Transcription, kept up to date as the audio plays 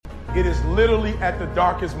It is literally at the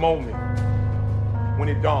darkest moment when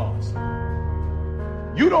it dawns.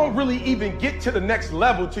 You don't really even get to the next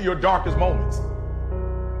level to your darkest moments.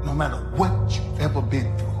 No matter what you've ever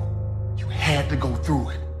been through, you had to go through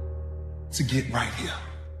it to get right here.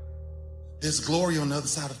 There's glory on the other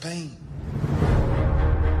side of pain.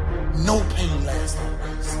 No pain lasts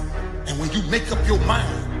always. And when you make up your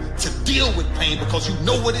mind to deal with pain because you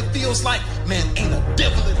know what it feels like, man, ain't a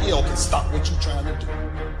devil in hell can stop what you're trying to do.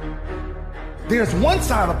 There's one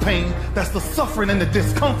side of pain that's the suffering and the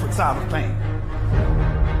discomfort side of pain.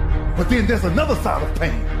 But then there's another side of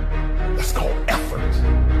pain that's called effort.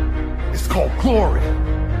 It's called glory.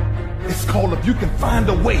 It's called, if you can find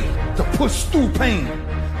a way to push through pain,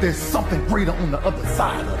 there's something greater on the other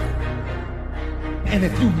side of it. And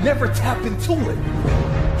if you never tap into it,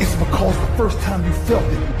 it's because the first time you felt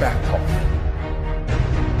it, you backed off.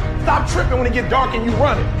 Stop tripping when it gets dark and you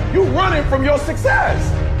running. You running from your success.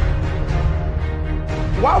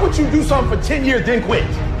 Why would you do something for 10 years then quit?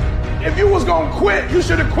 If you was gonna quit, you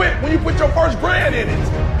should have quit when you put your first brand in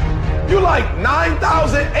it. You like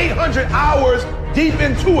 9,800 hours deep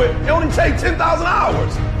into it. It only takes 10,000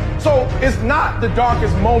 hours. So it's not the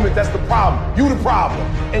darkest moment that's the problem. You the problem.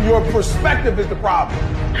 And your perspective is the problem.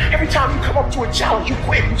 Every time you come up to a challenge, you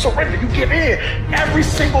quit, you surrender, you give in. Every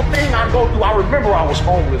single thing I go through, I remember I was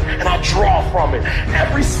homeless and I draw from it.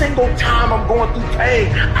 Every single time I'm going through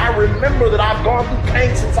pain, I remember that I've gone through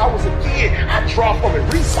pain since I was a kid. I draw from it.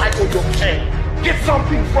 Recycle your pain. Get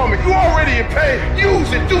something from it. You're already in pain.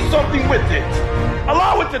 Use it. Do something with it.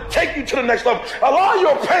 Allow it to take you to the next level. Allow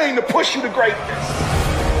your pain to push you to greatness.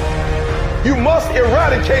 You must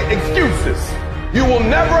eradicate excuses. You will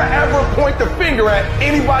never ever point the finger at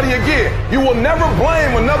anybody again. You will never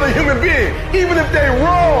blame another human being, even if they're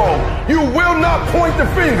wrong. You will not point the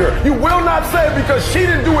finger. You will not say because she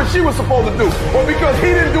didn't do what she was supposed to do, or because he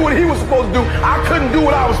didn't do what he was supposed to do, I couldn't do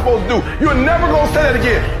what I was supposed to do. You're never going to say that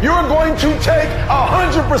again. You're going to take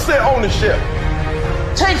 100% ownership.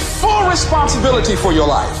 Take full responsibility for your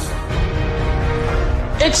life.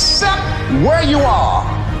 Accept where you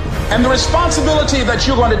are and the responsibility that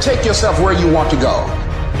you're going to take yourself where you want to go.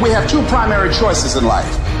 We have two primary choices in life.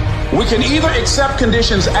 We can either accept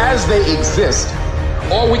conditions as they exist,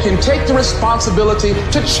 or we can take the responsibility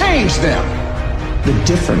to change them. The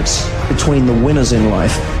difference between the winners in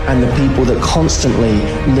life and the people that constantly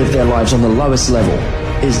live their lives on the lowest level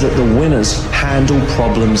is that the winners handle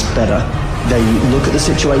problems better. They look at the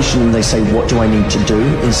situation and they say, what do I need to do,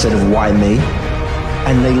 instead of why me?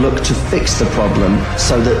 And they look to fix the problem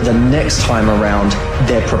so that the next time around,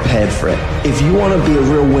 they're prepared for it. If you want to be a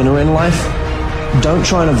real winner in life, don't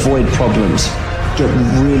try and avoid problems. Get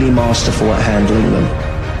really masterful at handling them.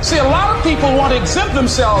 See, a lot of people want to exempt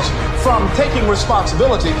themselves from taking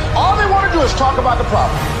responsibility. All they want to do is talk about the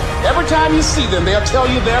problem. Every time you see them, they'll tell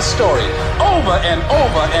you their story over and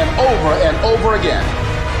over and over and over again.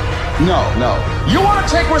 No. You want to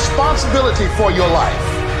take responsibility for your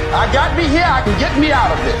life. I got me here, I can get me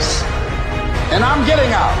out of this. And I'm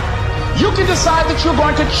getting out. You can decide that you're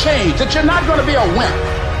going to change, that you're not going to be a wimp.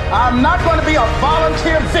 I'm not going to be a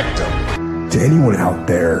volunteer victim. To anyone out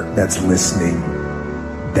there that's listening,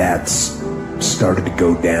 that's started to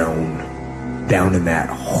go down in that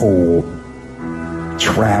hole,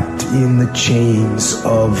 trapped in the chains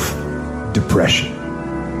of depression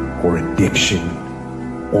or addiction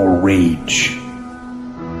or rage.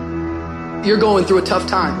 You're going through a tough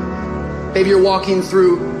time. Maybe you're walking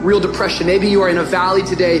through real depression. Maybe you are in a valley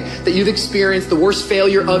today that you've experienced the worst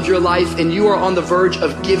failure of your life and you are on the verge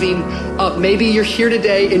of giving up. Maybe you're here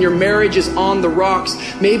today and your marriage is on the rocks.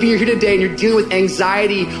 Maybe you're here today and you're dealing with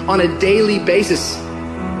anxiety on a daily basis.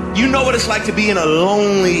 You know what it's like to be in a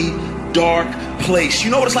lonely, dark place. You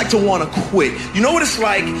know what it's like to want to quit. You know what it's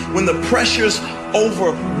like when the pressure's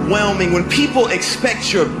overwhelming, when people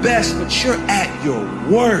expect your best, but you're at your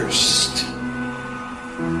worst.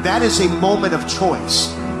 That is a moment of choice.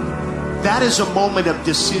 That is a moment of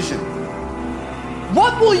decision.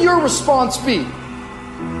 What will your response be?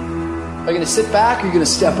 Are you going to sit back or are you going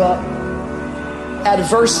to step up?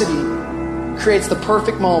 Adversity creates the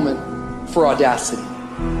perfect moment for audacity.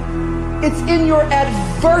 It's in your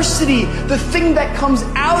adversity. The thing that comes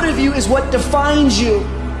out of you is what defines you.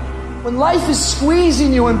 When life is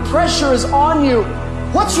squeezing you and pressure is on you,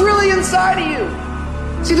 what's really inside of you?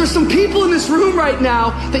 See, there's some people in this room right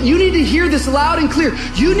now that you need to hear this loud and clear.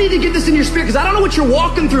 You need to get this in your spirit, because I don't know what you're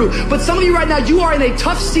walking through, but some of you right now, you are in a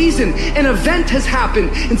tough season. An event has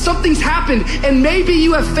happened and something's happened and maybe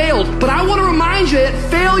you have failed. But I want to remind you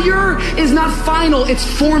that failure is not final, it's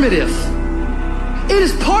formative. It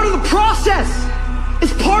is part of the process.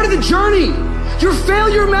 It's part of the journey. Your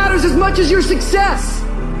failure matters as much as your success.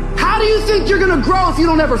 How do you think you're going to grow if you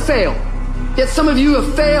don't ever fail? Yet some of you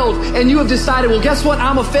have failed and you have decided, well, guess what?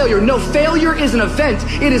 I'm a failure. No, failure is an event.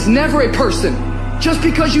 It is never a person. Just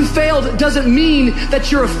because you failed doesn't mean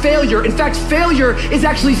that you're a failure. In fact, failure is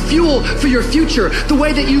actually fuel for your future. The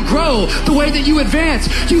way that you grow, the way that you advance,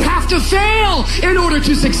 you have to fail in order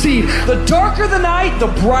to succeed. The darker the night, the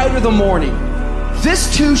brighter the morning.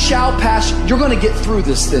 This too shall pass. You're going to get through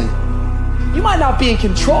this thing. You might not be in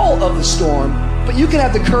control of the storm, but you can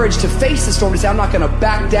have the courage to face the storm and say, I'm not going to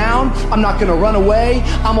back down. I'm not going to run away.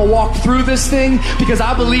 I'm going to walk through this thing because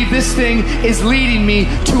I believe this thing is leading me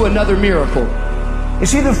to another miracle. You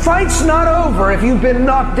see, the fight's not over if you've been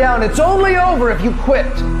knocked down. It's only over if you quit.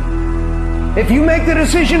 If you make the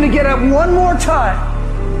decision to get up one more time,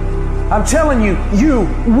 I'm telling you, you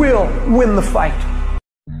will win the fight.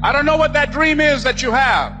 I don't know what that dream is that you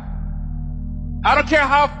have. I don't care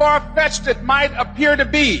how far-fetched it might appear to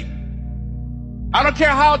be. I don't care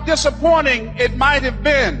how disappointing it might have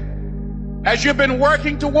been as you've been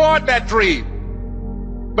working toward that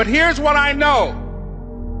dream. But here's what I know.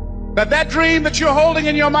 That dream that you're holding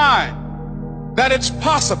in your mind, that it's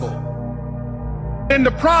possible. In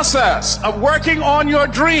the process of working on your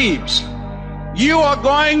dreams, you are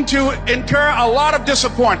going to incur a lot of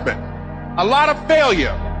disappointment, a lot of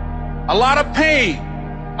failure, a lot of pain,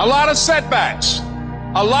 a lot of setbacks,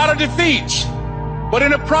 a lot of defeats. But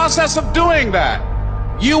in the process of doing that,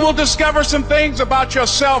 you will discover some things about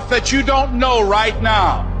yourself that you don't know right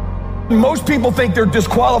now. Most people think they're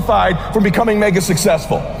disqualified from becoming mega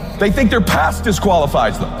successful. They think their past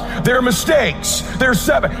disqualifies them. Their mistakes, their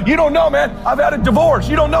setbacks. You don't know, man. I've had a divorce.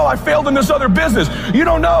 You don't know I failed in this other business. You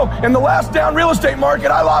don't know in the last down real estate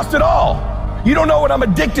market, I lost it all. You don't know what I'm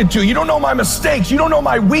addicted to. You don't know my mistakes. You don't know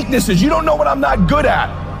my weaknesses. You don't know what I'm not good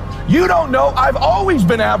at. You don't know I've always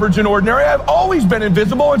been average and ordinary. I've always been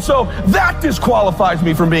invisible. And so that disqualifies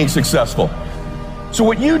me from being successful. So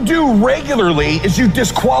what you do regularly is you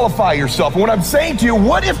disqualify yourself. And what I'm saying to you,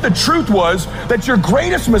 what if the truth was that your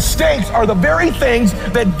greatest mistakes are the very things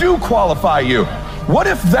that do qualify you? What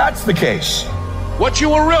if that's the case? What you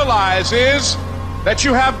will realize is that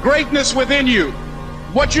you have greatness within you.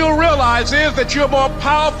 What you'll realize is that you're more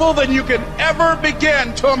powerful than you can ever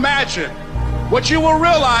begin to imagine. What you will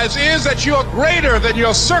realize is that you're greater than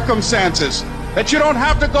your circumstances, that you don't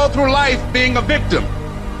have to go through life being a victim.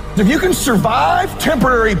 If you can survive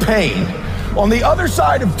temporary pain, on the other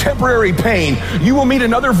side of temporary pain, you will meet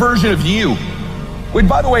another version of you. Which,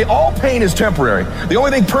 by the way, all pain is temporary. The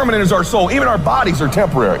only thing permanent is our soul. Even our bodies are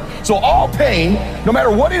temporary. So all pain, no matter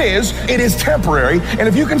what it is temporary. And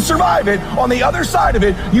if you can survive it, on the other side of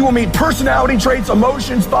it, you will meet personality traits,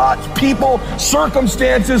 emotions, thoughts, people,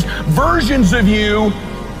 circumstances, versions of you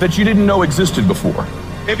that you didn't know existed before.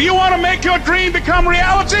 If you want to make your dream become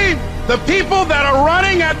reality, the people that are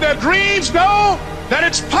running at their dreams know that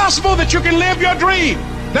it's possible that you can live your dream,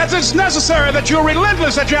 that it's necessary, that you're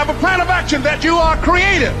relentless, that you have a plan of action, that you are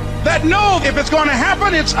creative, that know if it's going to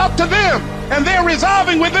happen, it's up to them. And they're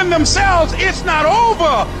resolving within themselves, it's not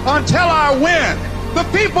over until I win. The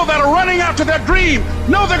people that are running after their dream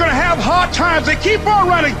know they're going to have hard times. They keep on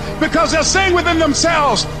running because they're saying within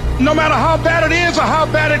themselves, no matter how bad it is or how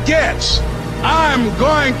bad it gets, I'm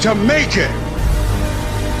going to make it.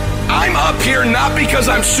 I'm up here not because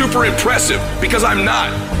I'm super impressive, because I'm not.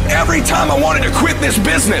 Every time I wanted to quit this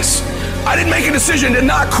business, I didn't make a decision to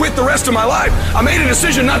not quit the rest of my life. I made a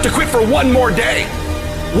decision not to quit for one more day.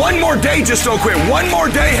 One more day, just don't quit. One more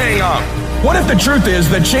day, hang on. What if the truth is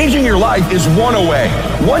that changing your life is one away?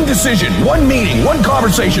 One decision, one meeting, one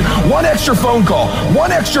conversation, one extra phone call,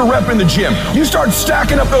 one extra rep in the gym. You start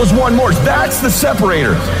stacking up those one mores. That's the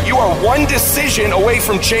separator. You are one decision away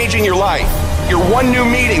from changing your life. You're one new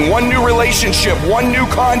meeting, one new relationship, one new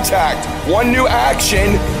contact, one new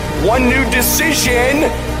action, one new decision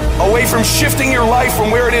away from shifting your life from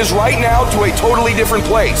where it is right now to a totally different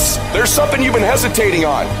place. There's something you've been hesitating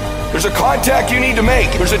on. There's a contact you need to make.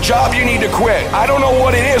 There's a job you need to quit. I don't know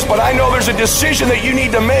what it is, but I know there's a decision that you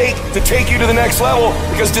need to make to take you to the next level,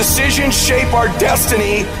 because decisions shape our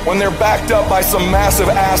destiny when they're backed up by some massive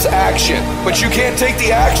ass action. But you can't take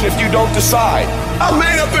the action if you don't decide. I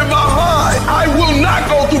made up in my mind, I will not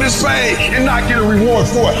go through this pain and not get a reward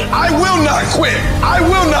for it. I will not quit. I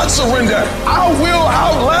will not surrender. I will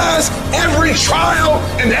outlast every trial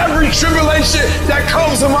and every tribulation that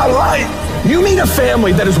comes in my life. You meet a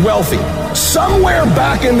family that is wealthy. Somewhere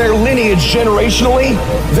back in their lineage generationally,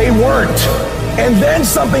 they weren't. And then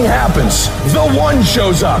something happens. The one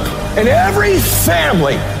shows up. In every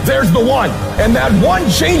family, there's the one. And that one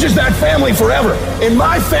changes that family forever. In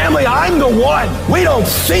my family, I'm the one. We don't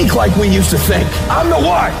think like we used to think. I'm the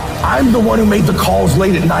one. I'm the one who made the calls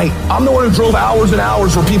late at night. I'm the one who drove hours and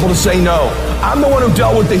hours for people to say no. I'm the one who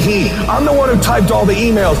dealt with the heat. I'm the one who typed all the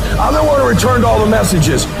emails. I'm the one who returned all the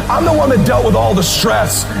messages. I'm the one that dealt with all the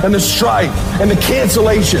stress and the strife and the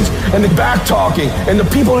cancellations and the back talking and the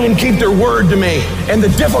people who didn't keep their word to me and the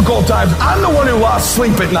difficult times. I'm the one who lost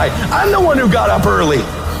sleep at night. I'm the one who got up early.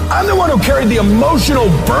 I'm the one who carried the emotional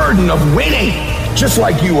burden of winning, just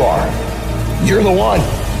like you are. You're the one.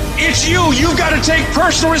 It's you. You've got to take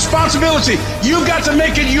personal responsibility. You've got to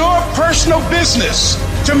make it your personal business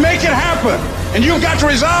to make it happen. And you've got to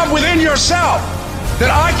resolve within yourself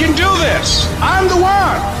that I can do this. I'm the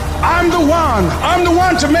one. I'm the one. I'm the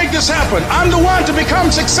one to make this happen. I'm the one to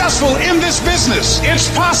become successful in this business. It's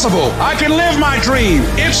possible. I can live my dream.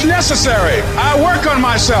 It's necessary. I work on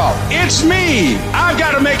myself. It's me. I've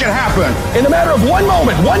got to make it happen. In a matter of one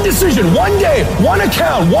moment, one decision, one day, one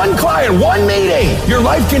account, one client, one meeting, your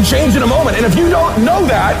life can change in a moment. And if you don't know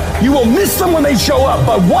that, you will miss them when they show up.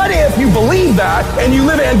 But what if you believe that and you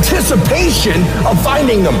live in anticipation of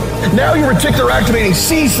finding them? Now your reticular activating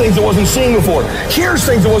sees things it wasn't seeing before, hears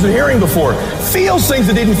things it wasn't hearing before, feels things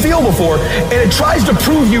it didn't feel before, and it tries to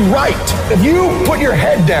prove you right. If you put your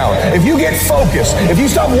head down, if you get focused, if you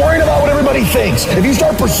stop worrying about what everybody thinks, if you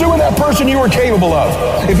start pursuing that person you are capable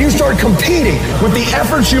of, if you start competing with the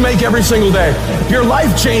efforts you make every single day, your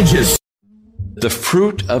life changes. The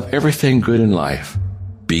fruit of everything good in life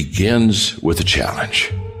begins with a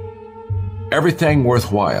challenge. Everything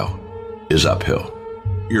worthwhile is uphill.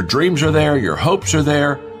 Your dreams are there, your hopes are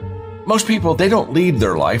there. Most people, they don't lead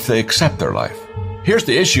their life, they accept their life. Here's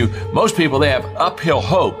the issue. Most people, they have uphill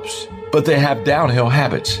hopes, but they have downhill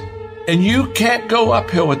habits. And you can't go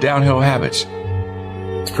uphill with downhill habits.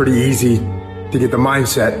 It's pretty easy to get the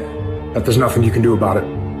mindset that there's nothing you can do about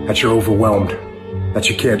it, that you're overwhelmed, that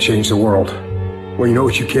you can't change the world. Well, you know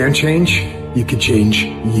what you can change? You can change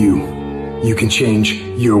you. You can change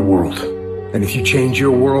your world. And if you change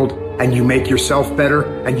your world and you make yourself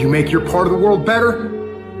better and you make your part of the world better,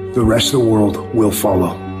 the rest of the world will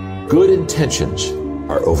follow. Good intentions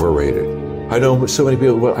are overrated. I know so many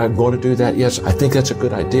people, well, I'm going to do that. Yes, I think that's a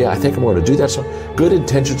good idea. I think I'm going to do that. So good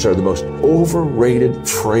intentions are the most overrated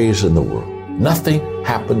phrase in the world. Nothing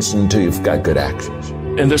happens until you've got good actions.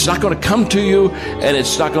 And it's not going to come to you, and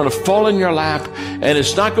it's not going to fall in your lap, and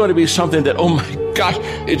it's not going to be something that, oh my gosh,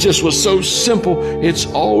 it just was so simple. It's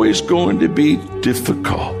always going to be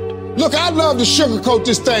difficult. Look, I'd love to sugarcoat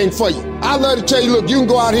this thing for you. I'd love to tell you, look, you can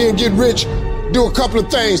go out here and get rich, do a couple of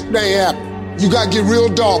things, they ain't happen. You got to get real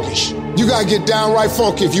doggish. You got to get downright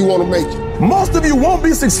funky if you want to make it. Most of you won't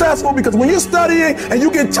be successful because when you're studying and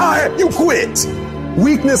you get tired, you quit.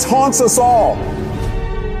 Weakness haunts us all.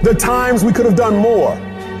 The times we could have done more.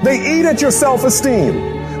 They eat at your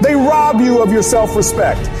self-esteem. They rob you of your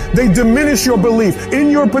self-respect. They diminish your belief in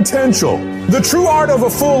your potential. The true art of a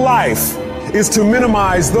full life is to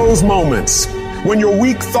minimize those moments when your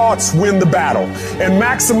weak thoughts win the battle and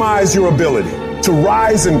maximize your ability to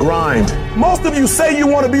rise and grind. Most of you say you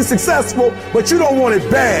want to be successful, but you don't want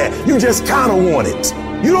it bad. You just kind of want it.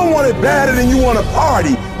 You don't want it badder than you want to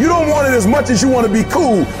party. You don't want it as much as you want to be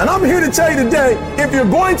cool. And I'm here to tell you today, if you're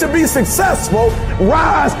going to be successful,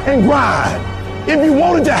 rise and grind. If you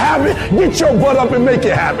want it to happen, get your butt up and make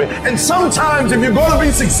it happen. And sometimes if you're going to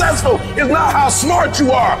be successful, it's not how smart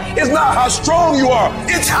you are. It's not how strong you are.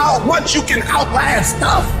 It's how much you can outlast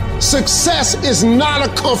stuff. Success is not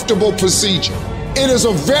a comfortable procedure. It is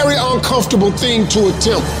a very uncomfortable thing to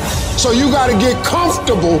attempt. So you got to get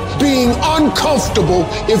comfortable being uncomfortable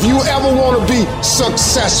if you ever want to be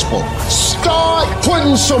successful. Start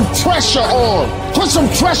putting some pressure on. Put some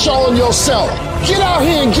pressure on yourself. Get out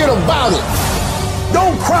here and get about it.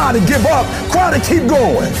 Don't cry to give up. Cry to keep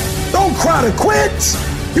going. Don't cry to quit.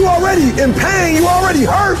 You already in pain. You already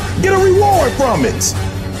hurt. Get a reward from it.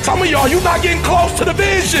 Some of y'all, you not getting close to the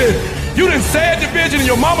vision. You done said the vision and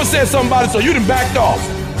your mama said something about it, so you done backed off.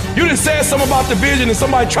 You done said something about the vision and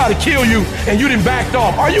somebody tried to kill you and you done backed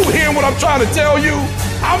off. Are you hearing what I'm trying to tell you?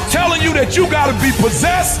 I'm telling you that you got to be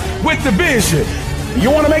possessed with the vision.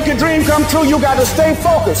 You want to make your dream come true, you got to stay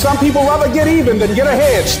focused. Some people rather get even than get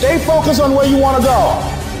ahead. Stay focused on where you want to go.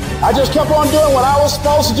 I just kept on doing what I was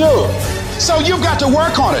supposed to do. So you've got to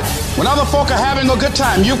work on it. When other folk are having a good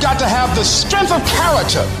time, you've got to have the strength of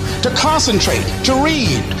character to concentrate, to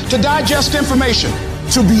read, to digest information.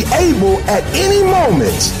 To be able at any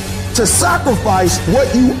moment to sacrifice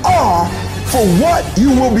what you are for what you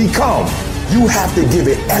will become. You have to give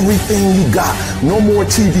it everything you got. No more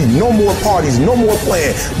TV, no more parties, no more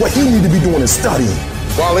playing. What you need to be doing is studying.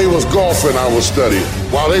 While they was golfing, I was studying.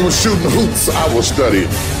 While they was shooting hoops, I was studying.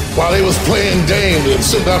 While they was playing games and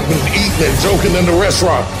sitting up and eating and joking in the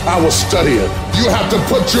restaurant, I was studying. You have to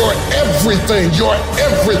put your everything,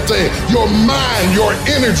 your mind, your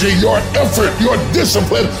energy, your effort, your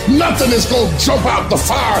discipline. Nothing is going to jump out the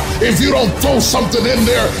fire. If you don't throw something in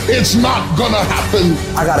there, it's not going to happen.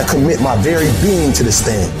 I got to commit my very being to this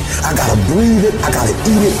thing. I got to breathe it. I got to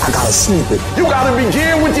eat it. I got to sleep it. You got to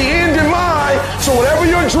begin with the end in mind. So whatever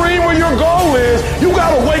your dream or your goal is, you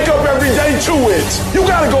got to wake up every day to it. You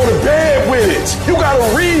got to go to bed with it. You got to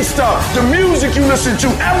read stuff. The music you listen to,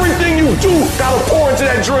 everything you do, got to pour into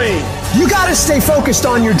that dream. You got to stay focused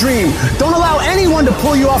on your dream. Don't allow anyone to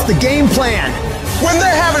pull you off the game plan. When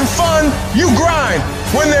they're having fun, you grind.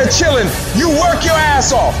 When they're chilling, you work your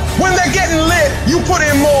ass off. When they're getting lit, you put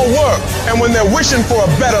in more work. And when they're wishing for a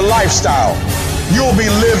better lifestyle, you'll be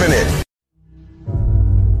living it.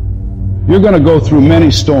 You're going to go through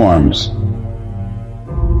many storms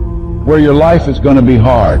where your life is going to be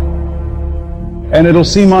hard. And it'll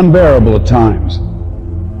seem unbearable at times.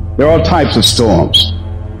 There are all types of storms.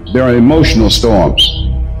 There are emotional storms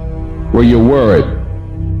where you're worried.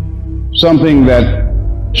 Something that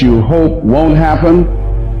you hope won't happen,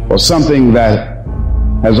 or something that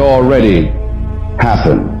has already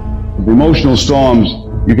happened. With emotional storms,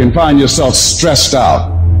 you can find yourself stressed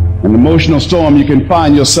out. In an emotional storm, you can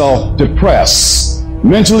find yourself depressed,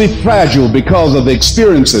 mentally fragile because of the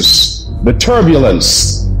experiences, the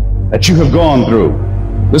turbulence that you have gone through.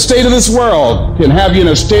 The state of this world can have you in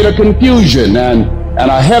a state of confusion and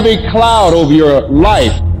a heavy cloud over your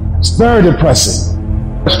life. It's very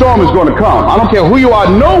depressing. The storm is going to come. I don't care who you are.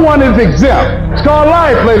 No one is exempt. It's called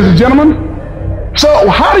life, ladies and gentlemen. So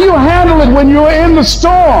how do you handle it when you're in the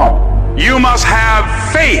storm? You must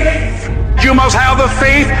have faith. You must have the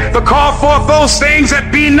faith to call forth those things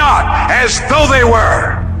that be not as though they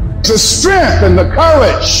were. The strength and the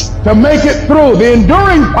courage to make it through, the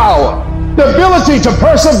enduring power, the ability to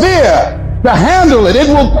persevere, to handle it. It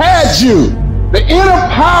will pad you. The inner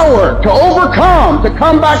power to overcome, to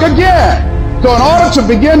come back again. So in order to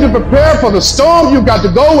begin to prepare for the storm, you've got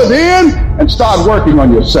to go within and start working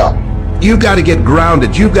on yourself. You've got to get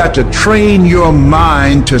grounded. You've got to train your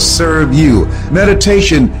mind to serve you.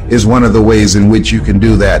 Meditation is one of the ways in which you can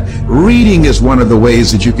do that. Reading is one of the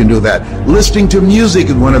ways that you can do that. Listening to music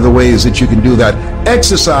is one of the ways that you can do that.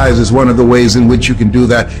 Exercise is one of the ways in which you can do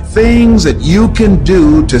that. Things that you can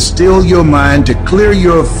do to still your mind, to clear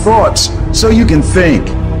your thoughts so you can think.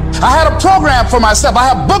 I had a program for myself. I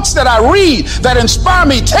have books that I read that inspire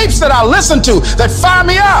me, tapes that I listen to that fire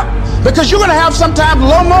me up. Because you're going to have sometimes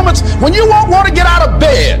low moments when you won't want to get out of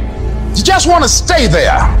bed. You just want to stay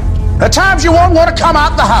there. At times you won't want to come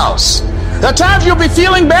out the house. At times you'll be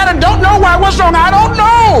feeling bad and don't know why. What's wrong? I don't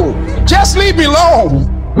know. Just leave me alone.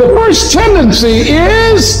 The first tendency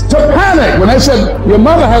is to panic. When they said, your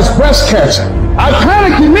mother has breast cancer, I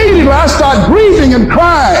panicked immediately. I start grieving and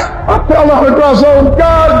crying. I fell out across, oh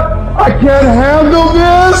God, I can't handle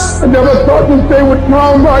this. I never thought this day would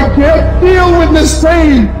come. I can't deal with this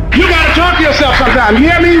pain. You got to talk to yourself sometimes. You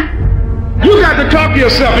hear me? You got to talk to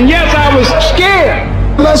yourself. And yes, I was scared.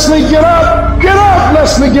 Leslie, get up. Get up,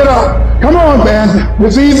 Leslie, get up. Come on, man.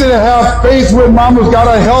 It's easy to have faith when mama's got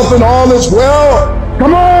her health and all is well.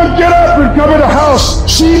 Come on, get up and come in the house.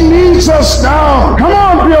 She needs us now. Come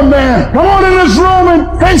on, be a man. Come on in this room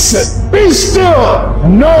and face it. Be still.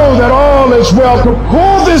 And know that all is well to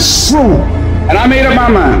pull this through. And I made up my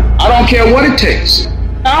mind. I don't care what it takes.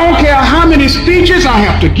 I don't care how many speeches I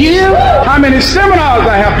have to give, how many seminars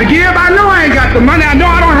I have to give. I know I ain't got the money. I know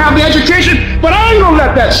I don't have the education, but I ain't going to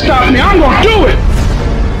let that stop me. I'm going to do it.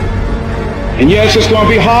 And yes, it's going to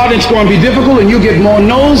be hard, it's going to be difficult, and you get more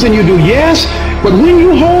no's than you do yes. But when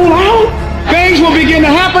you hold out, things will begin to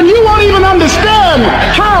happen. You won't even understand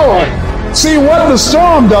how. See, what the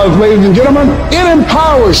storm does, ladies and gentlemen, it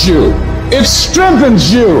empowers you. It strengthens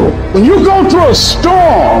you. When you go through a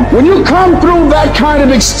storm, when you come through that kind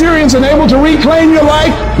of experience and able to reclaim your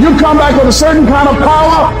life, you come back with a certain kind of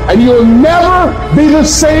power, and you'll never be the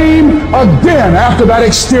same again after that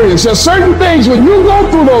experience. There's certain things, when you go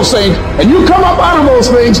through those things and you come up out of those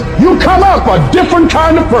things, you come up a different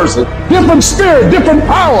kind of person, different spirit, different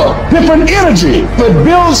power, different energy that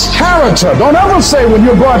builds character. Don't ever say when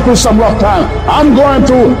you're going through some rough time, I'm going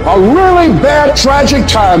through a really bad, tragic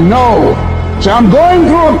time. No. So I'm going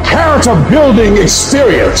through a character building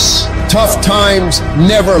experience. Tough times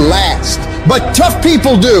never last, but tough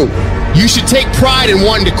people do. You should take pride in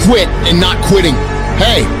wanting to quit and not quitting.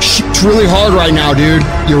 hey, it's really hard right now, dude.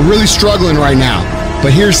 You're really struggling right now.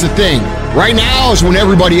 But here's the thing. Right now is when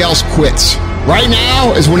everybody else quits. Right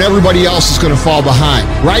now is when everybody else is going to fall behind.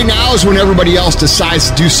 Right now is when everybody else decides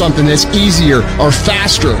to do something that's easier or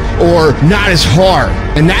faster or not as hard.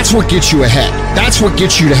 And that's what gets you ahead. That's what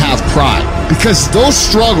gets you to have pride. Because those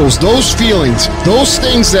struggles, those feelings, those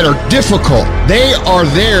things that are difficult, they are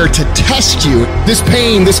there to test you. This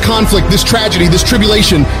pain, this conflict, this tragedy, this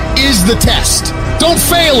tribulation is the test. Don't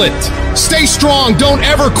fail it. Stay strong. Don't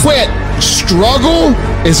ever quit. Struggle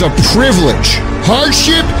is a privilege.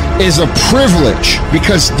 Hardship is a privilege,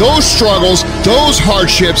 because those struggles, those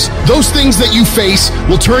hardships, those things that you face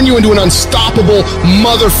will turn you into an unstoppable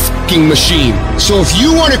motherfucking machine. So if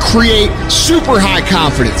you want to create super high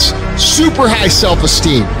confidence, super high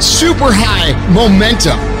self-esteem, super high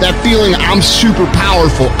momentum, that feeling I'm super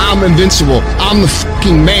powerful, I'm invincible, I'm the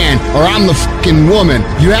fucking man, or I'm the fucking woman,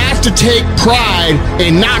 you have to take pride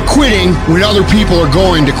in not quitting when other people are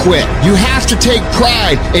going to quit. You have to take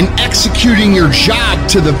pride in executing your job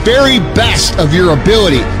to the very best of your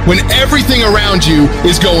ability when everything around you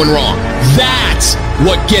is going wrong. That's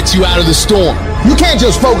what gets you out of the storm. You can't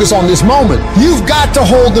just focus on this moment. You've got to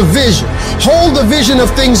hold the vision. Hold the vision of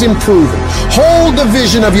things improving. Hold the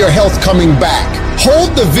vision of your health coming back.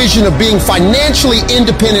 Hold the vision of being financially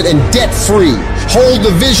independent and debt-free. Hold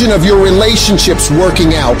the vision of your relationships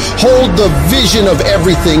working out. Hold the vision of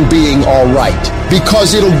everything being all right,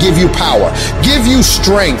 because it'll give you power, give you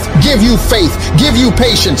strength, give you faith, give you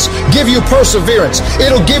patience, give you perseverance.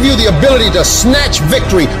 It'll give you the ability to snatch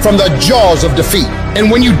victory from the jaws of defeat.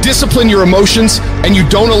 And when you discipline your emotions and you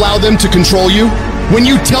don't allow them to control you, when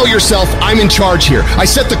you tell yourself, I'm in charge here, I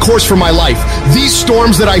set the course for my life, these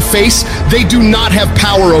storms that I face, they do not have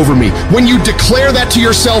power over me. When you declare that to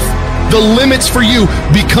yourself, the limits for you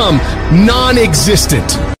become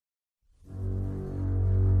non-existent.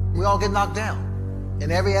 We all get knocked down in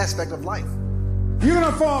every aspect of life. You're going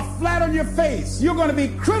to fall flat on your face. You're going to be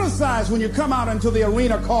criticized when you come out into the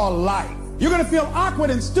arena called life. You're going to feel awkward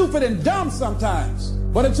and stupid and dumb sometimes.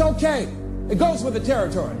 But it's okay. It goes with the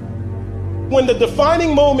territory. When the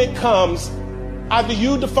defining moment comes, either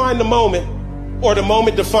you define the moment or the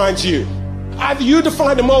moment defines you. Either you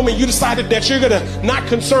define the moment, you decided that you're going to not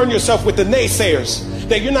concern yourself with the naysayers,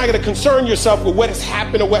 that you're not going to concern yourself with what has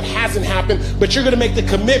happened or what hasn't happened, but you're going to make the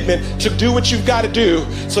commitment to do what you've got to do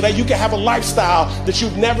so that you can have a lifestyle that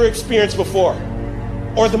you've never experienced before.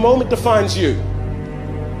 Or the moment defines you,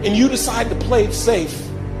 and you decide to play it safe.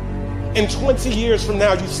 And 20 years from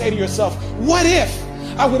now, you say to yourself, what if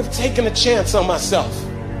I would have taken a chance on myself?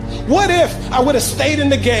 What if I would have stayed in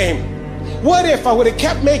the game? What if I would have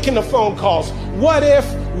kept making the phone calls? What if,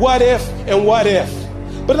 and what if?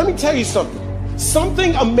 But let me tell you something.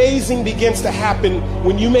 Something amazing begins to happen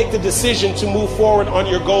when you make the decision to move forward on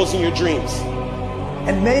your goals and your dreams.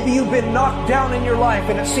 And maybe you've been knocked down in your life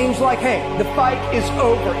and it seems like, hey, the fight is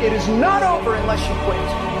over. It is not over unless you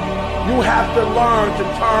quit. You have to learn to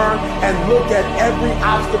turn and look at every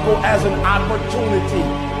obstacle as an opportunity.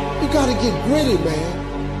 You got to get gritty,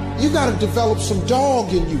 man. You got to develop some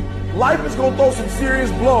dog in you. Life is going to throw some serious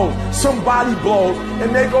blows, some body blows,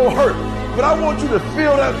 and they go hurt. But I want you to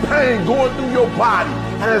feel that pain going through your body.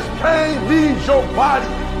 And as pain leaves your body,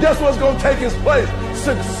 guess what's going to take its place?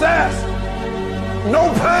 Success. No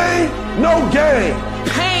pain, no gain.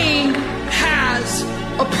 Pain has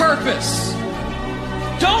a purpose.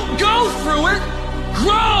 Don't go through it,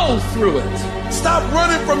 grow through it. Stop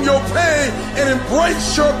running from your pain and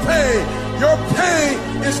embrace your pain. Your pain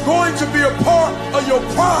is going to be a part of your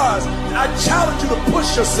prize. I challenge you to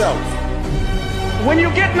push yourself. When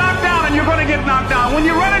you get knocked down, and you're going to get knocked down, when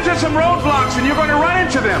you run into some roadblocks, and you're going to run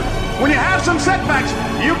into them, when you have some setbacks,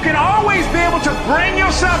 you can always be able to bring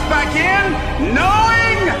yourself back in,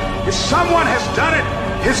 knowing if someone has done it,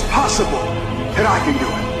 it's possible that I can do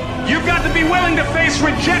it. You've got to be willing to face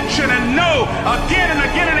rejection and no again and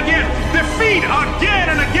again and again, defeat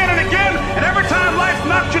again and again and again, and every time life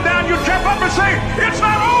knocks you down, you jump up and say, it's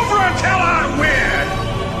not over until I win.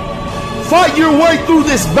 Fight your way through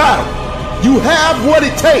this battle. You have what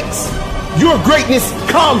it takes. Your greatness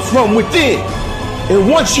comes from within. And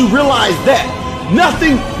once you realize that,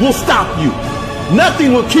 nothing will stop you.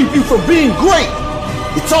 Nothing will keep you from being great.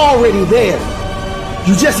 It's already there.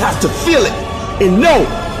 You just have to feel it and know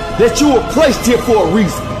that you were placed here for a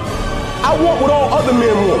reason. I want what all other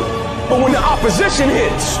men want. But when the opposition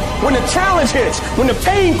hits, when the challenge hits, when the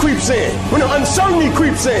pain creeps in, when the uncertainty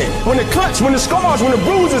creeps in, when the cuts, when the scars, when the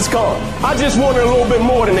bruises come, I just wanted a little bit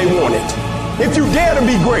more than they wanted. If you dare to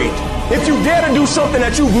be great, if you dare to do something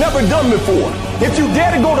that you've never done before, if you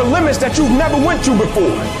dare to go to limits that you've never went to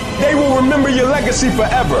before, they will remember your legacy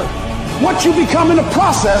forever. What you become in the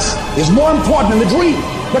process is more important than the dream.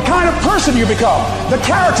 The kind of person you become, the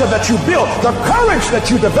character that you build, the courage that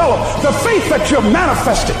you develop, the faith that you're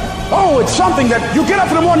manifesting. Oh, it's something that you get up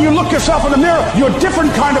in the morning, you look yourself in the mirror, you're a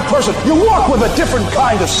different kind of person. You walk with a different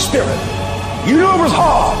kind of spirit. You knew it was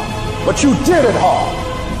hard, but you did it hard.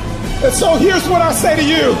 And so here's what I say to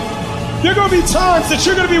you. There are going to be times that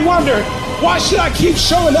you're going to be wondering, why should I keep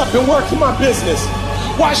showing up and working my business?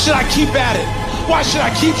 Why should I keep at it? Why should I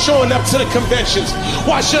keep showing up to the conventions?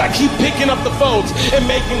 Why should I keep picking up the phones and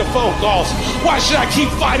making the phone calls? Why should I keep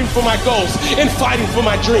fighting for my goals and fighting for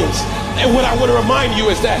my dreams? And what I want to remind you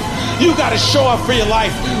is that you got to show up for your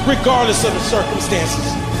life regardless of the circumstances.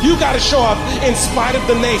 You got to show up in spite of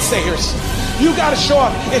the naysayers. You got to show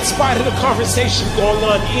up in spite of the conversation going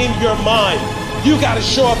on in your mind. You got to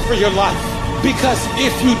show up for your life, because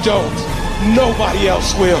if you don't, nobody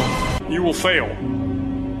else will. You will fail.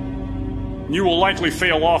 You will likely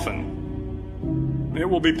fail often. It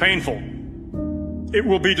will be painful. It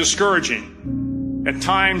will be discouraging. At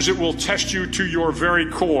times it will test you to your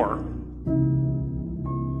very core.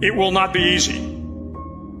 It will not be easy.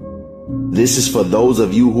 This is for those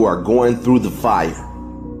of you who are going through the fire.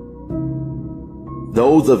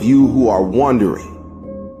 Those of you who are wondering,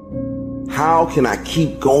 how can I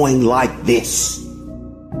keep going like this?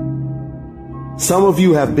 Some of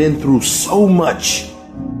you have been through so much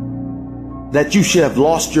that you should have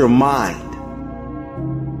lost your mind.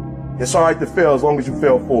 It's all right to fail as long as you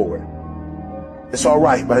fail forward. It's all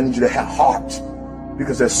right, but I need you to have heart,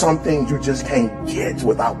 because there's some things you just can't get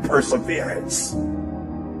without perseverance.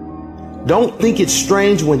 Don't think it's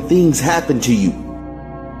strange when things happen to you,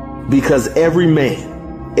 because every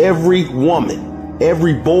man, every woman,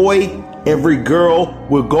 every boy, every girl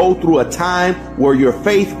will go through a time where your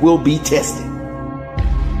faith will be tested.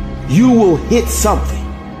 You will hit something.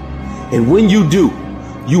 And when you do,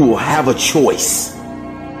 you will have a choice.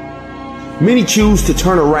 Many choose to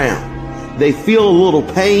turn around. They feel a little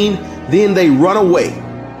pain, then they run away.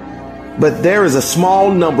 But there is a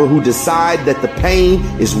small number who decide that the pain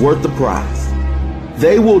is worth the prize.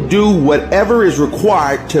 They will do whatever is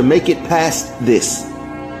required to make it past this.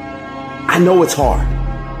 I know it's hard,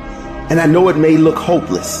 and I know it may look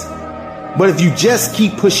hopeless. But if you just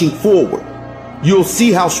keep pushing forward, you'll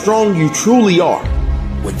see how strong you truly are.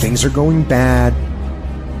 When things are going bad,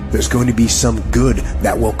 there's going to be some good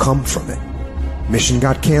that will come from it. Mission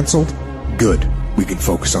got canceled? Good. We can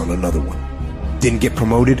focus on another one. Didn't get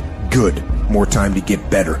promoted? Good. More time to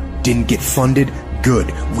get better. Didn't get funded?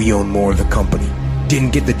 Good. We own more of the company.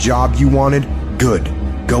 Didn't get the job you wanted? Good.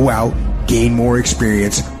 Go out, gain more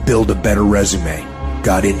experience, build a better resume.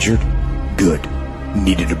 Got injured? Good.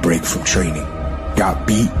 Needed a break from training. Got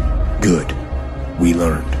beat? Good. We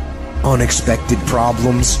learned. Unexpected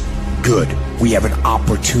problems? Good. We have an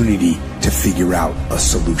opportunity to figure out a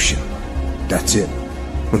solution. That's it.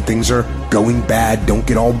 When things are going bad, don't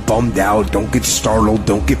get all bummed out, don't get startled,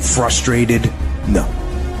 don't get frustrated. No.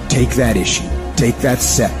 Take that issue, take that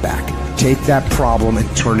setback, take that problem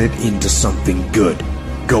and turn it into something good.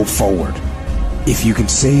 Go forward. If you can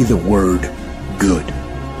say the word good,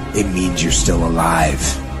 it means you're still alive.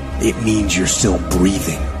 It means you're still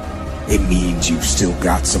breathing. It means you've still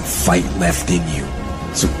got some fight left in you.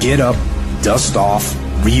 So get up, dust off,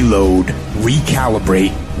 reload,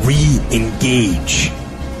 recalibrate, re-engage,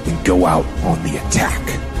 and go out on the attack.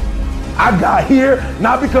 I got here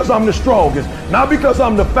not because I'm the strongest, not because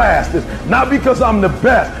I'm the fastest, not because I'm the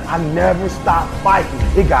best. I never stopped fighting.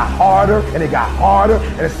 It got harder and it got harder,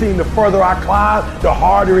 and it seemed the further I climbed, the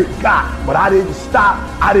harder it got. But I didn't stop.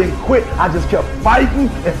 I didn't quit. I just kept fighting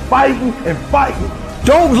and fighting and fighting.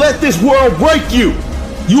 Don't let this world break you.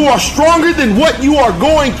 You are stronger than what you are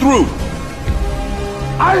going through.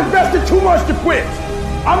 I invested too much to quit.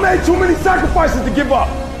 I made too many sacrifices to give up.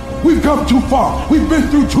 We've come too far. We've been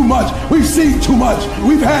through too much. We've seen too much.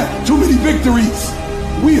 We've had too many victories.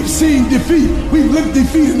 We have seen defeat. We've looked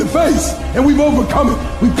defeat in the face, and we've overcome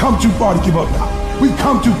it. We've come too far to give up now. We've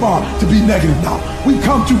come too far to be negative now. We've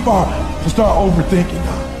come too far to start overthinking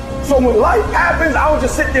now. So when life happens, I don't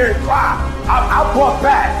just sit there and cry. I buck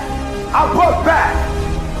back. I buck back.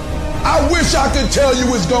 I wish I could tell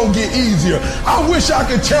you it's going to get easier. I wish I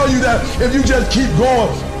could tell you that if you just keep going,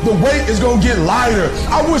 the weight is going to get lighter.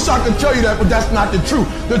 I wish I could tell you that, but that's not the truth.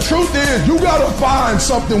 The truth is you got to find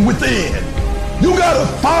something within. You got to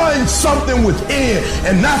find something within,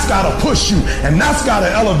 and that's got to push you, and that's got to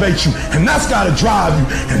elevate you, and that's got to drive you,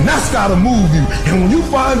 and that's got to move you. And when you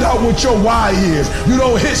find out what your why is, you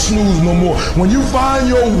don't hit snooze no more. When you find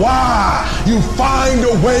your why, you find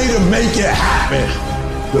a way to make it happen.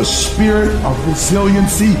 The spirit of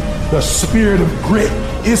resiliency, the spirit of grit,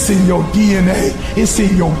 it's in your DNA. It's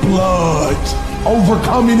in your blood.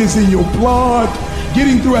 Overcoming is in your blood.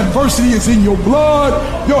 Getting through adversity is in your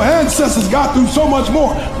blood. Your ancestors got through so much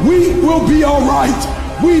more. We will be all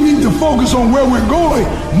right. We need to focus on where we're going,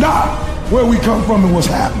 not where we come from and what's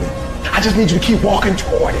happening. I just need you to keep walking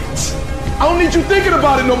toward it. I don't need you thinking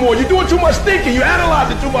about it no more. You're doing too much thinking. You analyze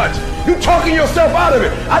it too much. You're talking yourself out of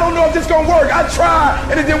it. I don't know if this is going to work. I tried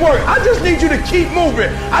and it didn't work. I just need you to keep moving.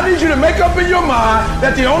 I need you to make up in your mind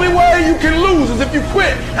that the only way you can lose is if you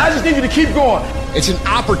quit. I just need you to keep going. It's an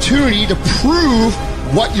opportunity to prove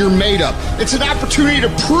what you're made of. It's an opportunity to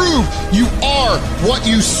prove you are what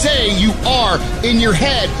you say you are in your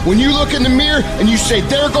head. When you look in the mirror and you say,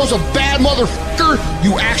 there goes a bad motherfucker,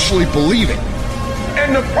 you actually believe it.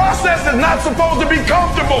 And the process is not supposed to be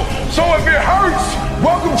comfortable. So if it hurts,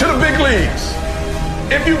 welcome to the big leagues.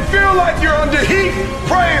 If you feel like you're under heat,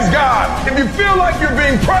 praise God. If you feel like you're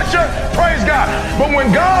being pressured, praise God. But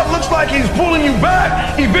when God looks like he's pulling you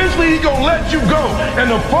back, eventually he's gonna let you go. And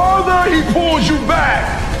the farther he pulls you back,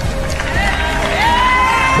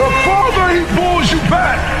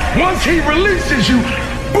 once he releases you,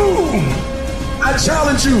 boom. I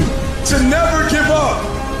challenge you to never give up.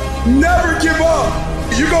 Never give up.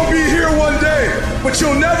 You're going to be here one day, but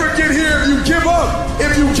you'll never get here if you give up,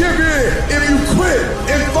 if you give in, if you quit.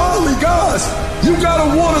 And finally, guys, you got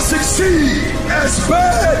to want to succeed as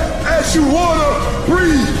bad as you want to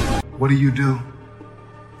breathe. What do you do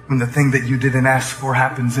when the thing that you didn't ask for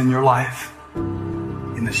happens in your life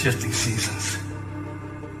in the shifting seasons?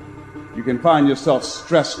 You can find yourself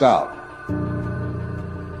stressed out.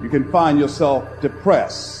 You can find yourself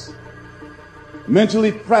depressed,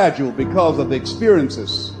 mentally fragile because of the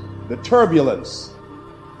experiences, the turbulence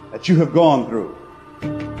that you have gone through.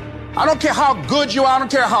 I don't care how good you are, I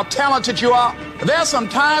don't care how talented you are. There are some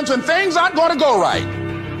times when things aren't going to go right,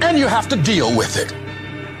 and you have to deal with it.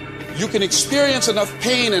 You can experience enough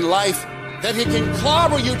pain in life that it can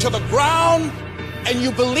clobber you to the ground, and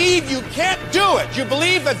you believe you can't do it. You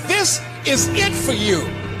believe that this is it for you.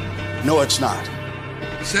 No, it's not.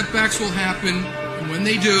 Setbacks will happen, and when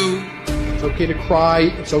they do, it's okay to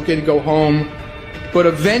cry, it's okay to go home, but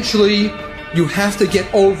eventually you have to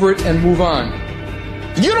get over it and move on.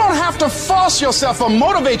 You don't have to force yourself or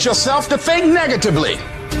motivate yourself to think negatively,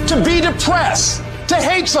 to be depressed, to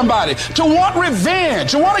hate somebody, to want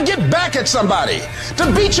revenge, to want to get back at somebody,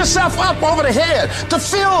 to beat yourself up over the head, to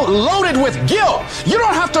feel loaded with guilt. You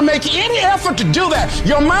don't have to make any effort to do that.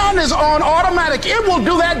 Your mind is on automatic. It will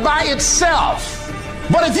do that by itself.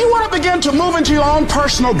 But if you want to begin to move into your own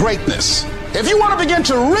personal greatness, if you want to begin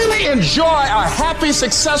to really enjoy a happy,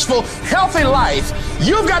 successful, healthy life,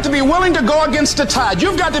 you've got to be willing to go against the tide.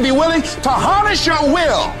 You've got to be willing to harness your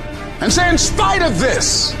will and say, in spite of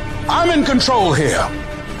this, I'm in control here.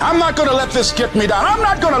 I'm not going to let this get me down. I'm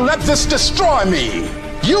not going to let this destroy me.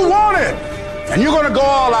 You want it, and you're going to go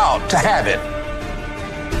all out to have it.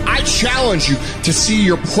 I challenge you to see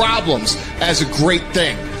your problems as a great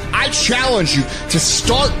thing. I challenge you to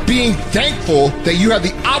start being thankful that you have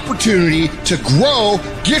the opportunity to grow,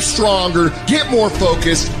 get stronger, get more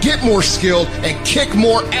focused, get more skilled, and kick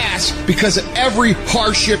more ass because of every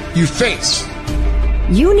hardship you face.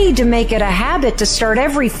 You need to make it a habit to start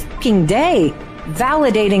every fucking day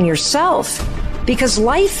validating yourself, because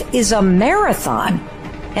life is a marathon.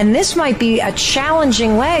 And this might be a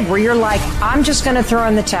challenging leg where you're like, I'm just going to throw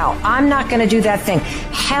in the towel. I'm not going to do that thing.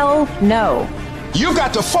 Hell no. You've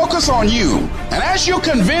got to focus on you. And as you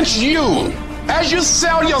convince you, as you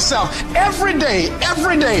sell yourself every day,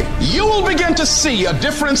 you will begin to see a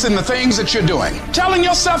difference in the things that you're doing. Telling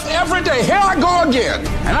yourself every day, here I go again,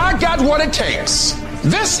 and I got what it takes.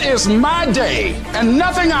 This is my day, and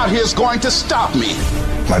nothing out here is going to stop me.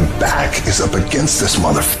 My back is up against this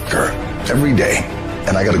motherfucker every day,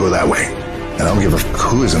 and I gotta go that way. And I don't give a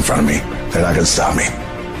who is in front of me. They're not gonna stop me.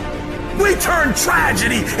 We turn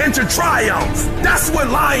tragedy into triumph. That's what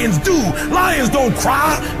lions do. Lions don't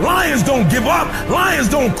cry. Lions don't give up. Lions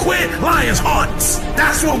don't quit. Lions hunt.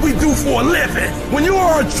 That's what we do for a living. When you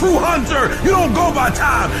are a true hunter, you don't go by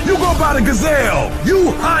time. You go by the gazelle.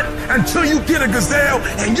 You hunt until you get a gazelle,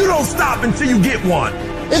 and you don't stop until you get one.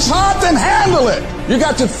 It's hard to handle it. You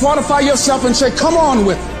got to fortify yourself and say, come on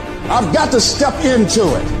with it. I've got to step into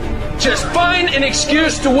it. Just find an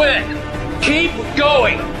excuse to win. Keep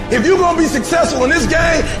going. If you're going to be successful in this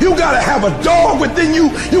game, you got to have a dog within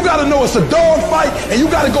you. You got to know it's a dog fight, and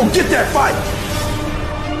you got to go get that fight.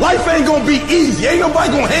 Life ain't going to be easy. Ain't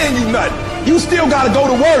nobody going to hand you nothing. You still got to go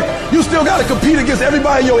to work. You still got to compete against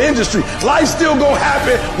everybody in your industry. Life's still going to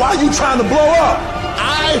happen while you trying to blow up.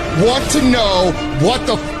 I I want to know what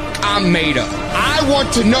the I'm made of. I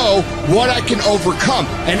want to know what I can overcome.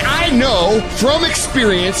 And I know from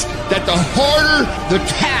experience that the harder the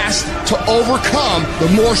task to overcome, the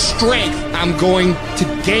more strength I'm going to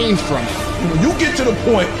gain from it. When you get to the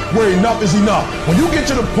point where enough is enough, when you get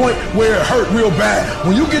to the point where it hurt real bad,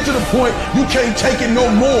 when you get to the point you can't take it no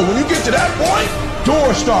more, when you get to that point,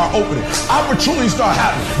 doors start opening, opportunities start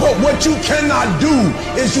happening. But what you cannot do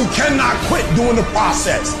is you cannot quit doing the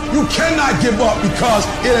process. You cannot give up because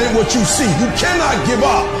it ain't what you see. You cannot give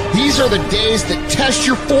up. These are the days that test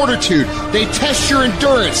your fortitude. They test your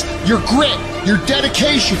endurance, your grit, your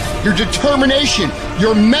dedication, your determination,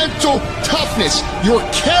 your mental toughness, your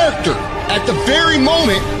character. At the very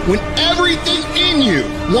moment when everything in you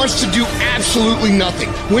wants to do absolutely nothing,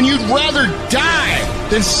 when you'd rather die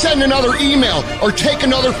than send another email or take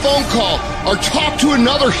another phone call or talk to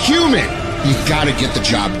another human, you gotta get the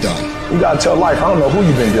job done. You gotta tell life, I don't know who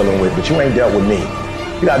you've been dealing with, but you ain't dealt with me.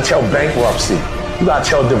 You gotta tell bankruptcy. You gotta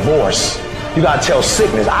tell divorce. You gotta tell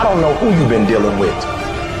sickness. I don't know who you've been dealing with,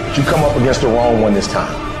 but you come up against the wrong one this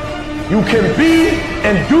time. You can be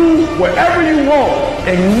and do whatever you want,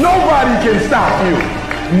 and nobody can stop you.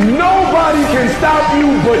 Nobody can stop you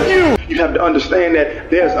but you. You have to understand that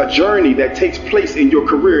there's a journey that takes place in your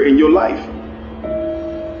career, in your life.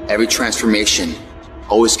 Every transformation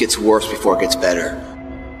always gets worse before it gets better.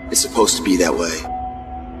 It's supposed to be that way.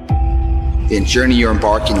 The journey you're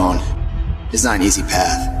embarking on is not an easy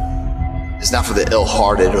path. It's not for the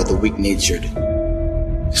ill-hearted or the weak-natured.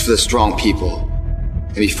 It's for the strong people.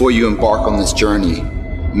 And before you embark on this journey,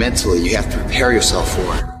 mentally, you have to prepare yourself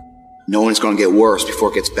for it. Knowing it's going to get worse before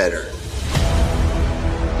it gets better.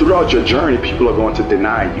 Throughout your journey, people are going to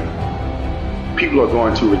deny you. People are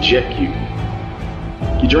going to reject you.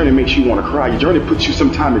 Your journey makes you want to cry. Your journey puts you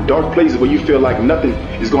sometimes in dark places where you feel like nothing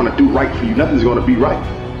is going to do right for you. Nothing's going to be right.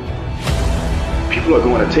 People are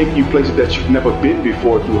going to take you places that you've never been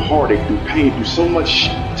before, through heartache, through pain, through so much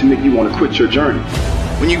to make you want to quit your journey.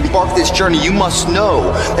 When you embark this journey, you must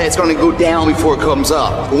know that it's going to go down before it comes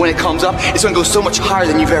up. But when it comes up, it's going to go so much higher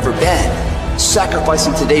than you've ever been.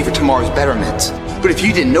 Sacrificing today for tomorrow's betterment. But if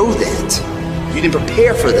you didn't know that, you didn't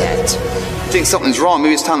prepare for that, you think something's wrong,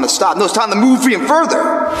 maybe it's time to stop. No, it's time to move even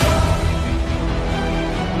further.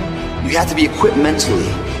 You have to be equipped mentally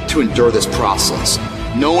to endure this process.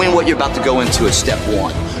 Knowing what you're about to go into is step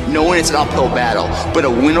one. Knowing it's an uphill battle, but a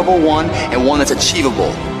winnable one and one that's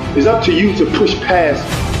achievable. It's up to you to push past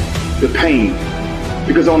the pain,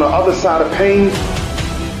 because on the other side of pain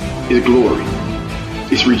is glory,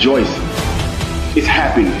 it's rejoicing, it's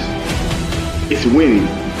happiness, it's winning,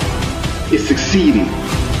 it's succeeding.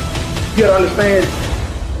 You gotta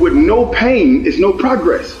understand, with no pain is no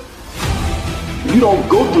progress. If you don't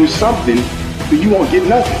go through something, then you won't get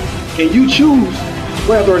nothing. And you choose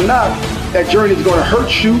whether or not that journey is gonna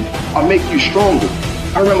hurt you or make you stronger.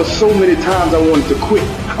 I remember so many times I wanted to quit.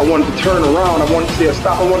 I wanted to turn around. I wanted to say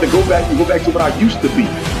stop. I wanted to go back to what I used to be.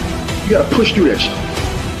 You gotta push through that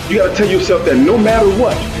shit. You gotta tell yourself that no matter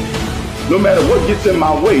what gets in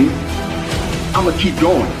my way, I'm gonna keep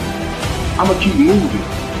going. I'm gonna keep moving.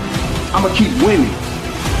 I'm gonna keep winning.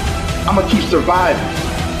 I'm gonna keep surviving.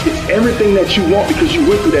 It's everything that you want, because you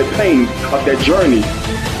went through that pain of that journey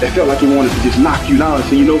that felt like it wanted to just knock you down and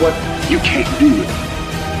say, you know what? You can't do it.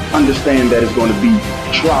 Understand that it's going to be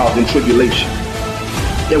trials and tribulation.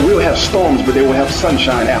 That will have storms, but they will have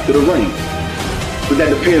sunshine after the rain. But that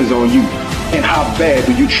depends on you and how bad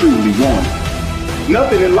do you truly want it.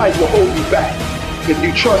 Nothing in life will hold you back if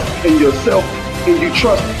you trust in yourself and you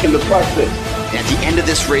trust in the process. And at the end of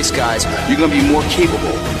this race, guys, you're going to be more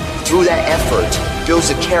capable. Through that effort, builds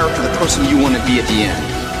the character of the person you want to be at the end.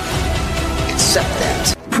 Accept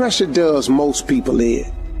that. Pressure does most people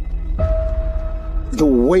in. The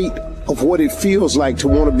weight of what it feels like to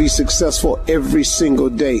want to be successful every single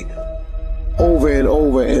day, over and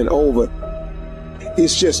over and over.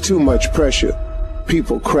 It's just too much pressure.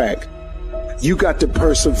 People crack. You got to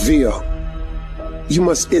persevere. You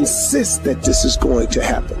must insist that this is going to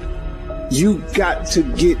happen. You got to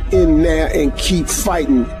get in there and keep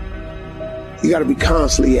fighting. You got to be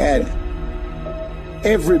constantly at it.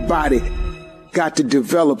 Everybody got to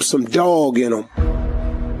develop some dog in them.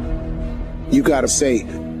 You got to say,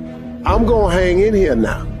 I'm going to hang in here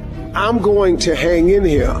now. I'm going to hang in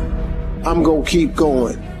here. I'm going to keep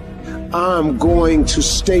going. I'm going to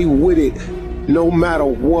stay with it no matter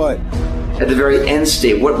what. At the very end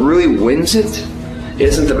state, what really wins it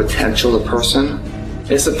isn't the potential of the person.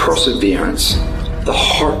 It's the perseverance, the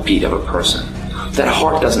heartbeat of a person. That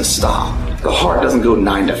heart doesn't stop. The heart doesn't go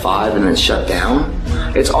 9 to 5 and then shut down.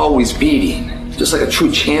 It's always beating, just like a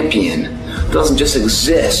true champion doesn't just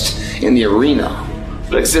exist in the arena,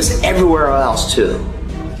 but exists everywhere else too.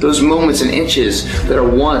 Those moments and inches that are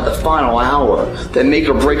won at the final hour that make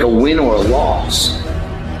or break a win or a loss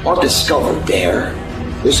aren't discovered there.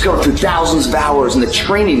 They're discovered through thousands of hours in the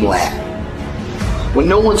training lab. When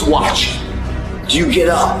no one's watching, do you get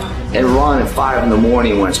up and run at 5 in the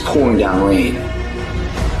morning when it's pouring down rain?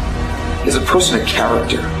 Is a person a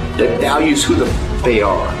character that values who they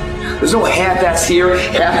are? There's no half-ass here,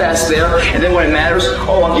 half-ass there, and then when it matters,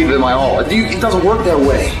 oh, I'll give it my all. It doesn't work that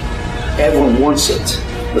way. Everyone wants it,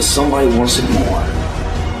 but somebody wants it more.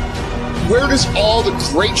 Where does all the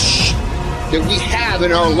great that we have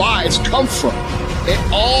in our lives come from? It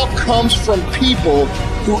all comes from people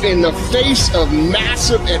who, in the face of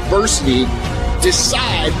massive adversity,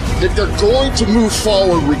 decide that they're going to move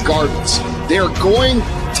forward regardless. They're going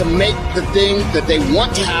to make the thing that they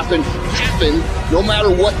want to happen no matter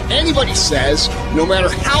what anybody says, no matter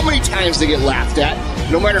how many times they get laughed at,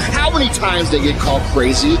 no matter how many times they get called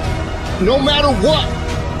crazy, no matter what,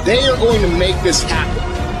 they are going to make this happen.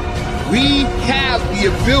 We have the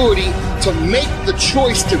ability to make the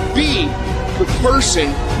choice to be the person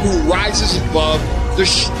who rises above the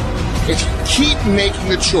if you keep making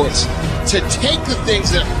the choice to take the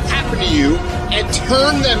things that happen to you and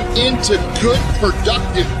turn them into good,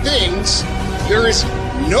 productive things, there is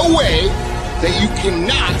no way that you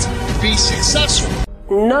cannot be successful.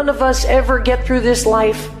 None of us ever get through this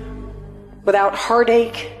life without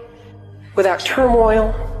heartache, without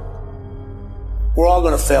turmoil. We're all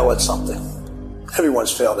going to fail at something.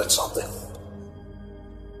 Everyone's failed at something.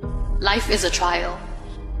 Life is a trial,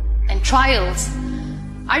 and trials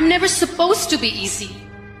are never supposed to be easy.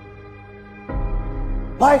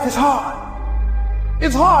 Life is hard.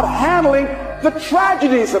 It's hard handling the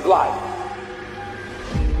tragedies of life.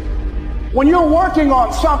 When you're working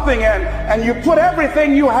on something and you put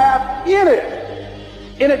everything you have in it,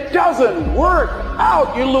 and it doesn't work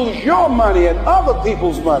out, you lose your money and other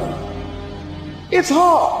people's money. It's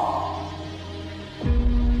hard.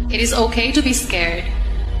 It is okay to be scared.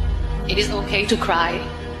 It is okay to cry.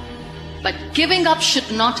 But giving up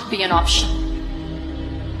should not be an option.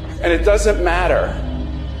 And it doesn't matter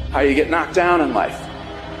how you get knocked down in life,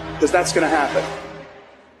 because that's going to happen.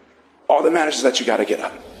 All that matters is that you got to get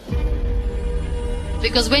up.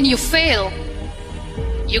 Because when you fail,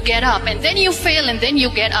 you get up, and then you fail, and then you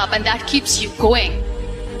get up, and that keeps you going.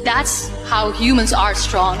 That's how humans are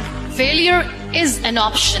strong. Failure is an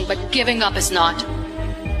option, but giving up is not.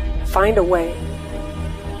 Find a way.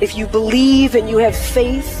 If you believe and you have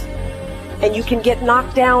faith, and you can get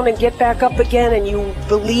knocked down and get back up again, and you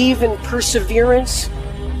believe in perseverance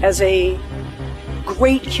as a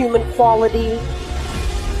great human quality,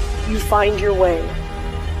 you find your way.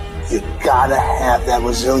 You gotta have that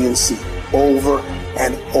resiliency over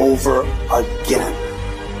and over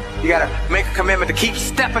again. You gotta make a commitment to keep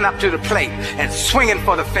stepping up to the plate and swinging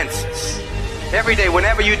for the fences. Every day,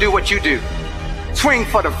 whenever you do what you do, swing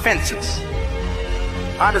for the fences.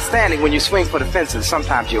 Understanding when you swing for the fences,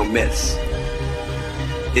 sometimes you'll miss.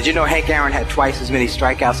 Did you know Hank Aaron had twice as many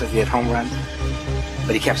strikeouts as he had home runs?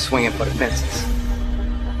 But he kept swinging for the fences.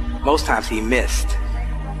 Most times he missed.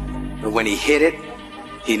 But when he hit it,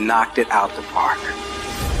 he knocked it out the park.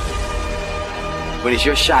 When it's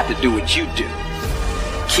your shot to do what you do,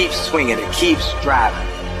 keep swinging and keep driving.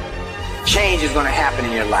 Change is going to happen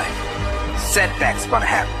in your life. Setbacks are going to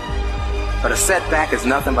happen. But a setback is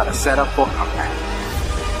nothing but a setup for a comeback.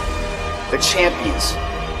 The champions,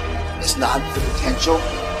 it's not the potential,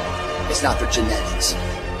 it's not their genetics.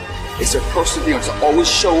 It's their perseverance to always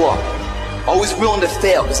show up, always willing to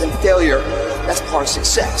fail, because in failure, that's part of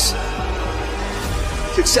success.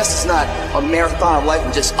 Success is not a marathon of life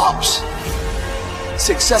with just ups.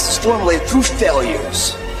 Success is formulated through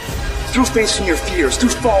failures, through facing your fears, through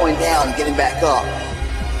falling down and getting back up.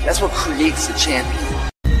 That's what creates the champion.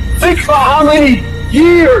 Think about how many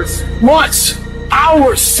years, months,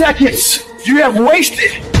 hours, seconds you have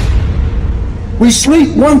wasted. We sleep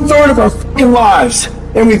 1/3 of our fucking lives,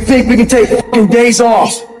 and we think we can take fucking days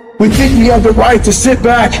off. We think we have the right to sit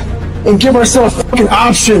back and give ourselves fucking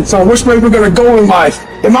options on which way we're gonna go in life.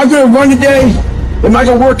 Am I gonna run today? Am I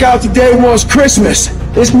gonna work out today? Well, it's Christmas.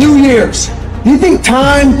 It's New Year's. Do you think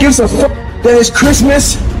time gives a fuck that it's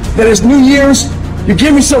Christmas, that it's New Year's? You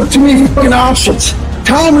give yourself too many fucking options.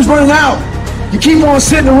 Time is running out. You keep on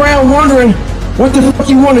sitting around wondering what the fuck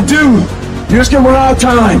you want to do. You're just gonna run out of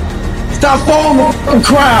time. Stop following the fucking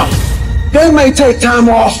crowd. They may take time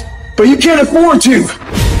off, but you can't afford to.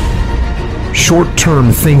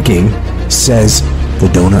 Short-term thinking says the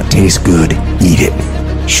donut tastes good, eat it.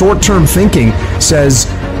 Short-term thinking says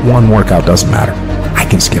one workout doesn't matter, I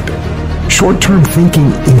can skip it. Short-term thinking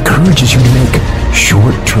encourages you to make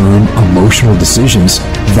short-term emotional decisions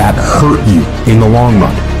that hurt you in the long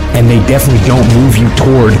run. And they definitely don't move you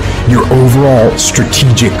toward your overall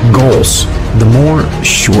strategic goals. The more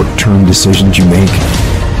short-term decisions you make,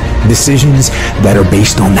 decisions that are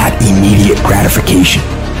based on that immediate gratification,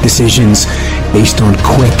 decisions based on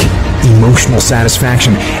quick emotional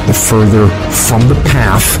satisfaction, the further from the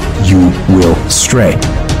path you will stray.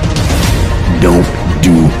 Don't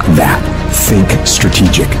do that. Think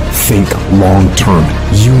strategic. Think long-term.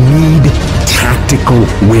 You need tactical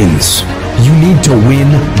wins. You need to win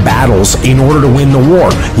battles in order to win the war.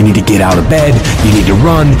 You need to get out of bed, you need to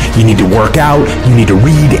run, you need to work out, you need to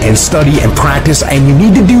read and study and practice, and you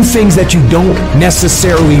need to do things that you don't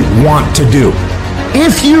necessarily want to do.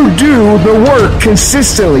 If you do the work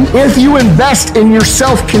consistently, if you invest in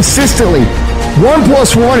yourself consistently, 1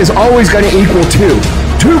 + 1 is always going to equal 2.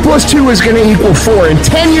 2 + 2 is going to equal 4. In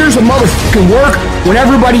 10 years of motherfucking work, when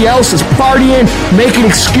everybody else is partying, making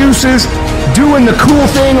excuses, doing the cool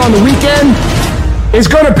thing on the weekend, is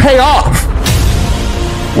going to pay off.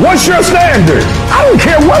 What's your standard? I don't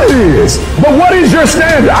care what it is, but what is your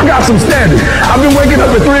standard? I got some standards. I've been waking up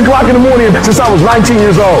at 3 o'clock in the morning since I was 19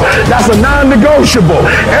 years old. That's a non-negotiable.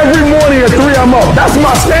 Every morning at 3 I'm up. That's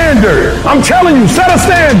my standard. I'm telling you, set a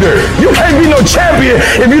standard. You can't be no champion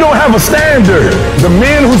if you don't have a standard. The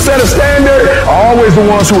men who set a standard are always the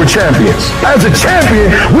ones who are champions. As a champion,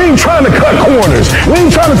 we ain't trying to cut corners. We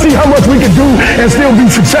ain't trying to see how much we can do and still be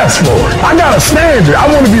successful. I got a standard. I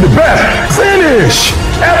want to be the best. Finish.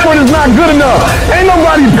 Effort is not good enough. Ain't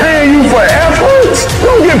nobody paying you for effort. You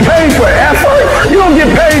don't get paid for effort. You don't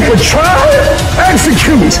get paid for trying.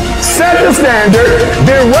 Execute. Set the standard,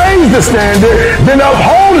 then raise the standard, then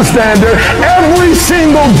uphold the standard every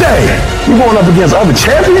single day. You going up against other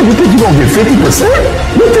champions? You think you're going to get 50%?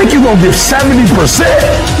 You think you're going to give 70%?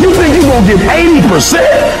 You think you're going to give 80%?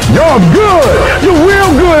 You're good. You're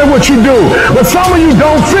real good at what you do. But some of you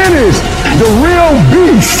don't finish. The real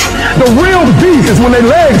beast is when their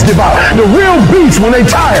legs give out. The real beast when they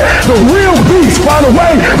tired. The real beast find a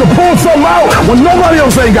way to pull something out when nobody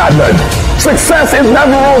else ain't got nothing. Success is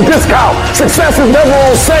never on discount. Success is never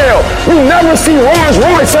on sale. You never see Rolls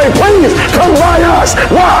Royce say, please come by us.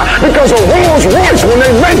 Why? Because a Rolls Royce, when they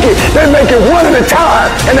make it one at a time.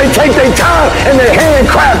 And they take their time and they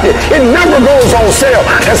handcraft it. It never goes on sale.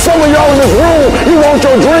 And some of y'all in this room, you want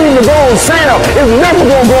your dream to go on sale. It's never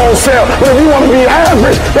going to go on sale. But if you want to be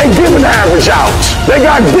average, they giving average out. They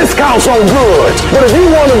got discounts on goods. But if you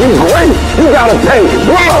want to be great, you got to pay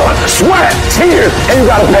blood, sweat, tears, and you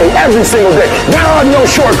got to pay every single day. There are no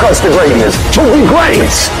shortcuts to greatness. To be great,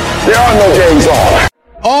 there are no days off.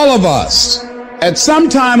 All of us, at some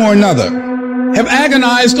time or another, have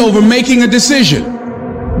agonized over making a decision.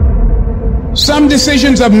 Some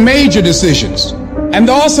decisions are major decisions. And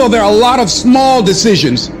also there are a lot of small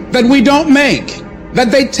decisions that we don't make,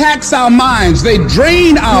 that they tax our minds, they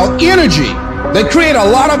drain our energy, they create a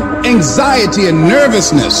lot of anxiety and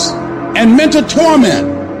nervousness and mental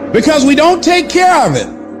torment because we don't take care of it.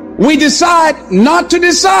 We decide not to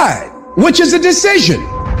decide, which is a decision.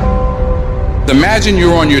 Imagine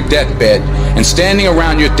you're on your deathbed, and standing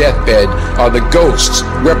around your deathbed are the ghosts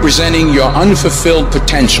representing your unfulfilled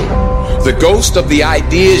potential. The ghost of the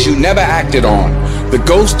ideas you never acted on. The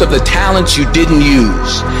ghost of the talents you didn't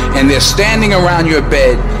use. And they're standing around your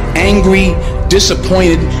bed, angry,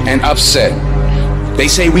 disappointed, and upset. They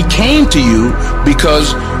say, we came to you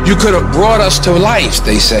because you could have brought us to life,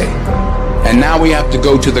 they say. And now we have to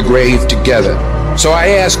go to the grave together. So I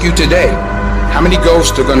ask you today, how many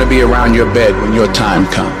ghosts are going to be around your bed when your time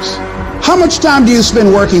comes? How much time do you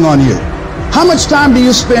spend working on you? How much time do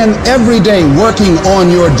you spend every day working on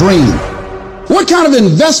your dream? What kind of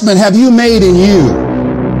investment have you made in you?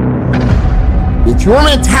 If your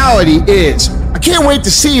mentality is, I can't wait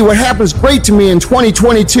to see what happens great to me in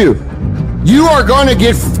 2022, you are going to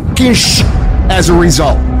get fucking as a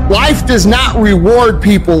result. Life does not reward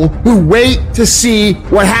people who wait to see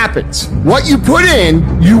what happens. What you put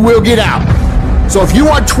in, you will get out. So if you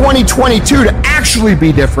want 2022 to actually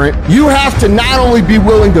be different, you have to not only be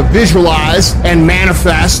willing to visualize and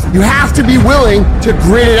manifest, you have to be willing to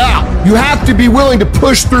grit it out. You have to be willing to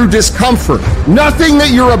push through discomfort. Nothing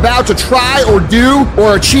that you're about to try or do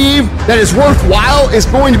or achieve that is worthwhile is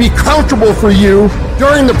going to be comfortable for you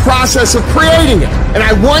during the process of creating it. And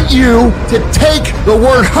I want you to take the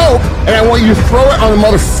word hope and I want you to throw it on the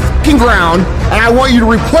motherfucking ground and I want you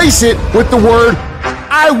to replace it with the word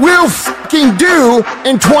I will fucking do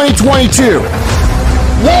in 2022.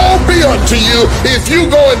 woe be unto you if you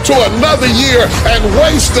go into another year and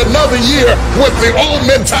waste another year with the old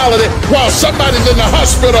mentality while somebody's in the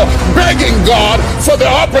hospital begging God for the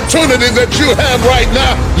opportunity that you have right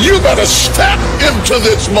now. You better step into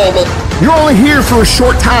this moment. You're only here for a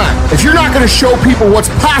short time. If you're not going to show people what's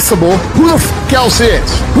possible, who the f*** else is?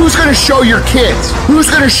 Who's going to show your kids? Who's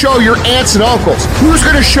going to show your aunts and uncles? Who's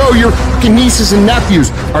going to show your fucking nieces and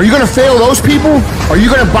nephews? Are you going to fail those people? Are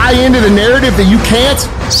you going to buy into the narrative that you can't?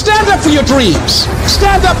 Stand up for your dreams.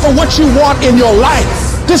 Stand up for what you want in your life.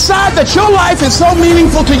 Decide that your life is so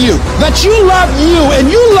meaningful to you, that you love you and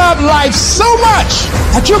you love life so much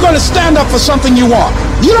that you're going to stand up for something you want.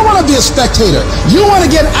 You don't want to be a spectator. You want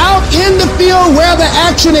to get out in the field where the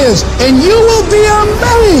action is, and you will be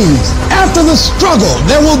amazed. After the struggle,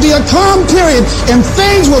 there will be a calm period, and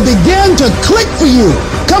things will begin to click for you.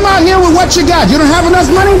 Come out here with what you got. You don't have enough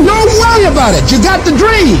money? Don't worry about it. You got the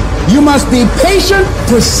dream. You must be patient,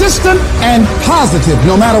 persistent, and positive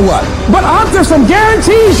no matter what. But aren't there some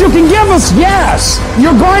guarantees you can give us? Yes,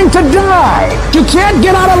 you're going to die. You can't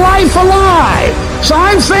get out of life alive. So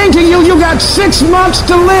I'm saying to you, you got 6 months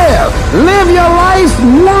to live. Live your life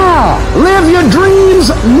now. Live your dreams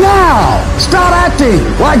now. Start acting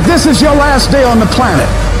like this is your last day on the planet.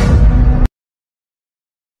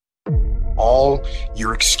 All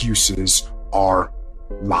your excuses are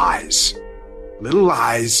lies. Little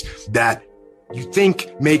lies that you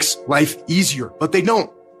think makes life easier, but they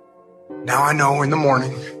don't. Now I know in the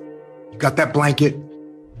morning, you got that blanket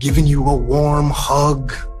giving you a warm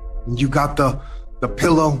hug, and you got the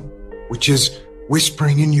pillow, which is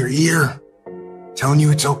whispering in your ear, telling you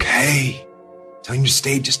it's okay, telling you to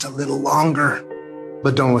stay just a little longer.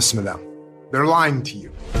 But don't listen to them. They're lying to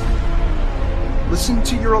you. Listen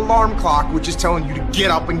to your alarm clock, which is telling you to get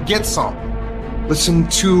up and get some. Listen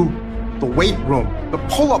to the weight room, the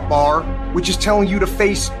pull-up bar, which is telling you to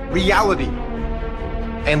face reality.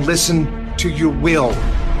 And listen to your will,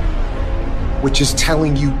 which is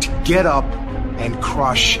telling you to get up and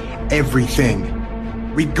crush everything,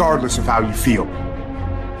 regardless of how you feel.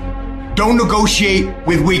 Don't negotiate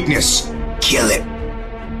with weakness. Kill it.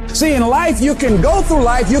 See, in life, you can go through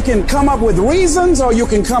life, you can come up with reasons or you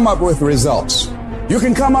can come up with results. You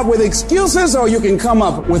can come up with excuses or you can come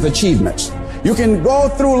up with achievements. You can go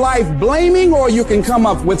through life blaming or you can come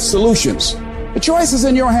up with solutions. The choice is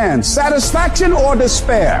in your hands, satisfaction or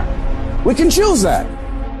despair. We can choose that.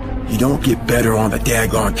 You don't get better on the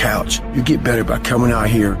daggone couch. You get better by coming out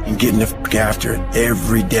here and getting the f*** after it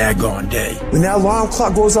every daggone day. When that alarm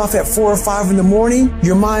clock goes off at 4 or 5 in the morning,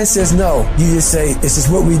 your mind says no. You just say, this is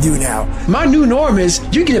what we do now. My new norm is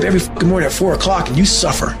you get up every fucking morning at 4 o'clock and you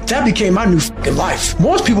suffer. That became my new fucking life.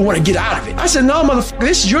 Most people want to get out of it. I said, no, motherfucker,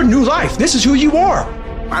 this is your new life. This is who you are.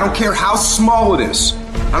 I don't care how small it is.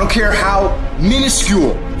 I don't care how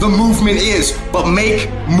minuscule the movement is, but make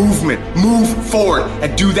movement, move forward,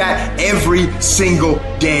 and do that every single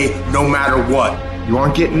day, no matter what. You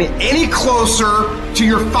aren't getting any closer to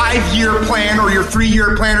your 5-year plan or your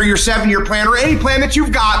 3-year plan or your 7-year plan or any plan that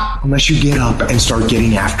you've got unless you get up and start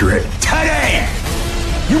getting after it today.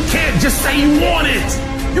 You can't just say you want it.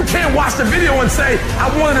 You can't watch the video and say, I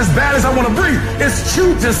want it as bad as I want to breathe. It's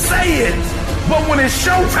true to say it. But when it's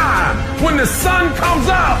showtime, when the sun comes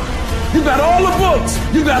up, you got all the books,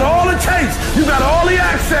 you got all the tapes, you got all the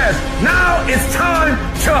access. Now it's time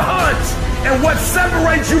to hunt. And what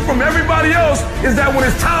separates you from everybody else is that when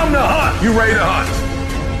it's time to hunt, you ready to hunt.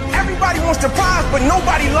 Everybody wants the prize, but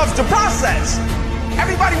nobody loves the process.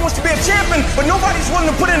 Everybody wants to be a champion, but nobody's willing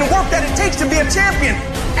to put in the work that it takes to be a champion.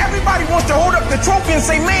 Everybody wants to hold up the trophy and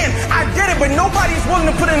say, man, I did it, but nobody's willing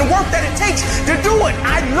to put in the work that it takes to do it.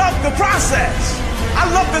 I love the process. I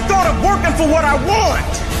love the thought of working for what I want.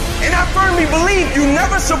 And I firmly believe you're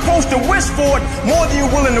never supposed to wish for it more than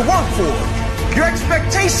you're willing to work for it. Your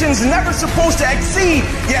expectations never supposed to exceed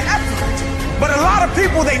your effort. But a lot of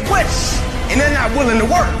people, they wish, and they're not willing to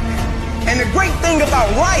work. And the great thing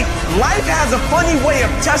about life has a funny way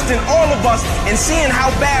of testing all of us and seeing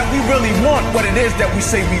how bad we really want what it is that we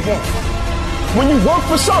say we want. When you work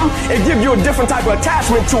for something, it gives you a different type of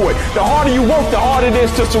attachment to it. The harder you work, the harder it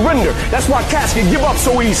is to surrender. That's why cats can give up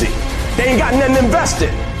so easy. They ain't got nothing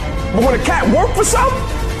invested. But when a cat work for something,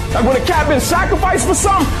 like when a cat been sacrificed for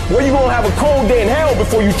something, well, you gonna have a cold day in hell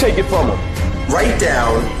before you take it from them. Write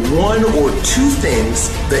down 1 or 2 things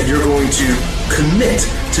that you're going to commit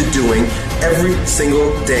to doing every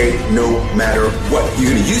single day, no matter what.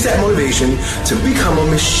 You're going to use that motivation to become a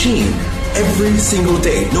machine every single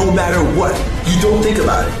day, no matter what. You don't think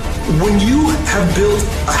about it. When you have built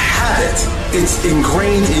a habit It's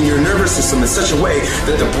ingrained in your nervous system in such a way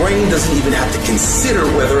that the brain doesn't even have to consider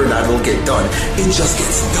whether or not it'll get done. It just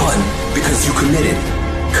gets done because you committed.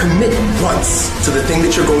 Commit once to the thing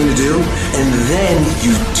that you're going to do, and then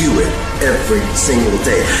you do it every single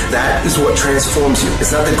day. That is what transforms you.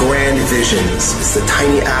 It's not the grand visions. It's the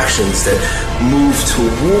tiny actions that move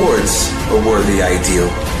towards a worthy ideal.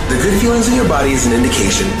 The good feelings in your body is an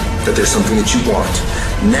indication that there's something that you want.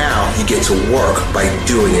 Now you get to work by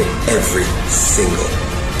doing it every single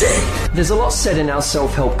day. There's a lot said in our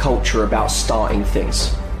self-help culture about starting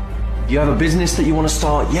things. You have a business that you want to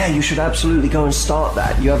start? Yeah, you should absolutely go and start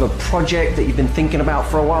that. You have a project that you've been thinking about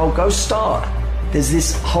for a while? Go start. There's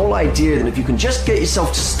this whole idea that if you can just get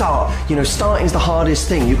yourself to start, starting's the hardest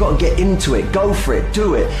thing. You've got to get into it, go for it,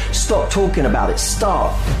 do it. Stop talking about it,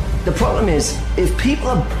 start. The problem is, if people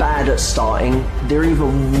are bad at starting, they're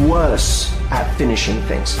even worse at finishing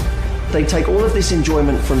things. They take all of this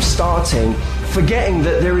enjoyment from starting, forgetting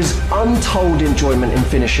that there is untold enjoyment in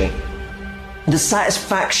finishing. The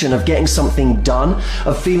satisfaction of getting something done,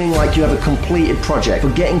 of feeling like you have a completed project,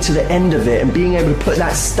 of getting to the end of it and being able to put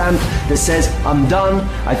that stamp that says, I'm done,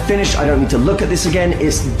 I finished, I don't need to look at this again,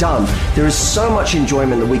 it's done. There is so much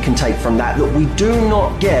enjoyment that we can take from that we do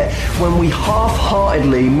not get when we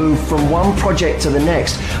half-heartedly move from one project to the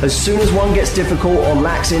next. As soon as one gets difficult or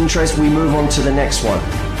lacks interest, we move on to the next one.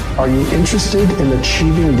 Are you interested in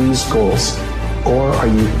achieving these goals, or are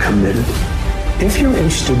you committed? If you're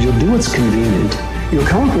interested, you'll do what's convenient. You'll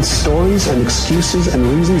come up with stories and excuses and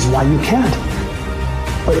reasons why you can't.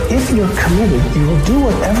 But if you're committed, you will do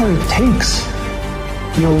whatever it takes.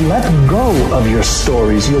 You'll let go of your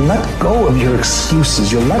stories. You'll let go of your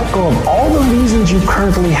excuses. You'll let go of all the reasons you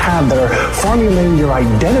currently have that are formulating your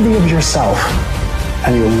identity of yourself.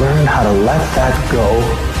 And you'll learn how to let that go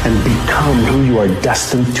and become who you are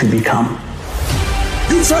destined to become.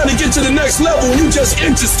 You trying to get to the next level and you just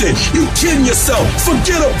interested. You kidding yourself.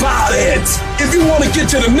 Forget about it. If you want to get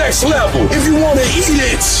to the next level, if you want to eat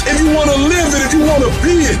it, if you want to live it, if you want to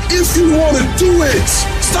be it, if you want to do it,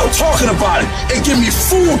 stop talking about it and give me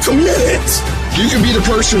full commitment. You can be the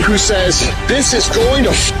person who says, this is going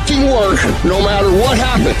to fucking work no matter what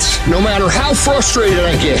happens, no matter how frustrated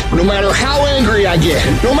I get, no matter how angry I get,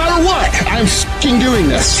 no matter what, I'm fucking doing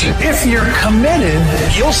this. If you're committed,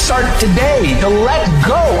 you'll start today to let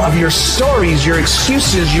go of your stories, your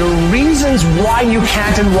excuses, your reasons why you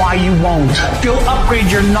can't and why you won't. You'll upgrade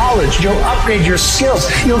your knowledge. You'll upgrade your skills.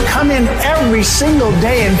 You'll come in every single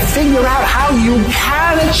day and figure out how you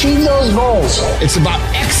can achieve those goals. It's about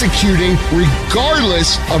executing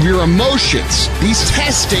regardless of your emotions. These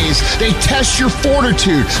test days, they test your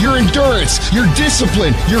fortitude, your endurance, your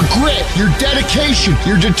discipline, your grit, your dedication,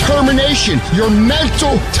 your determination, your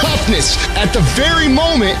mental toughness at the very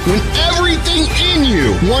moment when everything in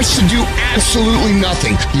you wants to do absolutely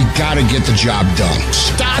nothing. You gotta get the job done.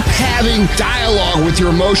 Stop having dialogue with your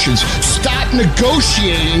emotions. Stop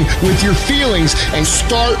negotiating with your feelings and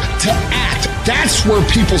start to act. That's where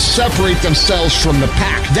people separate themselves from the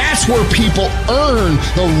pack. That's where people earn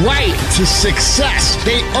the right to success.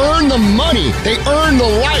 They earn the money. They earn the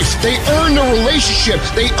life. They earn the relationship.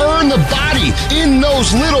 They earn the body in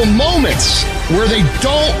those little moments where they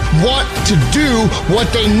don't want to do what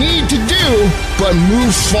they need to do, but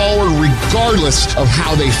move forward regardless of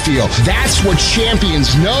how they feel. That's what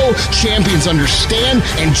champions know, champions understand,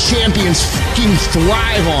 and champions fucking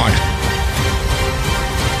thrive on.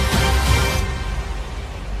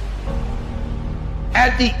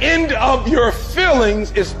 At the end of your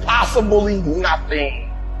feelings is possibly nothing.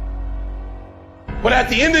 But at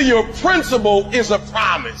the end of your principle is a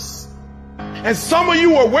promise. And some of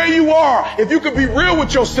you are where you are. If you could be real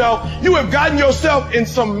with yourself, you have gotten yourself in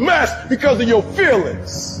some mess because of your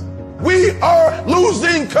feelings. We are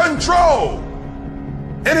losing control.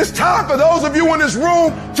 And it's time for those of you in this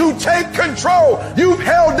room to take control. You've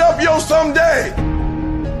held up your someday.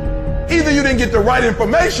 Either you didn't get the right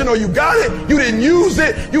information or you got it, you didn't use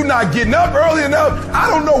it, you're not getting up early enough. I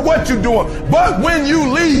don't know what you're doing. But when you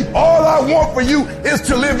leave, all I want for you is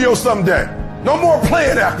to live your someday. No more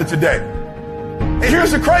playing after today. And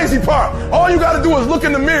here's the crazy part. All you got to do is look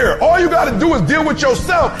in the mirror. All you got to do is deal with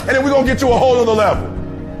yourself, and then we're going to get to a whole other level.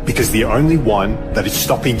 Because the only one that is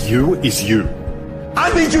stopping you is you.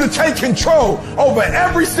 I need you to take control over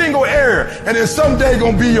every single area, and then someday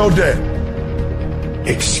going to be your day.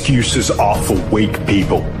 Excuses are for weak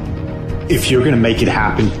people. If you're going to make it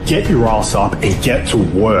happen, get your ass up and get to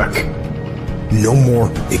work. No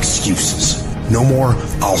more excuses. No more,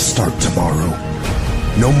 I'll start tomorrow.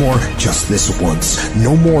 No more just this once.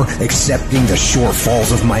 No more accepting the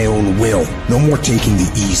shortfalls of my own will. No more taking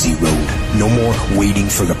the easy road. No more waiting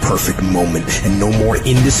for the perfect moment. And no more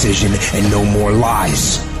indecision and no more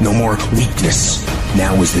lies. No more weakness.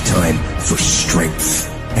 Now is the time for strength.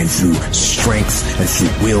 And through strength and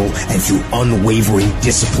through will and through unwavering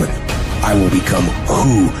discipline, I will become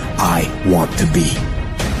who I want to be.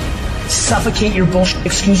 Suffocate your bullshit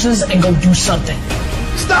excuses and go do something.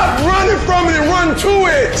 Stop running from it and run to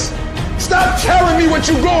it. Stop telling me what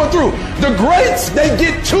you're going through. The greats, they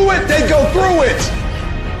get to it, they go through it.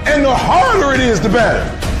 And the harder it is, the better.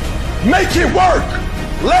 Make it work.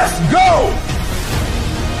 Let's go.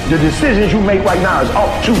 The decisions you make right now is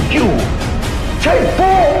up to you. Take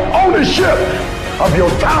full ownership of your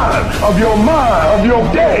time, of your mind, of your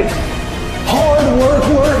day. Hard work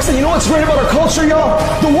works. And you know what's great about our culture, y'all?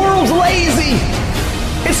 The world's lazy.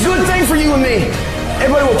 It's a good thing for you and me.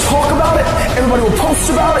 Everybody will talk about it. Everybody will post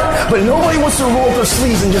about it. But nobody wants to roll up their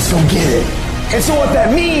sleeves and just go get it. And so what that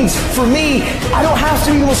means for me, I don't have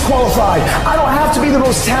to be the most qualified. I don't have to be the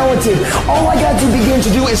most talented. All I got to begin to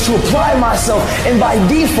do is to apply myself. And by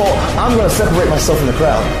default, I'm going to separate myself from the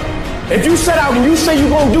crowd. If you set out and you say you're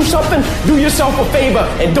going to do something, do yourself a favor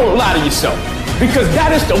and don't lie to yourself. Because that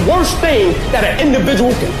is the worst thing that an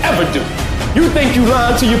individual can ever do. You think you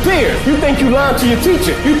lying to your peers. You think you lying to your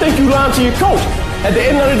teacher. You think you lying to your coach. At the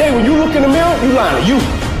end of the day, when you look in the mirror, you lying to you.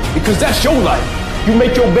 Because that's your life. You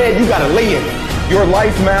make your bed, you got to lay in it. Your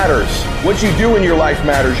life matters. What you do in your life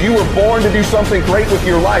matters. You were born to do something great with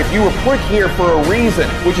your life. You were put here for a reason,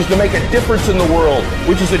 which is to make a difference in the world,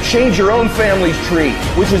 which is to change your own family's tree,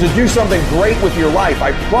 which is to do something great with your life.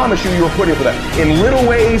 I promise you, you were put here for that, in little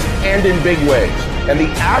ways and in big ways. And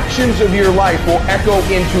the actions of your life will echo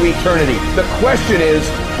into eternity. The question is,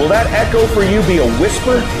 will that echo for you be a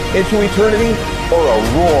whisper into eternity or a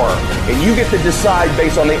roar? And you get to decide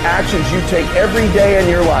based on the actions you take every day in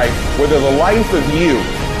your life, whether the life of you,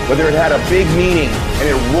 whether it had a big meaning and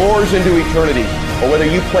it roars into eternity, or whether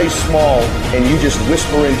you play small and you just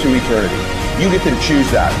whisper into eternity. You get to choose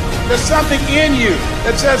that. There's something in you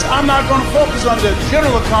that says, I'm not going to focus on the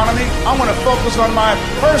general economy. I'm going to focus on my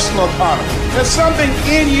personal economy. There's something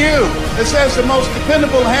in you that says the most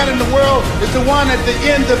dependable hand in the world is the one at the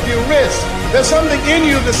end of your wrist. There's something in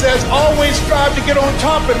you that says, always strive to get on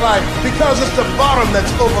top in life because it's the bottom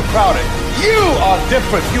that's overcrowded. You are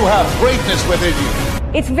different. You have greatness within you.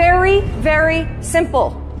 It's very, very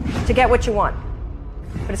simple to get what you want,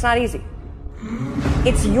 but it's not easy.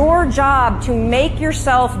 It's your job to make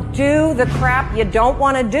yourself do the crap you don't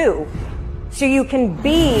want to do so you can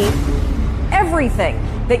be everything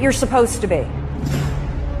that you're supposed to be.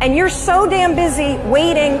 And you're so damn busy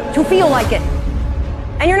waiting to feel like it.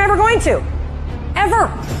 And you're never going to. Ever.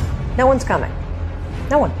 No one's coming.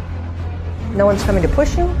 No one. No one's coming to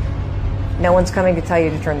push you. No one's coming to tell you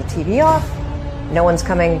to turn the TV off. No one's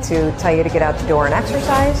coming to tell you to get out the door and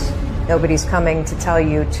exercise. Nobody's coming to tell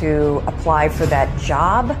you to apply for that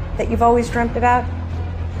job that you've always dreamt about.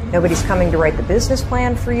 Nobody's coming to write the business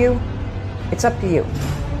plan for you. It's up to you.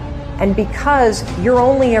 And because you're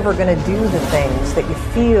only ever going to do the things that you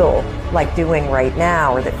feel like doing right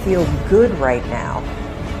now or that feel good right now,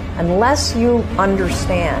 unless you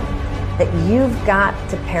understand that you've got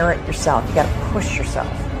to parent yourself, you got to push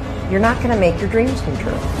yourself, you're not going to make your dreams come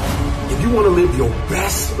true. If you want to live your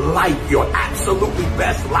best life, your absolutely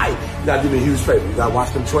best life, you got to do me a huge favor. You got to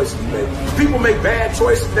watch them choices you make. People make bad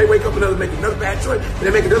choices. They wake up and they make another bad choice. And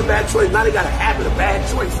they make another bad choice. Now they got a habit of bad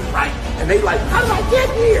choices, right? And they like, how did I get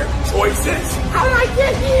here? Choices. How did I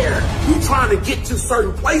get here? You trying to get to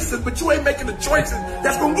certain places, but you ain't making the choices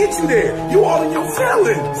that's going to get you there. You all in your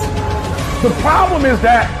feelings. The problem is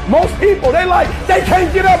that most people, they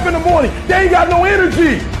can't get up in the morning. They ain't got no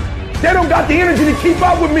energy. They don't got the energy to keep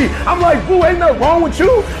up with me. I'm like, boo, ain't nothing wrong with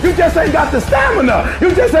you. You just ain't got the stamina. You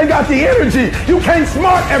just ain't got the energy. You can't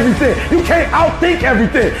smart everything. You can't outthink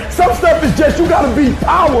everything. Some stuff is just, you gotta be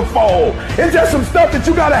powerful. It's just some stuff that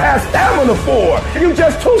you gotta have stamina for. You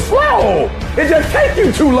just too slow. It just take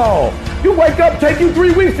you too long. You wake up, take you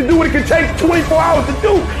 3 weeks to do what it can take 24 hours to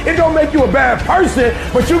do. It don't make you a bad person,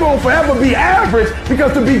 but you're gonna forever be average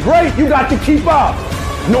because to be great, you got to keep up.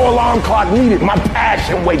 No alarm clock needed. My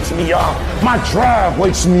passion wakes me up. My drive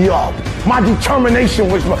wakes me up. My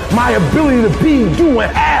determination wakes me up. My ability to be, do,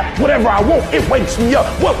 and have whatever I want, it wakes me up.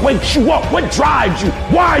 What wakes you up? What drives you?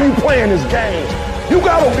 Why are you playing this game? You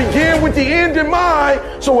gotta begin with the end in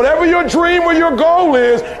mind. So whatever your dream or your goal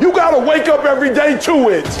is, you gotta wake up every day to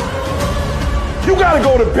it. You gotta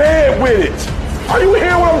go to bed with it. Are you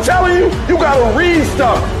hearing what I'm telling you? You gotta read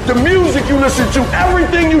stuff. The music you listen to,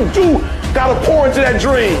 everything you do, gotta pour into that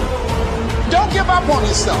dream. Don't give up on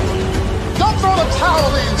yourself. Don't throw the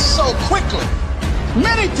towel in so quickly.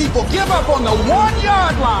 Many people give up on the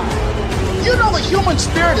 1-yard line. You know the human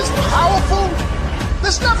spirit is powerful.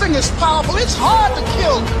 There's nothing as powerful. It's hard to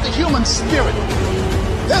kill the human spirit.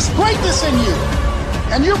 There's greatness in you.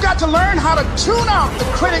 And you've got to learn how to tune out the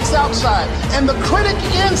critics outside and the critic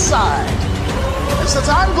inside. And since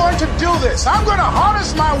I'm going to do this, I'm going to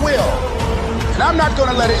harness my will. And I'm not going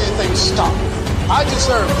to let anything stop. I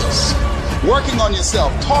deserve this. Working on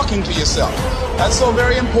yourself, talking to yourself. That's so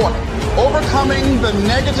very important. Overcoming the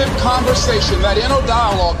negative conversation, that inner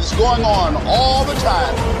dialogue is going on all the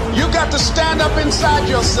time. You've got to stand up inside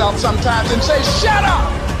yourself sometimes and say, shut up!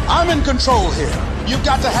 I'm in control here. You've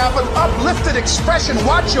got to have an uplifted expression.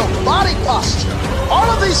 Watch your body posture. All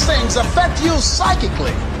of these things affect you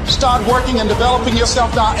psychically. Start working and developing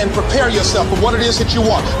yourself now and prepare yourself for what it is that you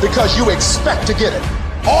want, because you expect to get it.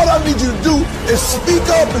 All I need you to do is speak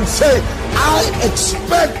up and say, I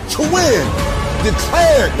expect to win.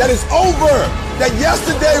 Declare that it's over. That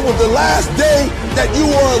yesterday was the last day that you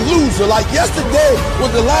were a loser. Like yesterday was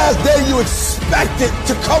the last day you expected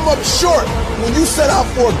to come up short. When you set out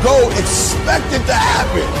for a goal, expect it to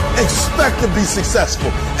happen. Expect to be successful.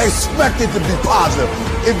 Expect it to be positive.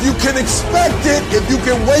 If you can expect it, if you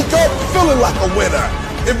can wake up feeling like a winner,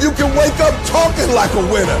 if you can wake up talking like a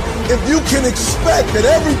winner, if you can expect that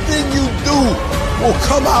everything you do will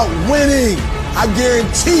come out winning, I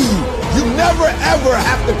guarantee you never ever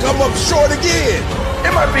have to come up short again.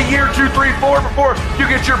 It might be year 2, 3, 4 before you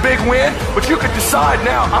get your big win, but you could decide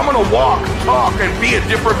now, I'm gonna walk, talk, and be a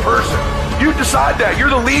different person. You decide that. You're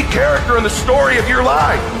the lead character in the story of your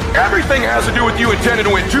life. Everything has to do with you intending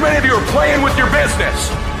to win. Too many of you are playing with your business.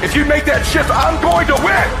 If you make that shift, I'm going to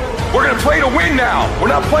win. We're going to play to win now. We're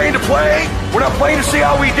not playing to play. We're not playing to see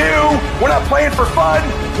how we do. We're not playing for fun.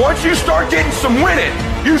 Once you start getting some winning,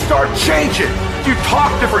 you start changing. You talk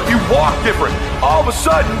different. You walk different. All of a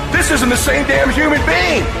sudden, this isn't the same damn human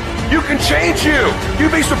being. You can change you. You'd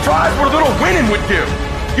be surprised what a little winning would do.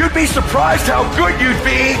 You'd be surprised how good you'd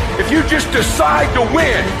be if you just decide to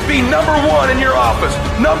win. Be number 1 in your office,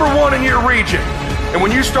 number 1 in your region. And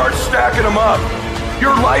when you start stacking them up,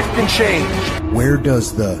 your life can change. Where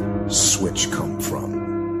does the switch come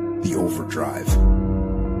from? The overdrive.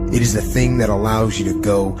 It is the thing that allows you to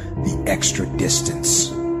go the extra distance,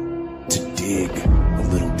 to dig a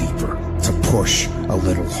little deeper, to push a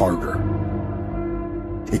little harder.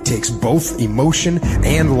 It takes both emotion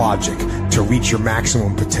and logic to reach your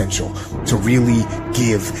maximum potential, to really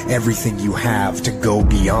give everything you have, to go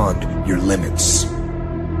beyond your limits.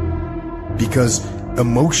 Because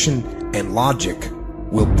emotion and logic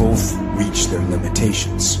will both reach their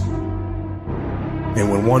limitations. And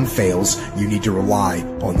when one fails, you need to rely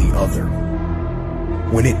on the other.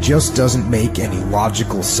 When it just doesn't make any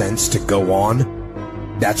logical sense to go on,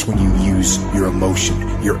 that's when you use your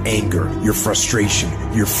emotion, your anger, your frustration,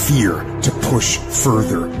 your fear to push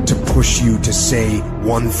further, to push you to say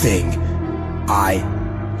one thing: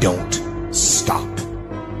 I don't stop.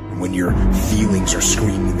 When your feelings are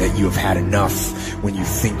screaming that you have had enough, when you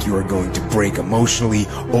think you are going to break emotionally,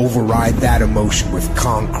 override that emotion with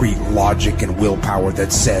concrete logic and willpower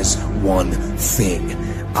that says one thing: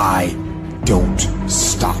 I don't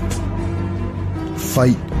stop.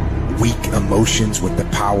 Fight weak emotions with the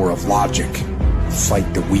power of logic.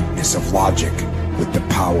 Fight the weakness of logic with the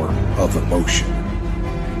power of emotion.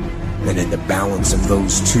 And in the balance of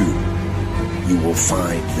those two, you will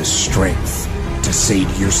find the strength to say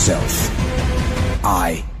to yourself,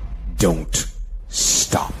 I don't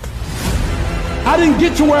stop. I didn't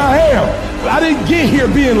get to where I am. I didn't get here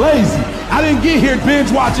being lazy. I didn't get here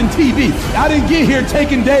binge watching TV. I didn't get here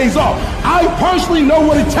taking days off. I personally know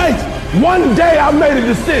what it takes. One day I made a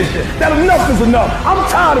decision that enough is enough. I'm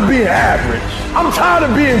tired of being average. I'm tired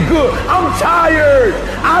of being good. I'm tired.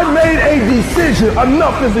 I made a decision.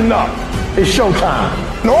 Enough is enough. It's showtime.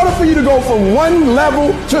 In order for you to go from one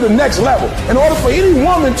level to the next level, in order for any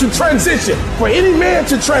woman to transition, for any man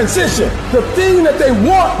to transition, the thing that they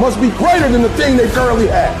want must be greater than the thing they currently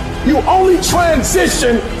have. You only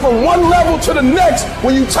transition from one level to the next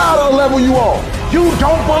when you're tired of the level you on. You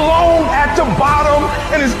don't belong at the bottom,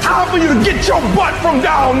 and it's time for you to get your butt from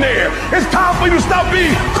down there. It's time for you to stop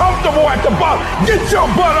being comfortable at the bottom. Get your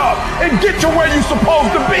butt up and get to where you're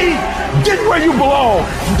supposed to be. Get where you belong.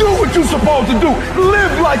 Do what you're supposed to do.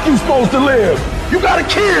 Live like you're supposed to live. You gotta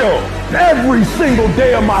kill. Every single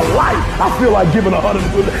day of my life, I feel like giving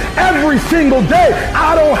 100%. Every single day,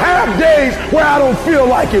 I don't have days where I don't feel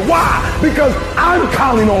like it. Why? Because I'm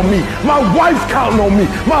counting on me. My wife's counting on me.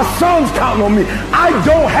 My son's counting on me. I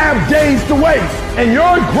don't have days to waste. And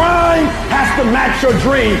your grind has to match your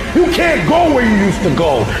dream. You can't go where you used to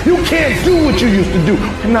go. You can't do what you used to do.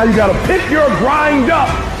 And now you got to pick your grind up.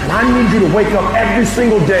 And I need you to wake up every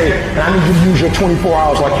single day, and I need you to use your 24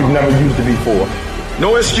 hours like you've never used it before.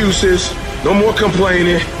 No excuses, no more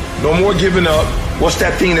complaining, no more giving up. What's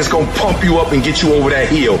that thing that's going to pump you up and get you over that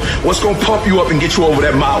hill? What's going to pump you up and get you over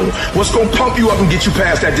that mountain? What's going to pump you up and get you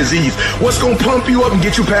past that disease? What's going to pump you up and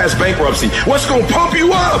get you past bankruptcy? What's going to pump you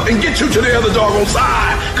up and get you to the other doggone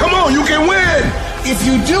side? Come on, you can win. If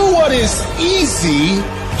you do what is easy,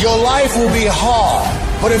 your life will be hard.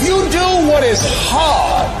 But if you do what is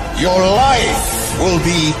hard, your life will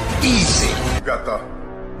be easy. You got the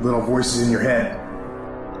little voices in your head.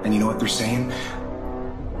 And you know what they're saying?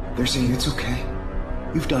 They're saying it's okay.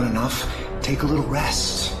 You've done enough. Take a little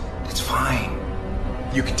rest. It's fine.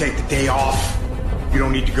 You can take the day off. You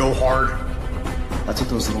don't need to go hard. That's what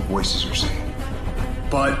those little voices are saying.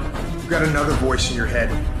 But you've got another voice in your head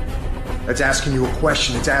that's asking you a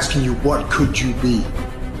question. It's asking you, what could you be?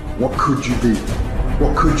 What could you be?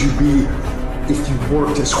 What could you be if you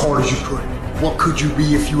worked as hard as you could? What could you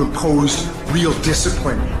be if you imposed real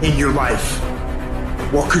discipline in your life?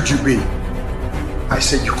 What could you be? I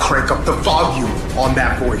said you crank up the volume on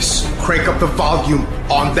that voice. Crank up the volume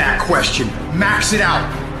on that question. Max it out.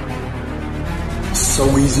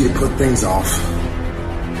 So easy to put things off.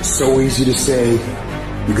 So easy to say,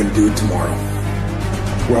 you're going to do it tomorrow.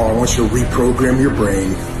 Well, I want you to reprogram your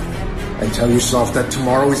brain and tell yourself that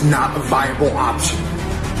tomorrow is not a viable option.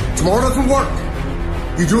 Tomorrow doesn't work.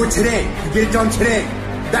 You do it today. You get it done today.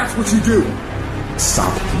 That's what you do.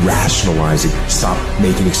 Stop rationalizing. Stop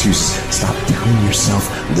making excuses. Stop giving yourself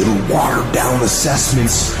little watered down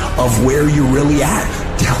assessments of where you're really at.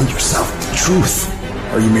 Tell yourself the truth.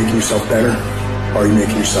 Are you making yourself better? Or are you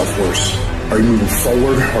making yourself worse? Are you moving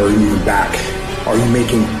forward or are you moving back? Are you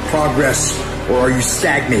making progress or are you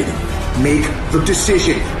stagnating? Make the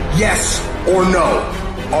decision. Yes or no.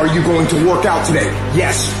 Are you going to work out today?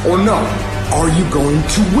 Yes or no. Are you going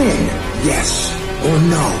to win? Yes or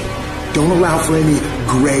no. Don't allow for any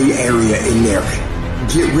gray area in there.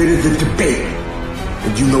 Get rid of the debate.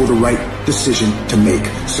 And you know the right decision to make.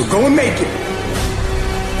 So go and make it.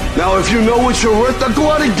 Now, if you know what you're worth, then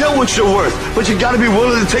go out and get what you're worth. But you gotta be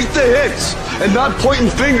willing to take the hits and not pointing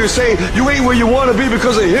fingers saying you ain't where you want to be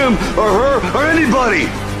because of him or her or anybody.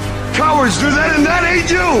 Cowards do that and that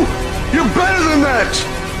ain't you. You're better than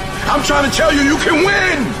that. I'm trying to tell you, you can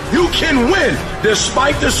win. You can win.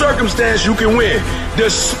 Despite the circumstance, you can win.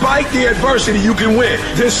 Despite the adversity, you can win.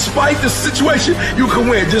 Despite the situation, you can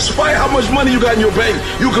win. Despite how much money you got in your bank,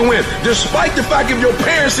 you can win. Despite the fact if your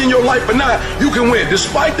parents in your life or not, you can win.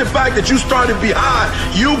 Despite the fact that you started behind,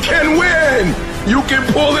 you can win. You can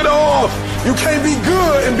pull it off. You can't be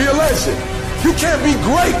good and be a legend. You can't be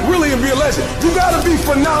great, really, and be a legend. You gotta be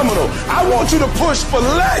phenomenal. I want you to push for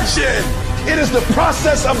legend. It is the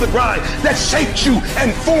process of the grind that shapes you and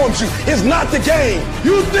forms you. It's not the game.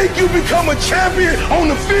 You think you become a champion on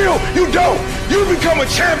the field. You don't. You become a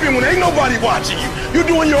champion when ain't nobody watching you. You're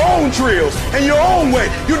doing your own drills and your own way.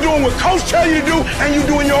 You're doing what coach tell you to do and you're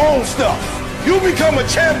doing your own stuff. You become a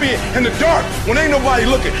champion in the dark when ain't nobody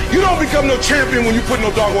looking. You don't become no champion when you put no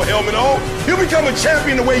doggone helmet on. You become a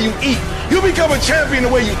champion the way you eat. You become a champion the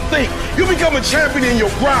way you think. You become a champion in your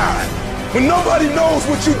grind. When nobody knows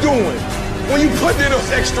what you're doing. When you put in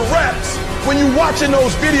those extra reps, when you watching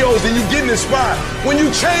those videos and you getting inspired, when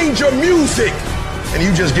you change your music and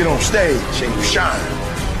you just get on stage and you shine.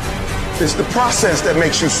 It's the process that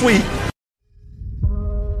makes you sweet.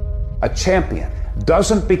 A champion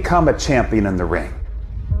doesn't become a champion in the ring.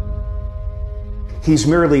 He's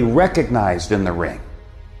merely recognized in the ring.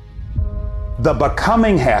 The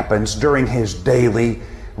becoming happens during his daily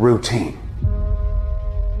routine.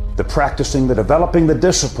 The practicing, the developing, the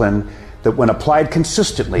discipline that when applied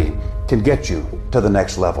consistently can get you to the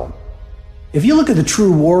next level. If you look at the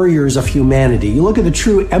true warriors of humanity, you look at the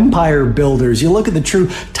true empire builders, you look at the true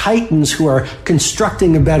titans who are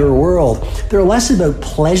constructing a better world, they're less about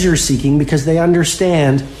pleasure seeking because they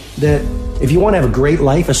understand that if you want to have a great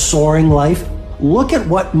life, a soaring life, look at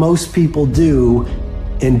what most people do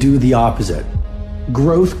and do the opposite.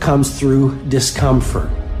 Growth comes through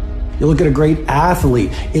discomfort. You look at a great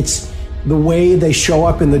athlete, it's the way they show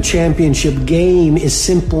up in the championship game is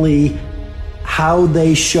simply how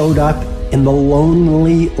they showed up in the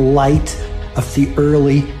lonely light of the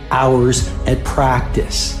early hours at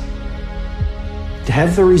practice. To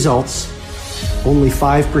have the results only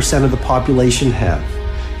 5% of the population have,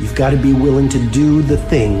 you've got to be willing to do the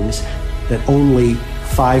things that only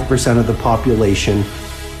 5% of the population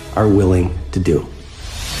are willing to do.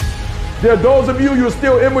 There are those of you, you're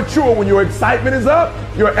still immature. When your excitement is up,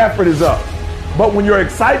 your effort is up. But when your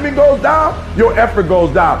excitement goes down, your effort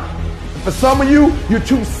goes down. For some of you, you're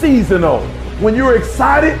too seasonal. When you're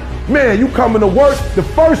excited, man, you coming to work the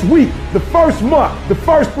first week, the first month, the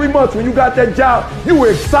first 3 months when you got that job, you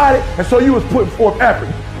were excited, and so you was putting forth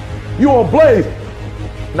effort. You on blaze.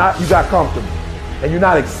 Now you got comfortable, and you're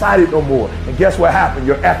not excited no more. And guess what happened?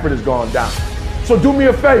 Your effort has gone down. So do me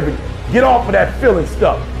a favor, get off of that feeling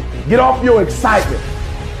stuff. Get off your excitement.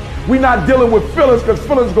 We're not dealing with feelings because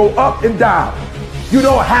feelings go up and down. You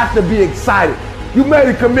don't have to be excited. You made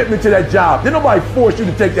a commitment to that job. Didn't nobody force you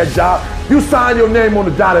to take that job. You signed your name on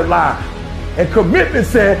the dotted line. And commitment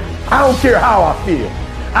said, I don't care how I feel.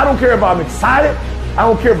 I don't care if I'm excited. I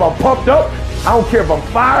don't care if I'm pumped up. I don't care if I'm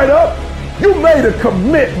fired up. You made a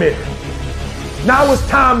commitment. Now it's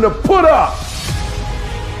time to put up.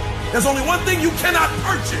 There's only one thing you cannot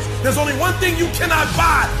purchase. There's only one thing you cannot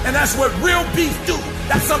buy, and that's what real beef do.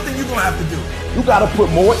 That's something you're gonna have to do. You gotta put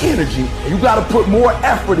more energy, and you gotta put more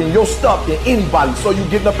effort in your stuff than anybody. So you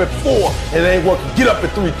getting up at 4 and it ain't working. Get up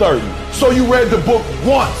at 3:30. So you read the book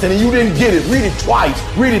once and then you didn't get it. Read it twice.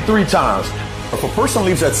 Read it 3 times. If a person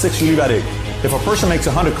leaves at 6, you leave at 8. If a person makes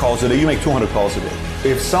 100 calls a day, you make 200 calls a day.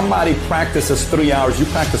 If somebody practices 3 hours, you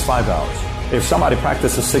practice 5 hours. If somebody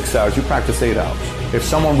practices 6 hours, you practice 8 hours. If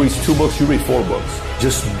someone reads 2 books, you read 4 books.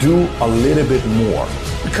 Just do a little bit more.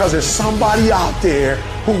 Because there's somebody out there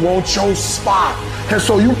who wants your spot. And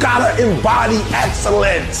so you gotta embody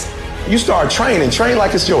excellence. You start training, train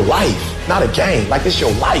like it's your life, not a game, like it's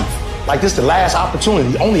your life. Like this the last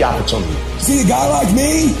opportunity, the only opportunity. See, a guy like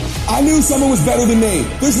me, I knew someone was better than me.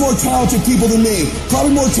 There's more talented people than me,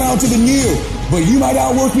 probably more talented than you. But you might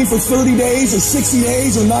outwork me for 30 days or 60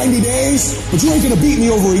 days or 90 days, but you ain't gonna beat me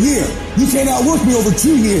over a year. You can't outwork me over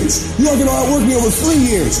 2 years. You aren't gonna outwork me over 3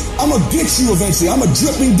 years. I'm gonna get you eventually. I'm a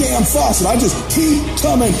dripping damn faucet. I just keep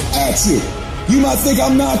coming at you. You might think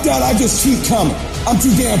I'm knocked out, I just keep coming. I'm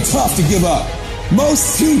too damn tough to give up.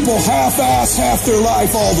 Most people half-ass half their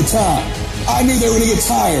life all the time. I knew they were gonna get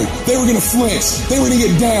tired. They were gonna flinch. They were gonna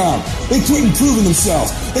get down. They quit improving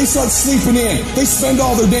themselves. They start sleeping in. They spend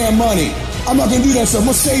all their damn money. I'm not gonna do that stuff. I'm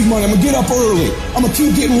gonna save money. I'm gonna get up early. I'm gonna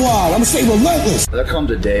keep getting wild. I'm gonna stay relentless. There comes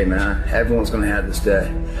a day, man. Everyone's gonna have this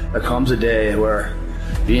day. There comes a day where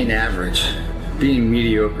being average, being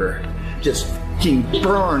mediocre, just getting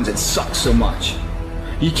burns, it sucks so much.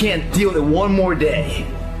 You can't deal with it one more day.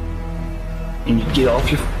 And you get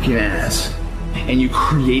off your fucking ass and you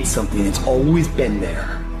create something that's always been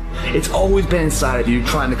there. It's always been inside of you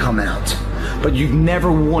trying to come out. But you've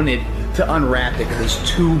never wanted to unwrap it because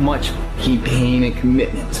there's too much pain and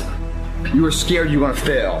commitment. You were scared you were going to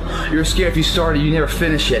fail. You were scared if you started, you never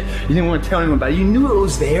finish it. You didn't want to tell anyone about it. You knew it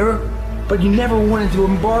was there, but you never wanted to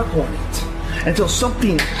embark on it until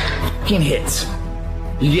something fucking hits.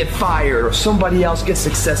 You get fired or somebody else gets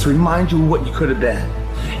success, remind you of what you could have been.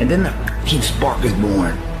 And then the fucking spark is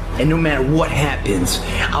born. And no matter what happens,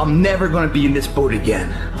 I'm never going to be in this boat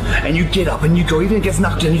again. And you get up and you go, even if it gets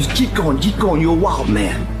knocked down, you just keep going, you're a wild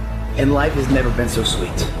man. And life has never been so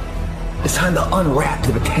sweet. It's time to unwrap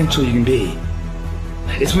the potential you can be.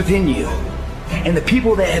 It's within you. And the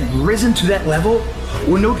people that had risen to that level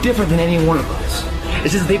were no different than any one of us.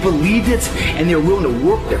 It's just they believed it and they were willing to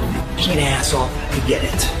work their fucking ass off to get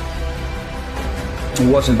it. It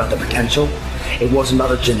wasn't about the potential. It wasn't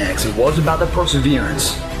about the genetics. It wasn't about the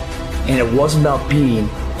perseverance. And it wasn't about being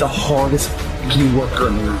the hardest fucking worker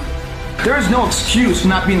in the room. There is no excuse for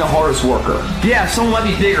not being the hardest worker. Yeah, someone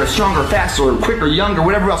might be bigger, stronger, faster, quicker, younger,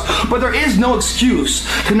 whatever else. But there is no excuse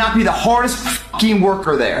to not be the hardest fucking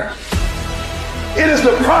worker there. It is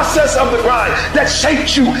the process of the grind that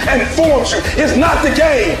shapes you and forms you. It's not the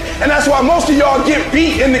game. And that's why most of y'all get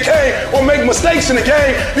beat in the game or make mistakes in the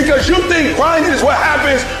game because you think grinding is what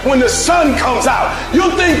happens when the sun comes out.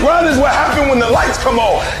 You think grinding is what happens when the lights come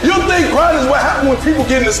on. You think grinding is what happens when people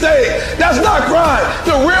get in the stage. That's not grind.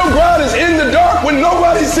 The real grind is in the dark when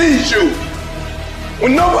nobody sees you.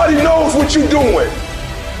 When nobody knows what you're doing.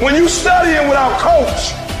 When you studying without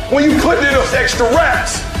coach. When you putting in those extra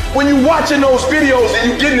reps. When you watching those videos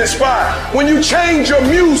and you getting inspired, when you change your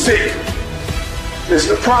music,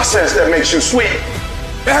 it's the process that makes you sweet.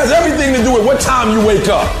 It has everything to do with what time you wake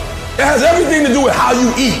up. It has everything to do with how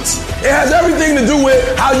you eat. It has everything to do with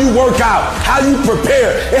how you work out, how you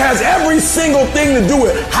prepare. It has every single thing to do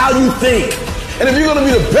with how you think. And if you're gonna be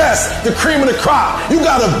the best, the cream of the crop, you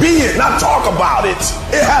gotta be it, not talk about it.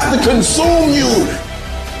 It has to consume you.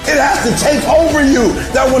 It has to take over you.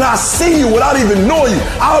 That when I see you without even knowing you,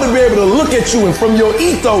 I ought to be able to look at you, and from your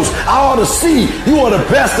ethos, I ought to see you are the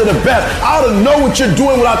best of the best. I ought to know what you're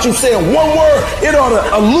doing without you saying one word. It ought to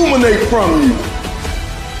illuminate from you.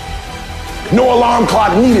 No alarm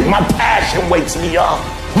clock needed. My passion wakes me up.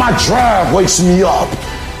 My drive wakes me up.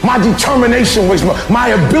 My determination wakes me up. My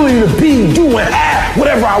ability to be, do, and have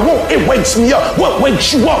whatever I want, it wakes me up. What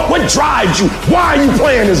wakes you up? What drives you? Why are you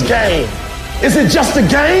playing this game? Is it just a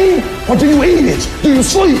game? Or do you eat it? Do you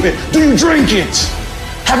sleep it? Do you drink it?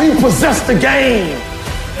 Have you possessed the game?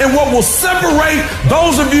 And what will separate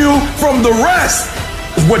those of you from the rest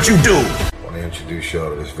is what you do. I want to introduce y'all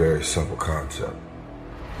to this very simple concept.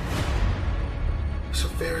 It's a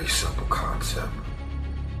very simple concept.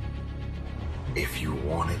 If you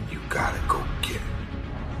want it, you gotta go get it.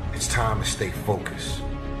 It's time to stay focused.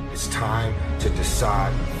 It's time to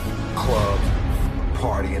decide clubs,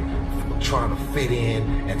 partying, trying to fit in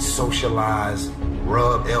and socialize,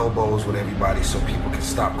 rub elbows with everybody so people can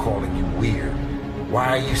stop calling you weird. Why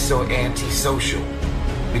are you so antisocial?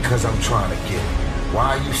 Because I'm trying to get it.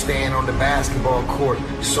 Why are you staying on the basketball court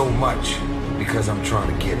so much? Because I'm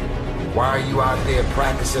trying to get it. Why are you out there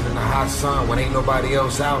practicing in the hot sun when ain't nobody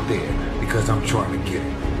else out there? Because I'm trying to get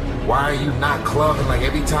it. Why are you not clubbing? Like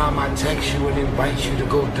every time I text you and invite you to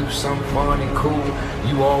go do something fun and cool,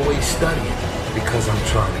 you always studying. Because I'm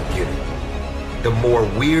trying to get it. The more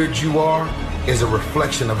weird you are is a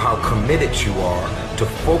reflection of how committed you are to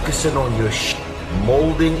focusing on your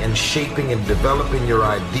molding and shaping and developing your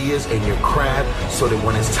ideas and your craft so that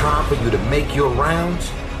when it's time for you to make your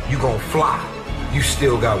rounds, you gonna fly. You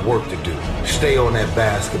still got work to do. Stay on that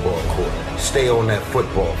basketball court. Stay on that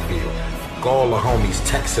football field. All the homies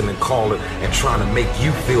texting and calling and trying to make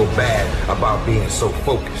you feel bad about being so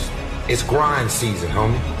focused. It's grind season,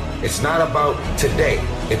 homie. It's not about today.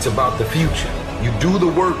 It's about the future. You do the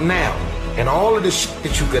work now. And all of the shit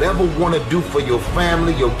that you could ever want to do for your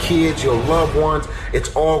family, your kids, your loved ones,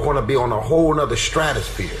 it's all going to be on a whole nother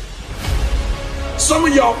stratosphere. Some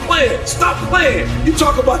of y'all playing. Stop playing. You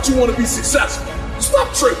talk about you want to be successful.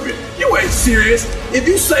 Stop tripping. You ain't serious. If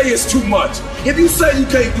you say it's too much, if you say you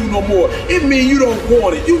can't do no more, it means you don't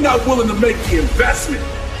want it. You're not willing to make the investment.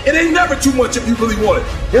 It ain't never too much if you really want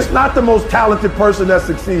it. It's not the most talented person that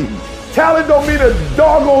succeeds. Talent don't mean a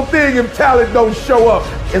doggone thing if talent don't show up.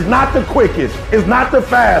 It's not the quickest. It's not the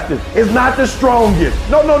fastest. It's not the strongest.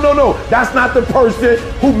 No. That's not the person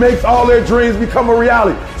who makes all their dreams become a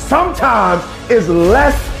reality. Sometimes it's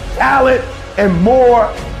less talent and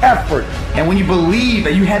more effort. And when you believe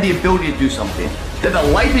that you have the ability to do something, that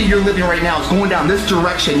the life that you're living right now is going down this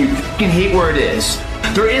direction, you fucking hate where it is.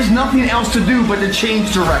 There is nothing else to do but to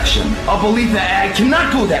change direction. A belief that I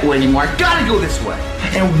cannot go that way anymore. I gotta go this way.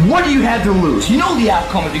 And what do you have to lose? You know the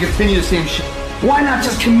outcome if you continue the same shit. Why not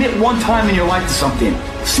just commit one time in your life to something?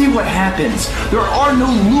 See what happens. There are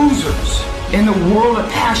no losers in the world of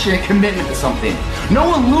passion and commitment to something. No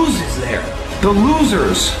one loses there. The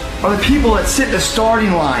losers are the people that sit the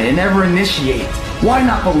starting line and never initiate. Why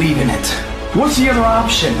not believe in it? What's the other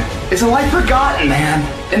option? Is a life forgotten, man?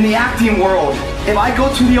 In the acting world, if I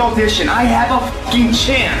go to the audition, I have a fucking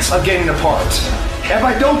chance of getting the part. If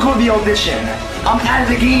I don't go to the audition, I'm out of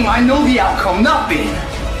the game. I know the outcome, nothing.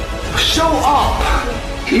 Show up.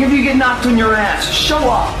 Even if you get knocked on your ass, show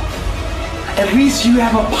up. At least you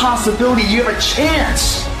have a possibility, you have a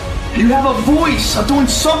chance. You have a voice of doing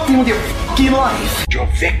something with your fucking life. Your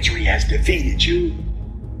victory has defeated you.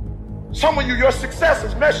 Some of you, your success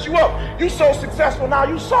has messed you up. You so successful now,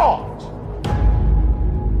 you soft.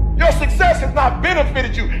 Your success has not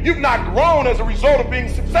benefited you. You've not grown as a result of being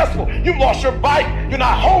successful. You've lost your bite. You're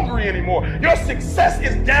not hungry anymore. Your success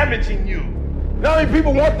is damaging you. Now many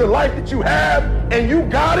people want the life that you have and you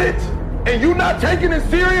got it and you not taking it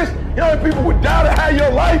serious. You know how many people would die to have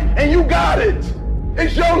your life and you got it.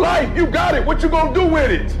 It's your life. You got it. What you gonna do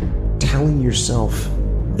with it? Telling yourself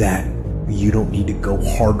that you don't need to go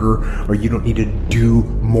harder or you don't need to do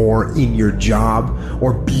more in your job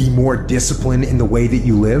or be more disciplined in the way that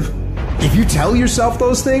you live. If you tell yourself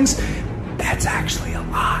those things, that's actually a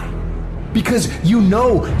lie. Because you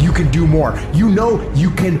know you can do more. You know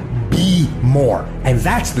you can be more. And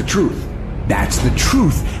that's the truth. That's the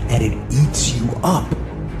truth. And it eats you up.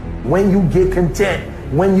 When you get content,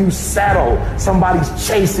 when you settle, somebody's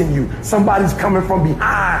chasing you, somebody's coming from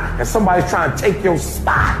behind, and somebody's trying to take your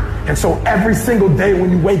spot. And so every single day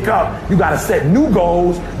when you wake up, you gotta set new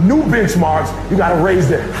goals, new benchmarks. You gotta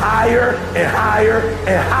raise it higher and higher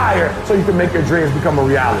and higher so you can make your dreams become a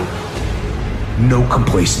reality. No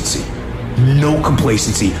complacency. No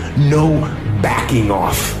complacency, no backing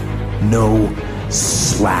off, no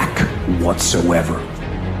slack whatsoever.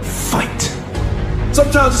 Fight.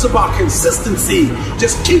 Sometimes it's about consistency.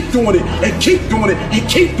 Just keep doing it and keep doing it and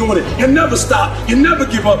keep doing it and never stop. You never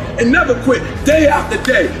give up and never quit. Day after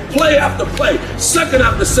day, play after play, second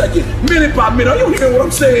after second, minute by minute. Are you hearing what I'm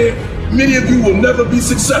saying? Many of you will never be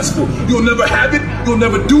successful. You'll never have it. You'll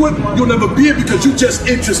never do it. You'll never be it because you're just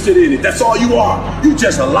interested in it. That's all you are. You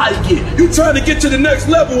just like it. You're trying to get to the next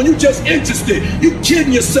level and you're just interested. You're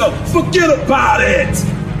kidding yourself. Forget about it.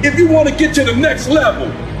 If you want to get to the next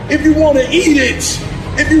level, if you want to eat it,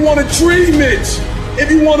 if you want to dream it,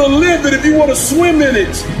 if you want to live it, if you want to swim in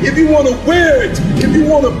it, if you want to wear it, if you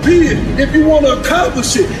want to be it, if you want to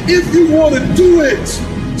accomplish it, if you want to do it,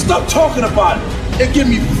 stop talking about it and give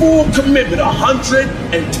me full commitment,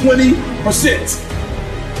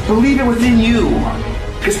 120%. Believe it within you.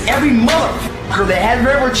 Because every motherfucker that had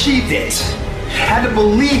ever achieved it had to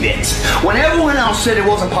believe it when everyone else said it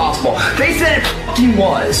wasn't possible. They said it fucking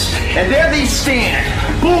was. And there they stand.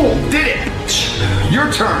 Boom, did it.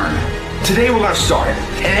 Your turn. Today we're going to start it.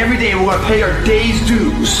 And every day we're going to pay our day's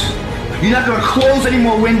dues. You're not going to close any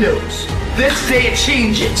more windows. This day it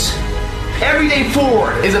changes. Every day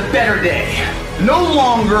forward is a better day. No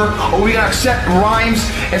longer are we going to accept rhymes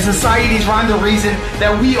and society's rhymes of reason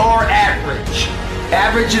that we are average.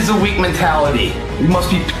 Average is a weak mentality. We must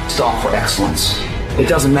be pissed off for excellence. It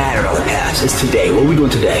doesn't matter about the past. It's today. What are we doing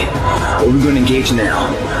today? What are we going to engage now?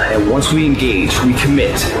 And once we engage, we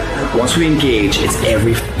commit. Once we engage, it's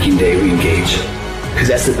every fucking day we engage. Because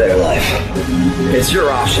that's the better life. It's your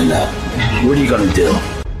option though. What are you going to do?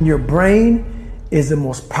 Your brain is the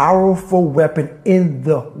most powerful weapon in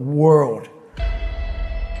the world.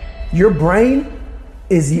 Your brain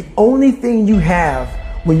is the only thing you have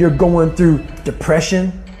when you're going through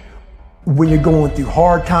depression, when you're going through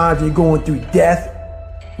hard times, when you're going through death.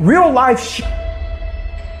 Real life,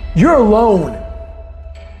 you're alone.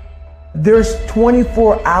 There's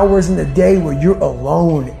 24 hours in the day where you're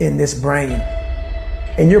alone in this brain.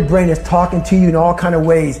 And your brain is talking to you in all kinds of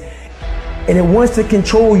ways. And it wants to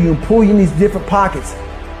control you and pull you in these different pockets.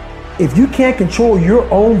 If you can't control your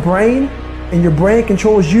own brain and your brain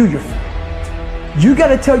controls you, you got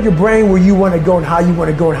to tell your brain where you want to go and how you want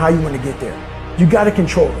to go and how you want to get there. You got to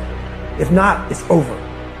control it. If not, it's over.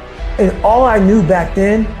 And all I knew back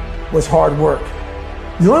then was hard work.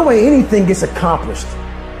 The only way anything gets accomplished,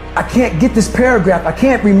 I can't get this paragraph. I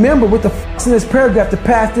can't remember what the fuck's in this paragraph to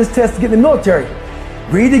pass this test to get in the military.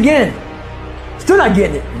 Read it again. Still not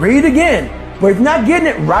getting it. Read it again. But if you're not getting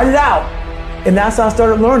it, write it out. And that's how I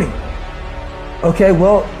started learning. Okay,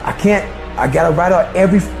 well, I gotta write out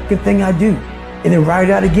every fucking thing I do. And then write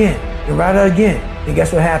it out again. And write it out again. And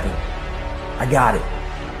guess what happened? I got it.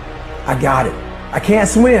 I got it. I can't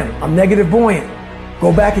swim. I'm negative buoyant.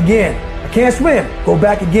 Go back again. I can't swim. Go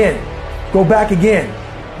back again. Go back again.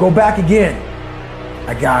 Go back again.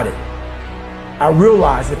 I got it. I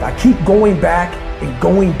realized if I keep going back and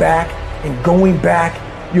going back and going back,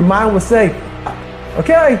 your mind will say,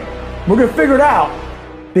 okay, we're going to figure it out,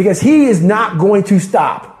 because he is not going to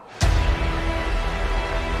stop.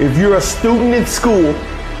 If you're a student in school,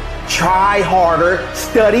 try harder,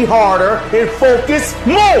 study harder, and focus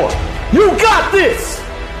more. You got this.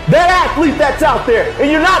 That athlete that's out there,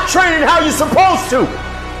 and you're not training how you're supposed to.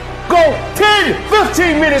 Go 10,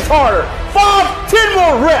 15 minutes harder, 5, 10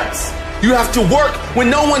 more reps. You have to work when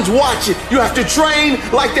no one's watching. You have to train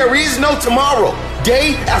like there is no tomorrow.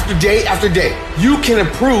 Day after day after day. You can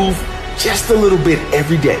improve just a little bit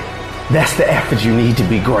every day. That's the effort you need to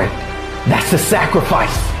be great. That's the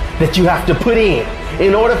sacrifice that you have to put in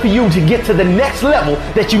order for you to get to the next level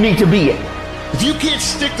that you need to be at. If you can't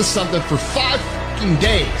stick to something for 5 fucking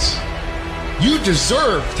days, you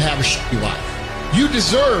deserve to have a shitty life. You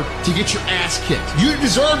deserve to get your ass kicked. You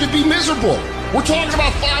deserve to be miserable. We're talking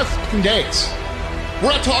about 5 fucking days.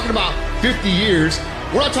 We're not talking about 50 years.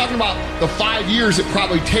 We're not talking about the 5 years it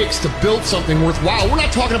probably takes to build something worthwhile. We're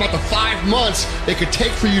not talking about the 5 months it could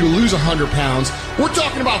take for you to lose 100 pounds. We're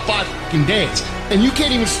talking about 5 fucking days. And you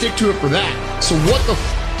can't even stick to it for that. So what the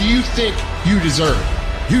do you think you deserve?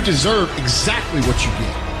 You deserve exactly what you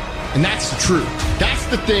get. And that's the truth. That's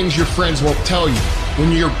the things your friends won't tell you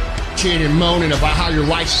when you're bitching and moaning about how your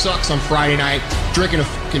life sucks on Friday night, drinking a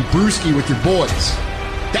fucking brewski with your boys.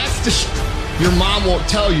 That's the your mom won't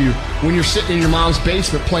tell you when you're sitting in your mom's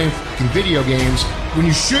basement playing fucking video games when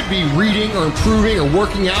you should be reading or improving or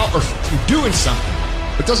working out or doing something.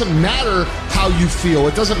 It doesn't matter how you feel.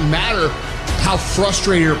 It doesn't matter how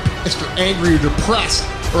frustrated or pissed or angry or depressed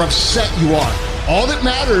or upset you are. All that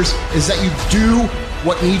matters is that you do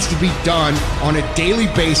what needs to be done on a daily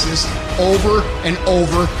basis over and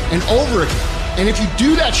over and over again. And if you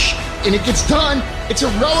do that and it gets done, it's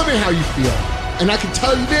irrelevant how you feel. And I can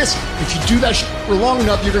tell you this, if you do that for long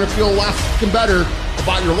enough, you're going to feel a lot better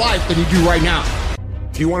about your life than you do right now.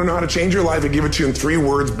 If you want to know how to change your life, I give it to you in 3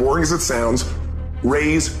 words, boring as it sounds: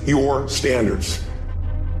 raise your standards.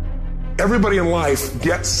 Everybody in life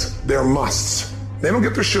gets their musts. They don't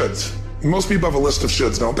get their shoulds. Most people have a list of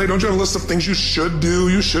shoulds, don't they? Don't you have a list of things you should do,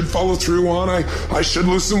 you should follow through on? I should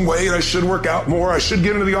lose some weight, I should work out more, I should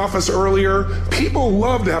get into the office earlier. People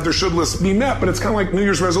love to have their should lists be met, but it's kind of like New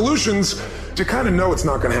Year's resolutions. You kind of know it's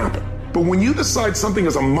not going to happen. But when you decide something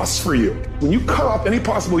is a must for you, when you cut off any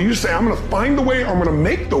possible, you say, I'm going to find the way, or I'm going to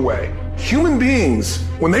make the way. Human beings,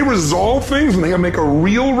 when they resolve things, when they make a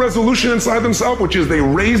real resolution inside themselves, which is they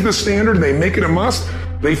raise the standard and they make it a must,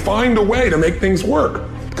 they find a way to make things work.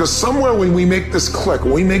 Because somewhere when we make this click,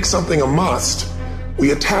 when we make something a must,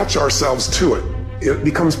 we attach ourselves to it. It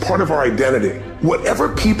becomes part of our identity.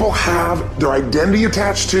 Whatever people have their identity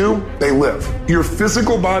attached to, they live. Your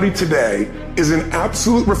physical body today is an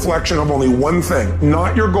absolute reflection of only one thing: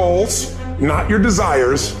 not your goals, not your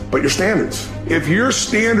desires, but your standards. If your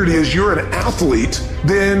standard is you're an athlete,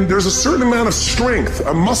 then there's a certain amount of strength,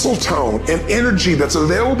 a muscle tone, and energy that's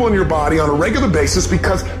available in your body on a regular basis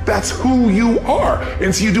because that's who you are.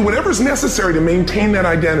 And so you do whatever's necessary to maintain that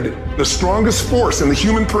identity. The strongest force in the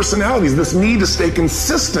human personality is this need to stay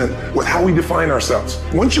consistent with how we define ourselves.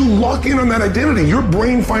 Once you lock in on that identity, your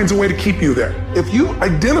brain finds a way to keep you there. If you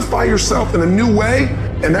identify yourself in a new way,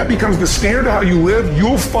 and that becomes the standard of how you live,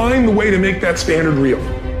 you'll find the way to make that standard real.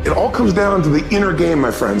 It all comes down to the inner game, my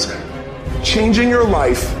friends. Changing your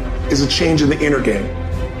life is a change in the inner game.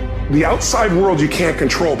 The outside world you can't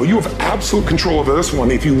control, but you have absolute control over this one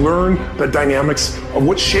if you learn the dynamics of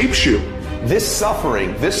what shapes you. This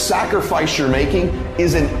suffering, this sacrifice you're making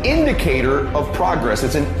is an indicator of progress.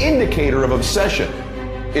 It's an indicator of obsession.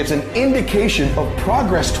 It's an indication of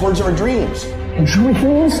progress towards our dreams.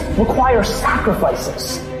 Dreams require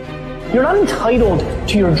sacrifices. You're not entitled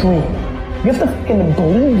to your dream. You have to fucking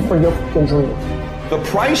bleed for your fucking dream. The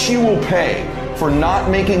price you will pay for not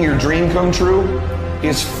making your dream come true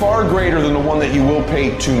is far greater than the one that you will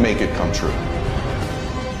pay to make it come true.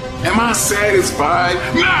 Am I satisfied?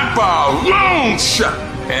 Not by a long shot.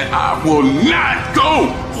 And I will not go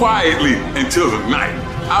quietly until the night.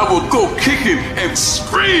 I will go kicking and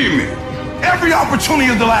screaming. Every opportunity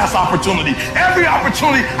is the last opportunity. Every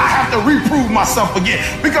opportunity I have to reprove myself again.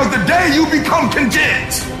 Because the day you become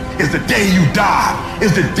content is the day you die.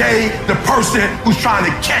 Is the day the person who's trying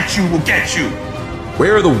to catch you will get you.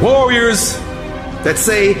 Where are the warriors that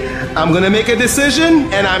say, I'm gonna make a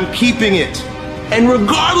decision and I'm keeping it? And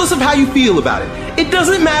regardless of how you feel about it, it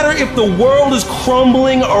doesn't matter if the world is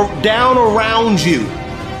crumbling or down around you.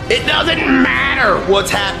 It doesn't matter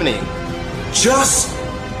what's happening. Just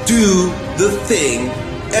do the thing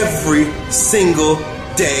every single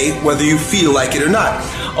day, whether you feel like it or not.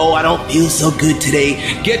 Oh, I don't feel so good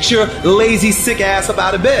today. Get your lazy, sick ass up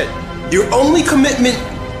out of bed. Your only commitment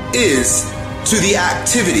is to the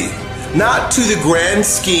activity, not to the grand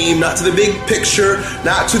scheme, not to the big picture,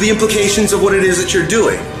 not to the implications of what it is that you're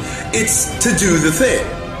doing. It's to do the thing.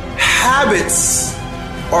 Habits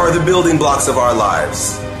are the building blocks of our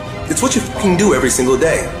lives. It's what you fucking do every single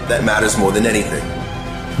day that matters more than anything.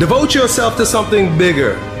 Devote yourself to something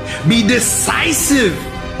bigger. Be decisive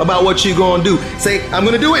about what you're going to do. Say, I'm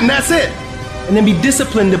going to do it, and that's it. And then be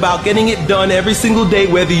disciplined about getting it done every single day,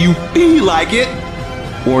 whether you feel like it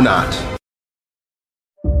or not.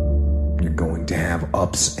 You're going to have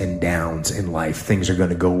ups and downs in life. Things are going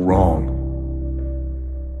to go wrong.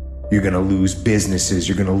 You're going to lose businesses.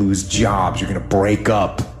 You're going to lose jobs. You're going to break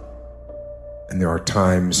up. And there are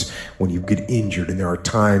times when you get injured, and there are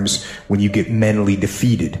times when you get mentally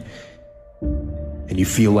defeated and you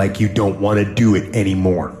feel like you don't want to do it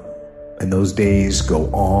anymore. And those days go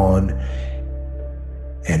on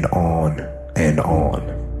and on and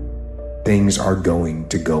on. Things are going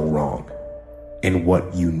to go wrong. And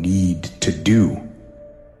what you need to do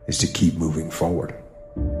is to keep moving forward.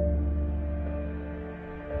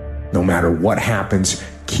 No matter what happens,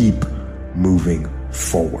 keep moving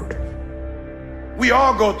forward. We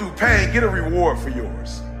all go through pain. Get a reward for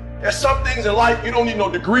yours. There's some things in life you don't need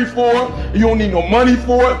no degree for. You don't need no money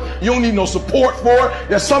for it. You don't need no support for it.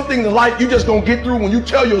 There's some things in life you just gonna get through when you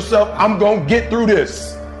tell yourself, I'm gonna get through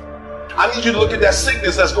this. I need you to look at that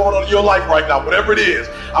sickness that's going on in your life right now, whatever it is.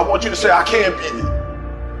 I want you to say, I can beat it.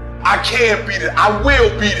 I can beat it. I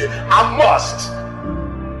will beat it. I must.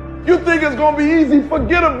 You think it's gonna be easy?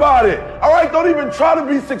 Forget about it. All right, don't even try to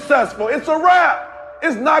be successful. It's a wrap.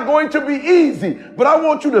 It's not going to be easy, but I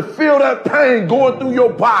want you to feel that pain going through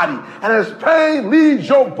your body. And as pain leaves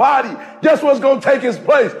your body, guess what's going to take its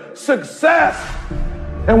place? Success.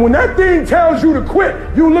 And when that thing tells you to quit,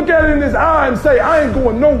 you look at it in his eye and say, I ain't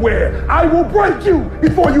going nowhere. I will break you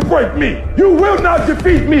before you break me. You will not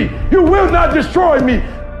defeat me. You will not destroy me.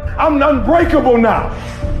 I'm unbreakable now.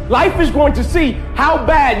 Life is going to see how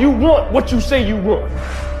bad you want what you say you want.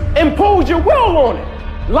 Impose your will on it.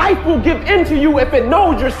 Life will give in to you if it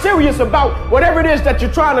knows you're serious about whatever it is that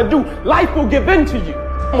you're trying to do. Life will give in to you.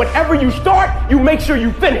 Whenever you start, you make sure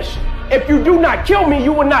you finish. If you do not kill me,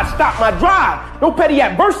 you will not stop my drive. No petty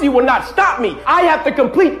adversity will not stop me. I have to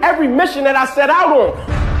complete every mission that I set out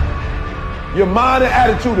on. Your mind and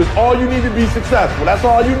attitude is all you need to be successful. That's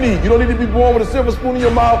all you need. You don't need to be born with a silver spoon in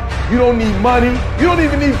your mouth. You don't need money. You don't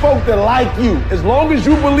even need folks that like you. As long as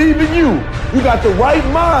you believe in you, you got the right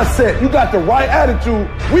mindset, you got the right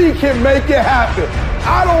attitude, we can make it happen.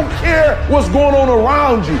 I don't care what's going on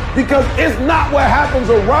around you, because it's not what happens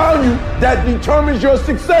around you that determines your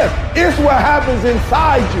success. It's what happens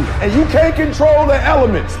inside you. And you can't control the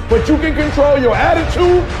elements, but you can control your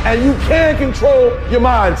attitude and you can control your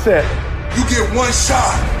mindset. You get one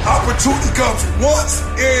shot. Opportunity comes once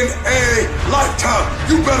in a lifetime.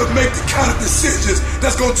 You better make the kind of decisions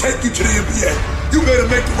that's going to take you to the NBA. You better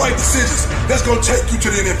make the right decisions that's going to take you to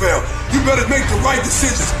the NFL. You better make the right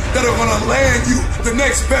decisions that are going to land you the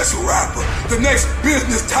next best rapper, the next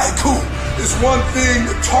business tycoon. It's one thing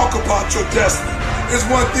to talk about your destiny. It's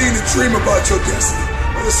one thing to dream about your destiny.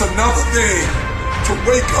 But it's another thing to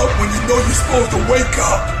wake up when you know you're supposed to wake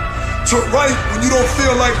up. To write when you don't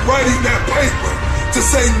feel like writing that paper, to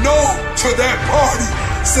say no to that party,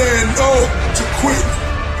 saying no to quitting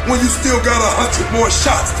when you still got 100 more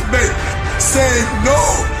shots to make, saying no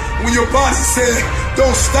when your body said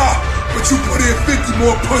don't stop, but you put in 50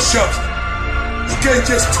 more push-ups. You can't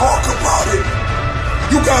just talk about it,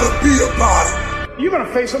 you gotta be about it. You're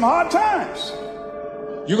gonna face some hard times.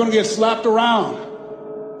 You're gonna get slapped around,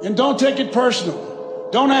 and don't take it personal.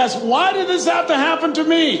 Don't ask, why did this have to happen to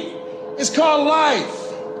me? It's called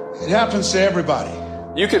life. It happens to everybody.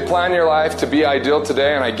 You could plan your life to be ideal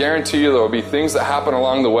today, and I guarantee you there will be things that happen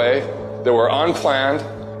along the way that were unplanned,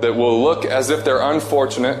 that will look as if they're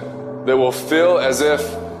unfortunate, that will feel as if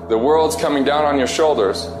the world's coming down on your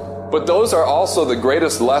shoulders. But those are also the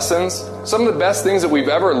greatest lessons. Some of the best things that we've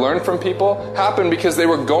ever learned from people happened because they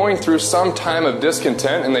were going through some time of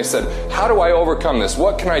discontent, and they said, how do I overcome this?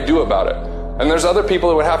 What can I do about it? And there's other people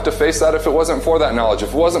that would have to face that if it wasn't for that knowledge, if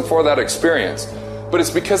it wasn't for that experience. But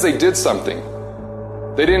it's because they did something.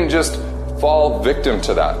 They didn't just fall victim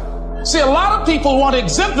to that. See, a lot of people want to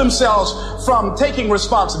exempt themselves from taking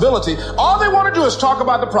responsibility. All they want to do is talk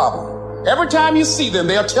about the problem. Every time you see them,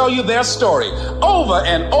 they'll tell you their story over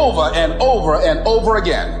and over and over and over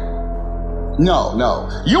again.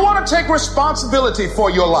 No. You want to take responsibility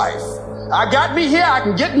for your life. I got me here, I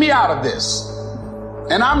can get me out of this.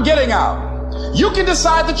 And I'm getting out. You can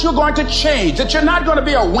decide that you're going to change, that you're not going to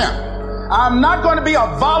be a wimp. I'm not going to be a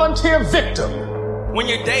volunteer victim. When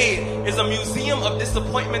your day is a museum of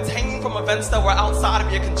disappointments hanging from events that were outside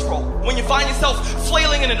of your control. When you find yourself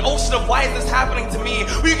flailing in an ocean of why is this happening to me?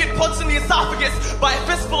 When you get punched in the esophagus by a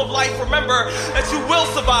fistful of life, remember that you will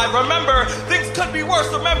survive. Remember, things could be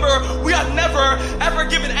worse. Remember, we are never, ever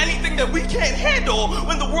given anything that we can't handle.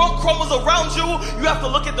 When the world crumbles around you, you have to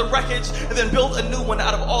look at the wreckage and then build a new one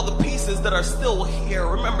out of all the pieces that are still here.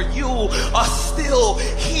 Remember, you are still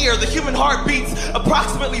here. The human heart beats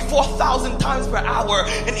approximately 4,000 times per hour.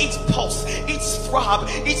 And each pulse, each throb,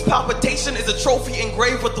 each palpitation is a trophy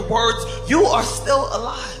engraved with the words, you are still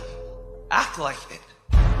alive. Act like it.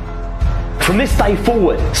 From this day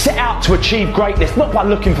forward, set out to achieve greatness, not by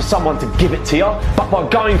looking for someone to give it to you, but by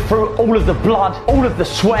going through all of the blood, all of the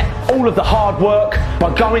sweat, all of the hard work,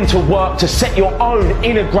 by going to work to set your own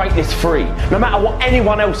inner greatness free. No matter what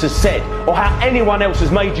anyone else has said, or how anyone else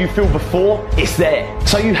has made you feel before, it's there.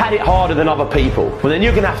 So you had it harder than other people, well then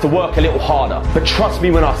you're going to have to work a little harder. But trust me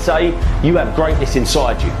when I say, you have greatness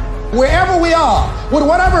inside you. Wherever we are, with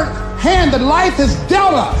whatever hand that life has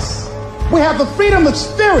dealt us, we have the freedom of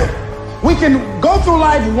spirit. We can go through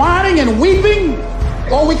life whining and weeping,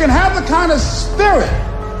 or we can have the kind of spirit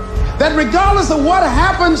that regardless of what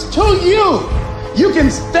happens to you, you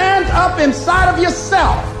can stand up inside of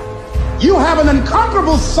yourself. You have an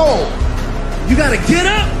unconquerable soul. You got to get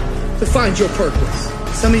up to find your purpose.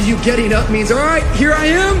 Some of you getting up means, all right, here I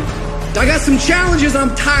am. I got some challenges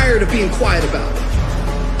I'm tired of being quiet about.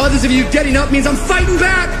 Others of you getting up means I'm fighting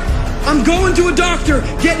back. I'm going to a doctor.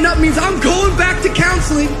 Getting up means I'm going back to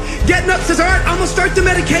counseling. Getting up says, all right, I'm going to start the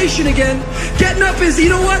medication again. Getting up is, you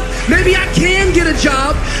know what? Maybe I can get a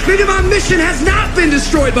job. Maybe my mission has not been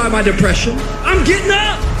destroyed by my depression. I'm getting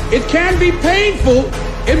up. It can be painful.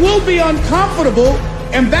 It will be uncomfortable.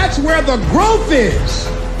 And that's where the growth is.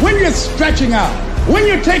 When you're stretching out, when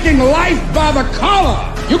you're taking life by the collar,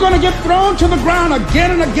 you're going to get thrown to the ground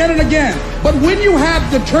again and again and again. But when you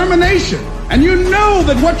have determination, and you know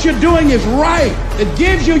that what you're doing is right, it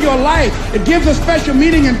gives you your life, it gives a special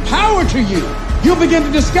meaning and power to you, you'll begin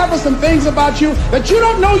to discover some things about you that you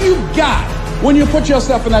don't know you've got when you put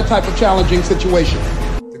yourself in that type of challenging situation.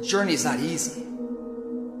 The journey is not easy.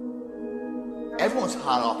 Everyone's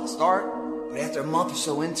hot off the start, but after a month or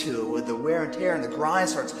so into it, with the wear and tear and the grind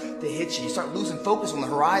starts to hit you, you start losing focus on the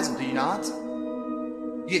horizon, do you not?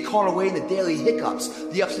 You get caught away in the daily hiccups,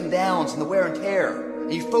 the ups and downs, and the wear and tear.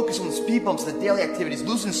 And you focus on the speed bumps and the daily activities,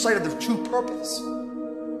 losing sight of the true purpose.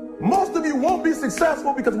 Most of you won't be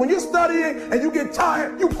successful because when you're studying and you get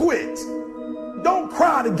tired, you quit. Don't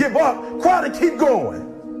cry to give up, cry to keep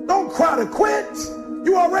going. Don't cry to quit.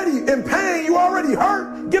 You already in pain, you already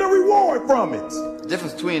hurt. Get a reward from it. The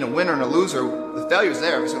difference between a winner and a loser, the failure's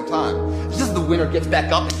there every single time. It's just the winner gets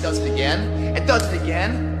back up and does it again,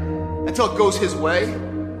 until it goes his way.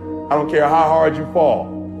 I don't care how hard you fall.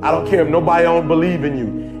 I don't care if nobody don't believe in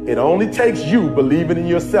you. It only takes you believing in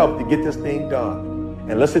yourself to get this thing done.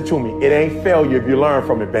 And listen to me, it ain't failure if you learn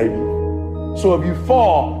from it, baby. So if you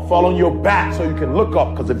fall on your back so you can look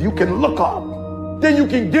up, because if you can look up, then you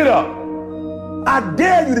can get up. I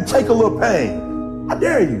dare you to take a little pain. I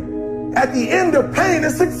dare you. At the end of pain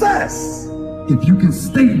is success. If you can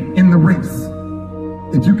stay in the race,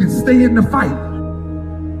 if you can stay in the fight,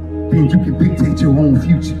 then you can dictate your own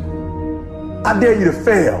future. I dare you to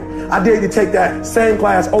fail. I dare you to take that same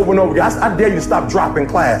class over and over again. I dare you to stop dropping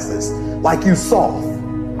classes like you soft.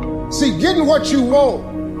 See, getting what you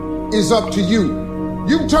want is up to you.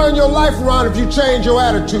 You can turn your life around if you change your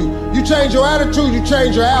attitude. You change your attitude, you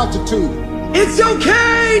change your altitude. It's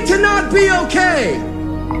okay to not be okay.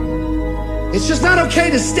 It's just not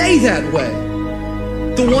okay to stay that way.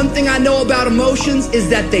 The one thing I know about emotions is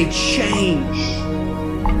that they change.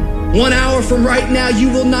 1 hour from right now, you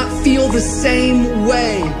will not feel the same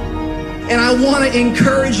way. And I want to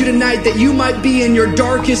encourage you tonight that you might be in your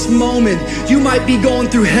darkest moment. You might be going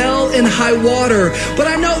through hell and high water. But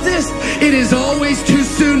I know this, it is always too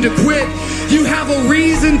soon to quit. You have a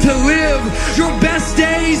reason to live. Your best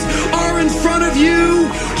days are in front of you.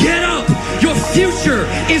 Get up. Your future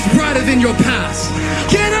is brighter than your past.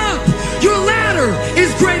 Get up. Your ladder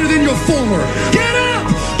is greater than your former. Get up,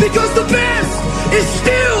 because the best is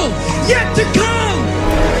still yet to come.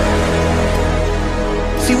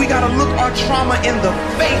 See, we gotta look our trauma in the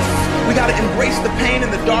face. We gotta embrace the pain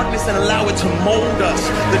and the darkness and allow it to mold us.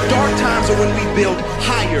 The dark times are when we build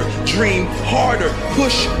higher, dream harder,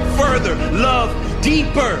 push further, love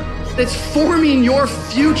deeper. It's forming your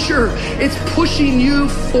future. It's pushing you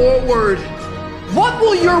forward. What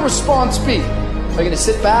will your response be? Are you gonna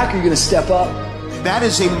sit back or are you gonna step up? That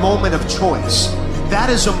is a moment of choice. That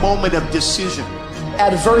is a moment of decision.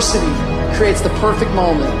 Adversity creates the perfect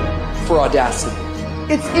moment for audacity.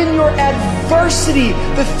 It's in your adversity.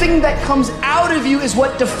 The thing that comes out of you is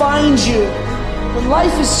what defines you. When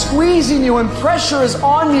life is squeezing you and pressure is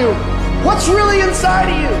on you, what's really inside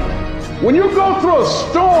of you? When you go through a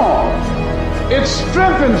storm, it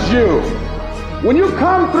strengthens you. When you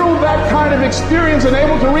come through that kind of experience and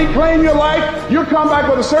able to reclaim your life, you come back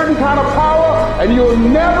with a certain kind of power, and you'll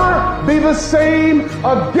never be the same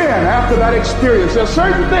again after that experience. There's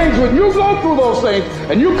certain things, when you go through those things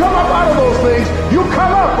and you come up out of those things, you come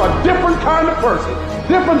up a different kind of person,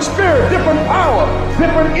 different spirit, different power,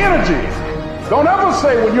 different energy. Don't ever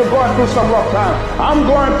say when you're going through some rough time, I'm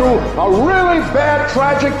going through a really bad,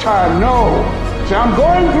 tragic time. No. See, I'm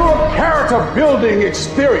going through a character building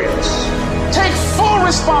experience. Take full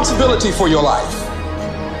responsibility for your life.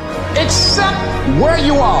 Accept where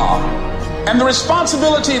you are and the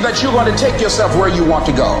responsibility that you're going to take yourself where you want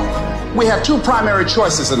to go. We have two primary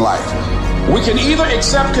choices in life. We can either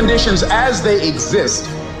accept conditions as they exist,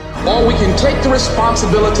 or we can take the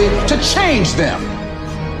responsibility to change them.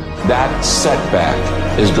 That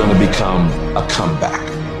setback is going to become a comeback.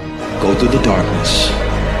 Go through the darkness,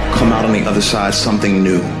 come out on the other side something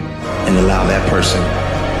new, and allow that person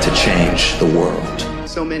to change the world.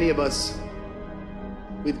 So many of us,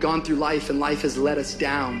 we've gone through life and life has let us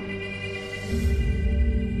down.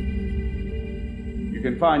 You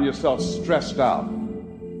can find yourself stressed out.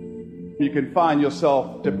 You can find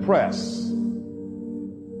yourself depressed.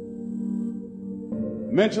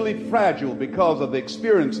 mentally fragile because of the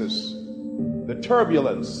experiences, the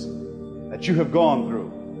turbulence that you have gone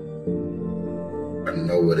through. I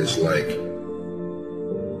know what it's like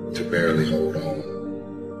to barely hold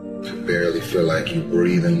on, to barely feel like you're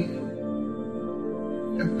breathing,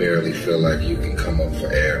 and barely feel like you can come up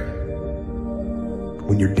for air.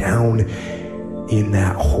 When you're down in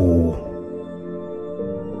that hole,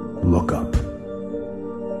 look up.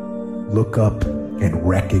 Look up and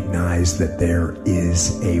recognize that there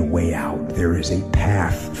is a way out. There is a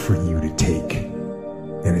path for you to take.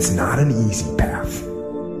 And it's not an easy path.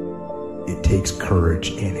 It takes courage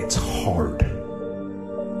and it's hard.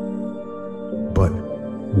 But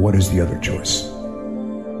what is the other choice?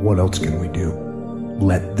 What else can we do?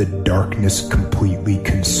 Let the darkness completely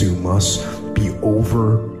consume us, be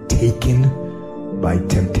overtaken by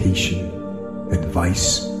temptation and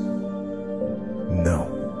vice?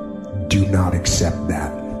 No. Do not accept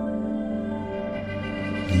that.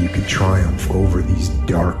 You can triumph over these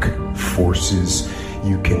dark forces.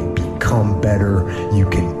 You can become better. You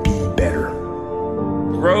can be better.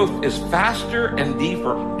 Growth is faster and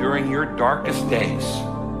deeper during your darkest days.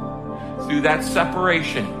 Through that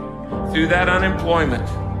separation, through that unemployment,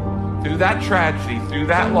 through that tragedy, through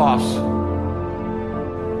that loss.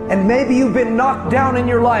 And maybe you've been knocked down in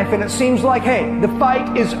your life and it seems like, hey, the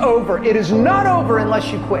fight is over. It is not over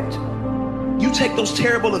unless you quit. You take those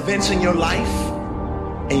terrible events in your life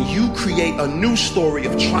and you create a new story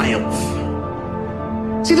of triumph.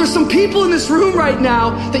 See, there's some people in this room right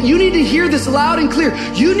now that you need to hear this loud and clear.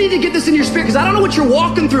 You need to get this in your spirit, because I don't know what you're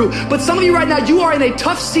walking through, but some of you right now, you are in a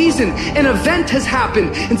tough season. An event has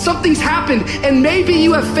happened and something's happened and maybe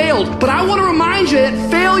you have failed. But I want to remind you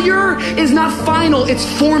that failure is not final, it's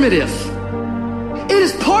formative. It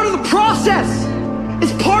is part of the process.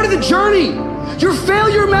 It's part of the journey. Your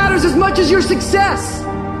failure matters as much as your success.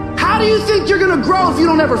 How do you think you're going to grow if you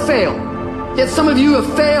don't ever fail? Yet some of you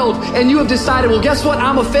have failed and you have decided, well, guess what?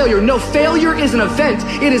 I'm a failure. No, failure is an event.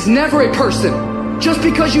 It is never a person. Just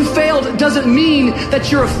because you failed doesn't mean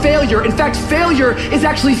that you're a failure. In fact, failure is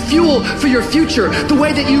actually fuel for your future. The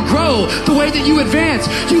way that you grow, the way that you advance.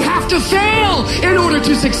 You have to fail in order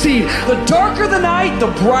to succeed. The darker the night,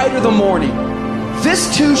 the brighter the morning.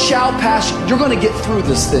 This too shall pass. You're going to get through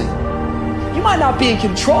this thing. You might not be in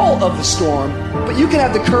control of the storm, but you can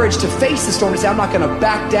have the courage to face the storm and say, I'm not going to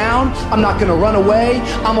back down. I'm not going to run away.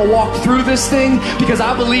 I'm going to walk through this thing because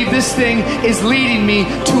I believe this thing is leading me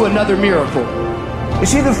to another miracle. You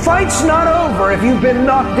see, the fight's not over if you've been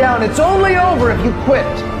knocked down. It's only over if you quit.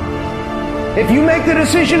 If you make the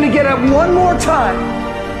decision to get up one more time,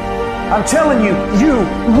 I'm telling you, you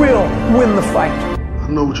will win the fight. I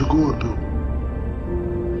know what you're going through.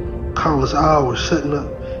 Countless hours setting up,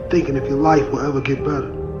 thinking if your life will ever get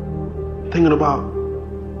better. Thinking about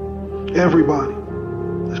everybody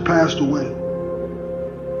that's passed away,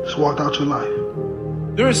 just walked out your life.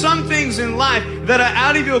 There are some things in life that are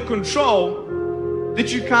out of your control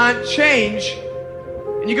that you can't change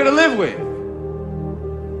and you gotta live with.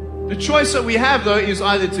 The choice that we have though is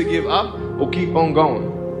either to give up or keep on going.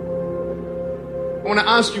 I want to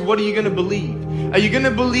ask you, what are you going to believe? Are you going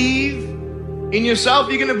to believe in yourself?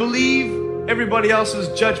 Are you going to believe everybody else's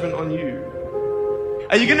judgment on you?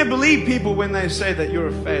 Are you going to believe people when they say that you're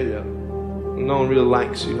a failure? No one really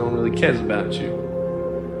likes you, no one really cares about you.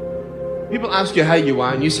 People ask you how you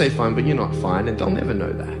are and you say fine, but you're not fine, and they'll never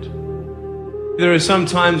know that. There are some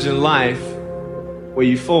times in life where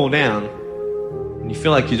you fall down and you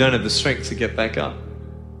feel like you don't have the strength to get back up.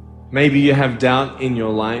 Maybe you have doubt in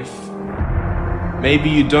your life. Maybe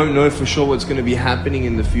you don't know for sure what's going to be happening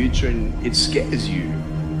in the future and it scares you.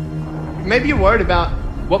 Maybe you're worried about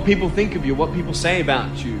what people think of you, what people say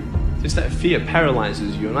about you. Just that fear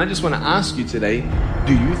paralyzes you. And I just want to ask you today,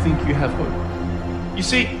 do you think you have hope? You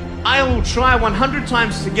see, I will try 100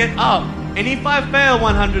 times to get up, and if I fail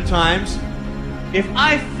 100 times, if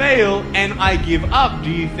I fail and I give up,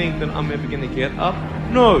 do you think that I'm ever going to get up?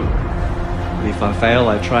 No. But if I fail,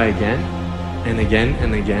 I try again and again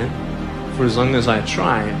and again. For as long as I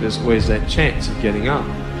try, there's always that chance of getting up.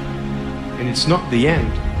 And it's not the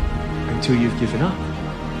end until you've given up.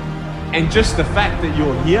 And just the fact that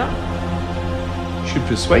you're here should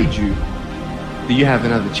persuade you that you have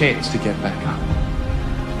another chance to get back up.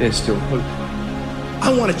 There's still hope.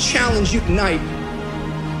 I want to challenge you tonight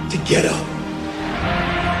to get up.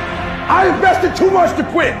 I invested too much to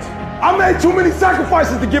quit. I made too many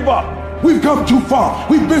sacrifices to give up. We've come too far.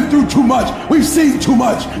 We've been through too much. We've seen too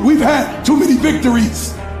much. We've had too many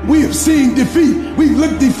victories. We have seen defeat. We've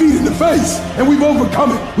looked defeat in the face and we've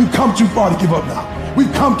overcome it. We've come too far to give up now.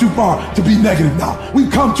 We've come too far to be negative now.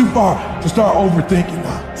 We've come too far to start overthinking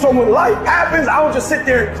now. So when life happens, I don't just sit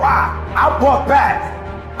there and cry. I buck back.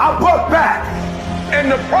 I buck back. And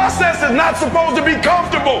the process is not supposed to be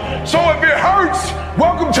comfortable. So if it hurts,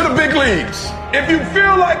 welcome to the big leagues. If you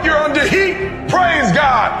feel like you're under heat, praise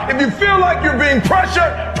God. If you feel like you're being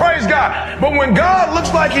pressured, praise God. But when God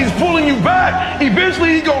looks like he's pulling you back,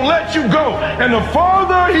 eventually he's going to let you go. And the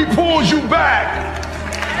farther he pulls you back,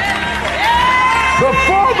 the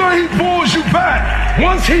farther he pulls you back,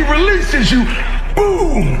 once he releases you,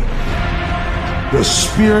 boom. The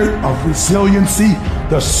spirit of resiliency,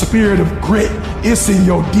 the spirit of grit, it's in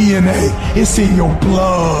your DNA. It's in your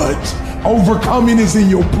blood. Overcoming is in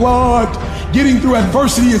your blood. Getting through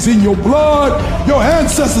adversity is in your blood. Your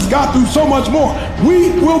ancestors got through so much more.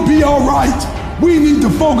 We will be all right. We need to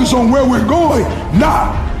focus on where we're going,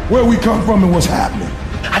 not where we come from and what's happening.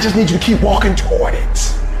 I just need you to keep walking toward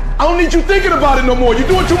it. I don't need you thinking about it no more. You're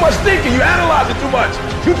doing too much thinking. You analyze it too much.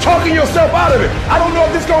 You're talking yourself out of it. I don't know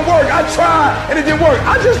if this is going to work. I tried and it didn't work.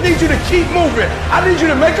 I just need you to keep moving. I need you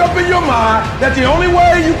to make up in your mind that the only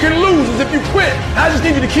way you can lose is if you quit. I just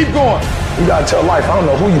need you to keep going. You got to tell life, I don't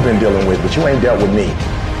know who you've been dealing with, but you ain't dealt with me.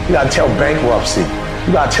 You got to tell bankruptcy.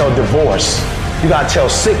 You got to tell divorce. You got to tell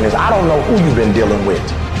sickness. I don't know who you've been dealing with,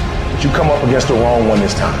 but you come up against the wrong one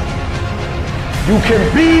this time. You can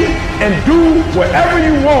be and do whatever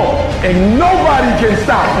you want, and nobody can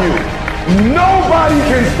stop you. Nobody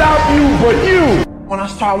can stop you but you. When I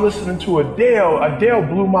started listening to Adele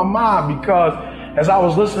blew my mind because as I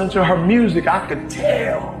was listening to her music, I could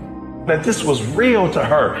tell that this was real to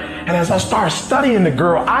her. And as I started studying the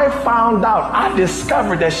girl, I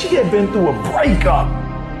discovered that she had been through a breakup.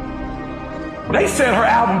 They said her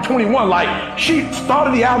album 21, like she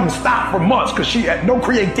started the album, stopped for months because she had no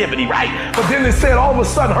creativity, right? But then they said all of a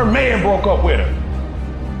sudden her man broke up with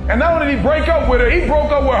her. And not only did he break up with her, he broke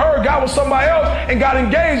up with her, got with somebody else, and got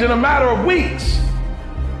engaged in a matter of weeks.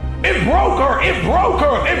 It broke her. It broke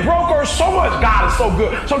her. It broke her so much. God is so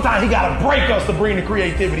good. Sometimes he got to break us to bring the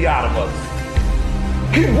creativity out of us.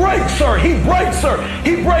 He breaks her. He breaks her.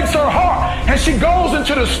 He breaks her heart. And she goes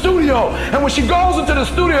into the studio. And when she goes into the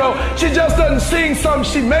studio, she just doesn't sing something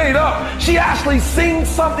she made up. She actually sings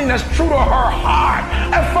something that's true to her heart.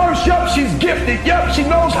 At first, yep, she's gifted. Yep, she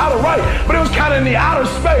knows how to write. But it was kind of in the outer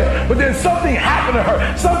space. But then something happened to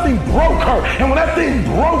her. Something broke her. And when that thing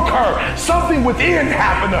broke her, something within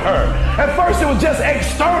happened to her. At first, it was just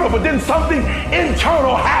external. But then something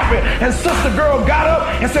internal happened. And Sister Girl got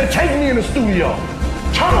up and said, take me in the studio.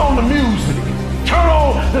 Turn on the music. Turn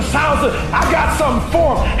on the sounds. I got something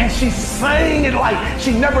for her. And she sang it like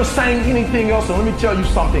she never sang anything else. And let me tell you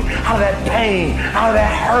something. Out of that pain, out of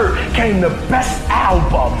that hurt came the best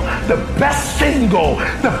album, the best single,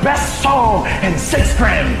 the best song, and 6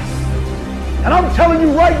 Grammys. And I'm telling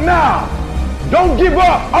you right now, don't give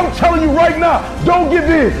up. I'm telling you right now, don't give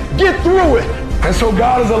in. Get through it. And so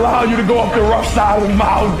God has allowed you to go up the rough side of the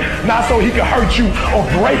mountain, not so he can hurt you or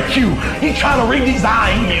break you. He's trying to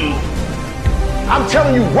redesign you. I'm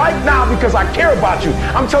telling you right now because I care about you.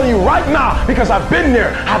 I'm telling you right now because I've been there.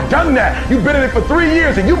 I've done that. You've been in it for 3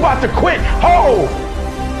 years and you about to quit. Oh,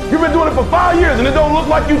 you've been doing it for 5 years and it don't look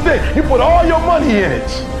like you think. You put all your money in it.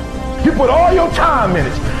 You put all your time in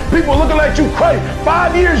it. People looking at you crazy.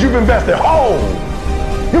 5 years you've invested. Oh,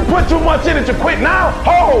 you put too much in it to quit now.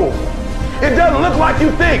 Oh. It doesn't look like you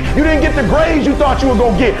think. You didn't get the grades you thought you were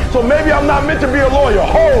going to get. So maybe I'm not meant to be a lawyer.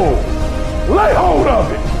 Hold. Lay hold of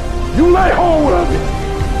it. You lay hold of it.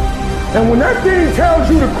 And when that thing tells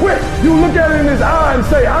you to quit, you look at it in his eye and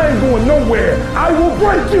say, I ain't going nowhere. I will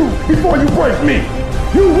break you before you break me.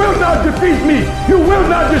 You will not defeat me. You will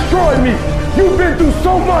not destroy me. You've been through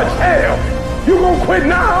so much hell. You going to quit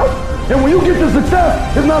now? And when you get to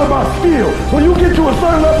success, it's not about skill. When you get to a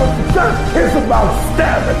certain level of success, it's about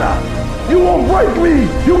stamina. You won't break me.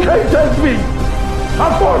 You can't take me.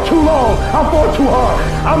 I fought too long. I fought too hard.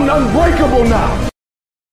 I'm unbreakable now.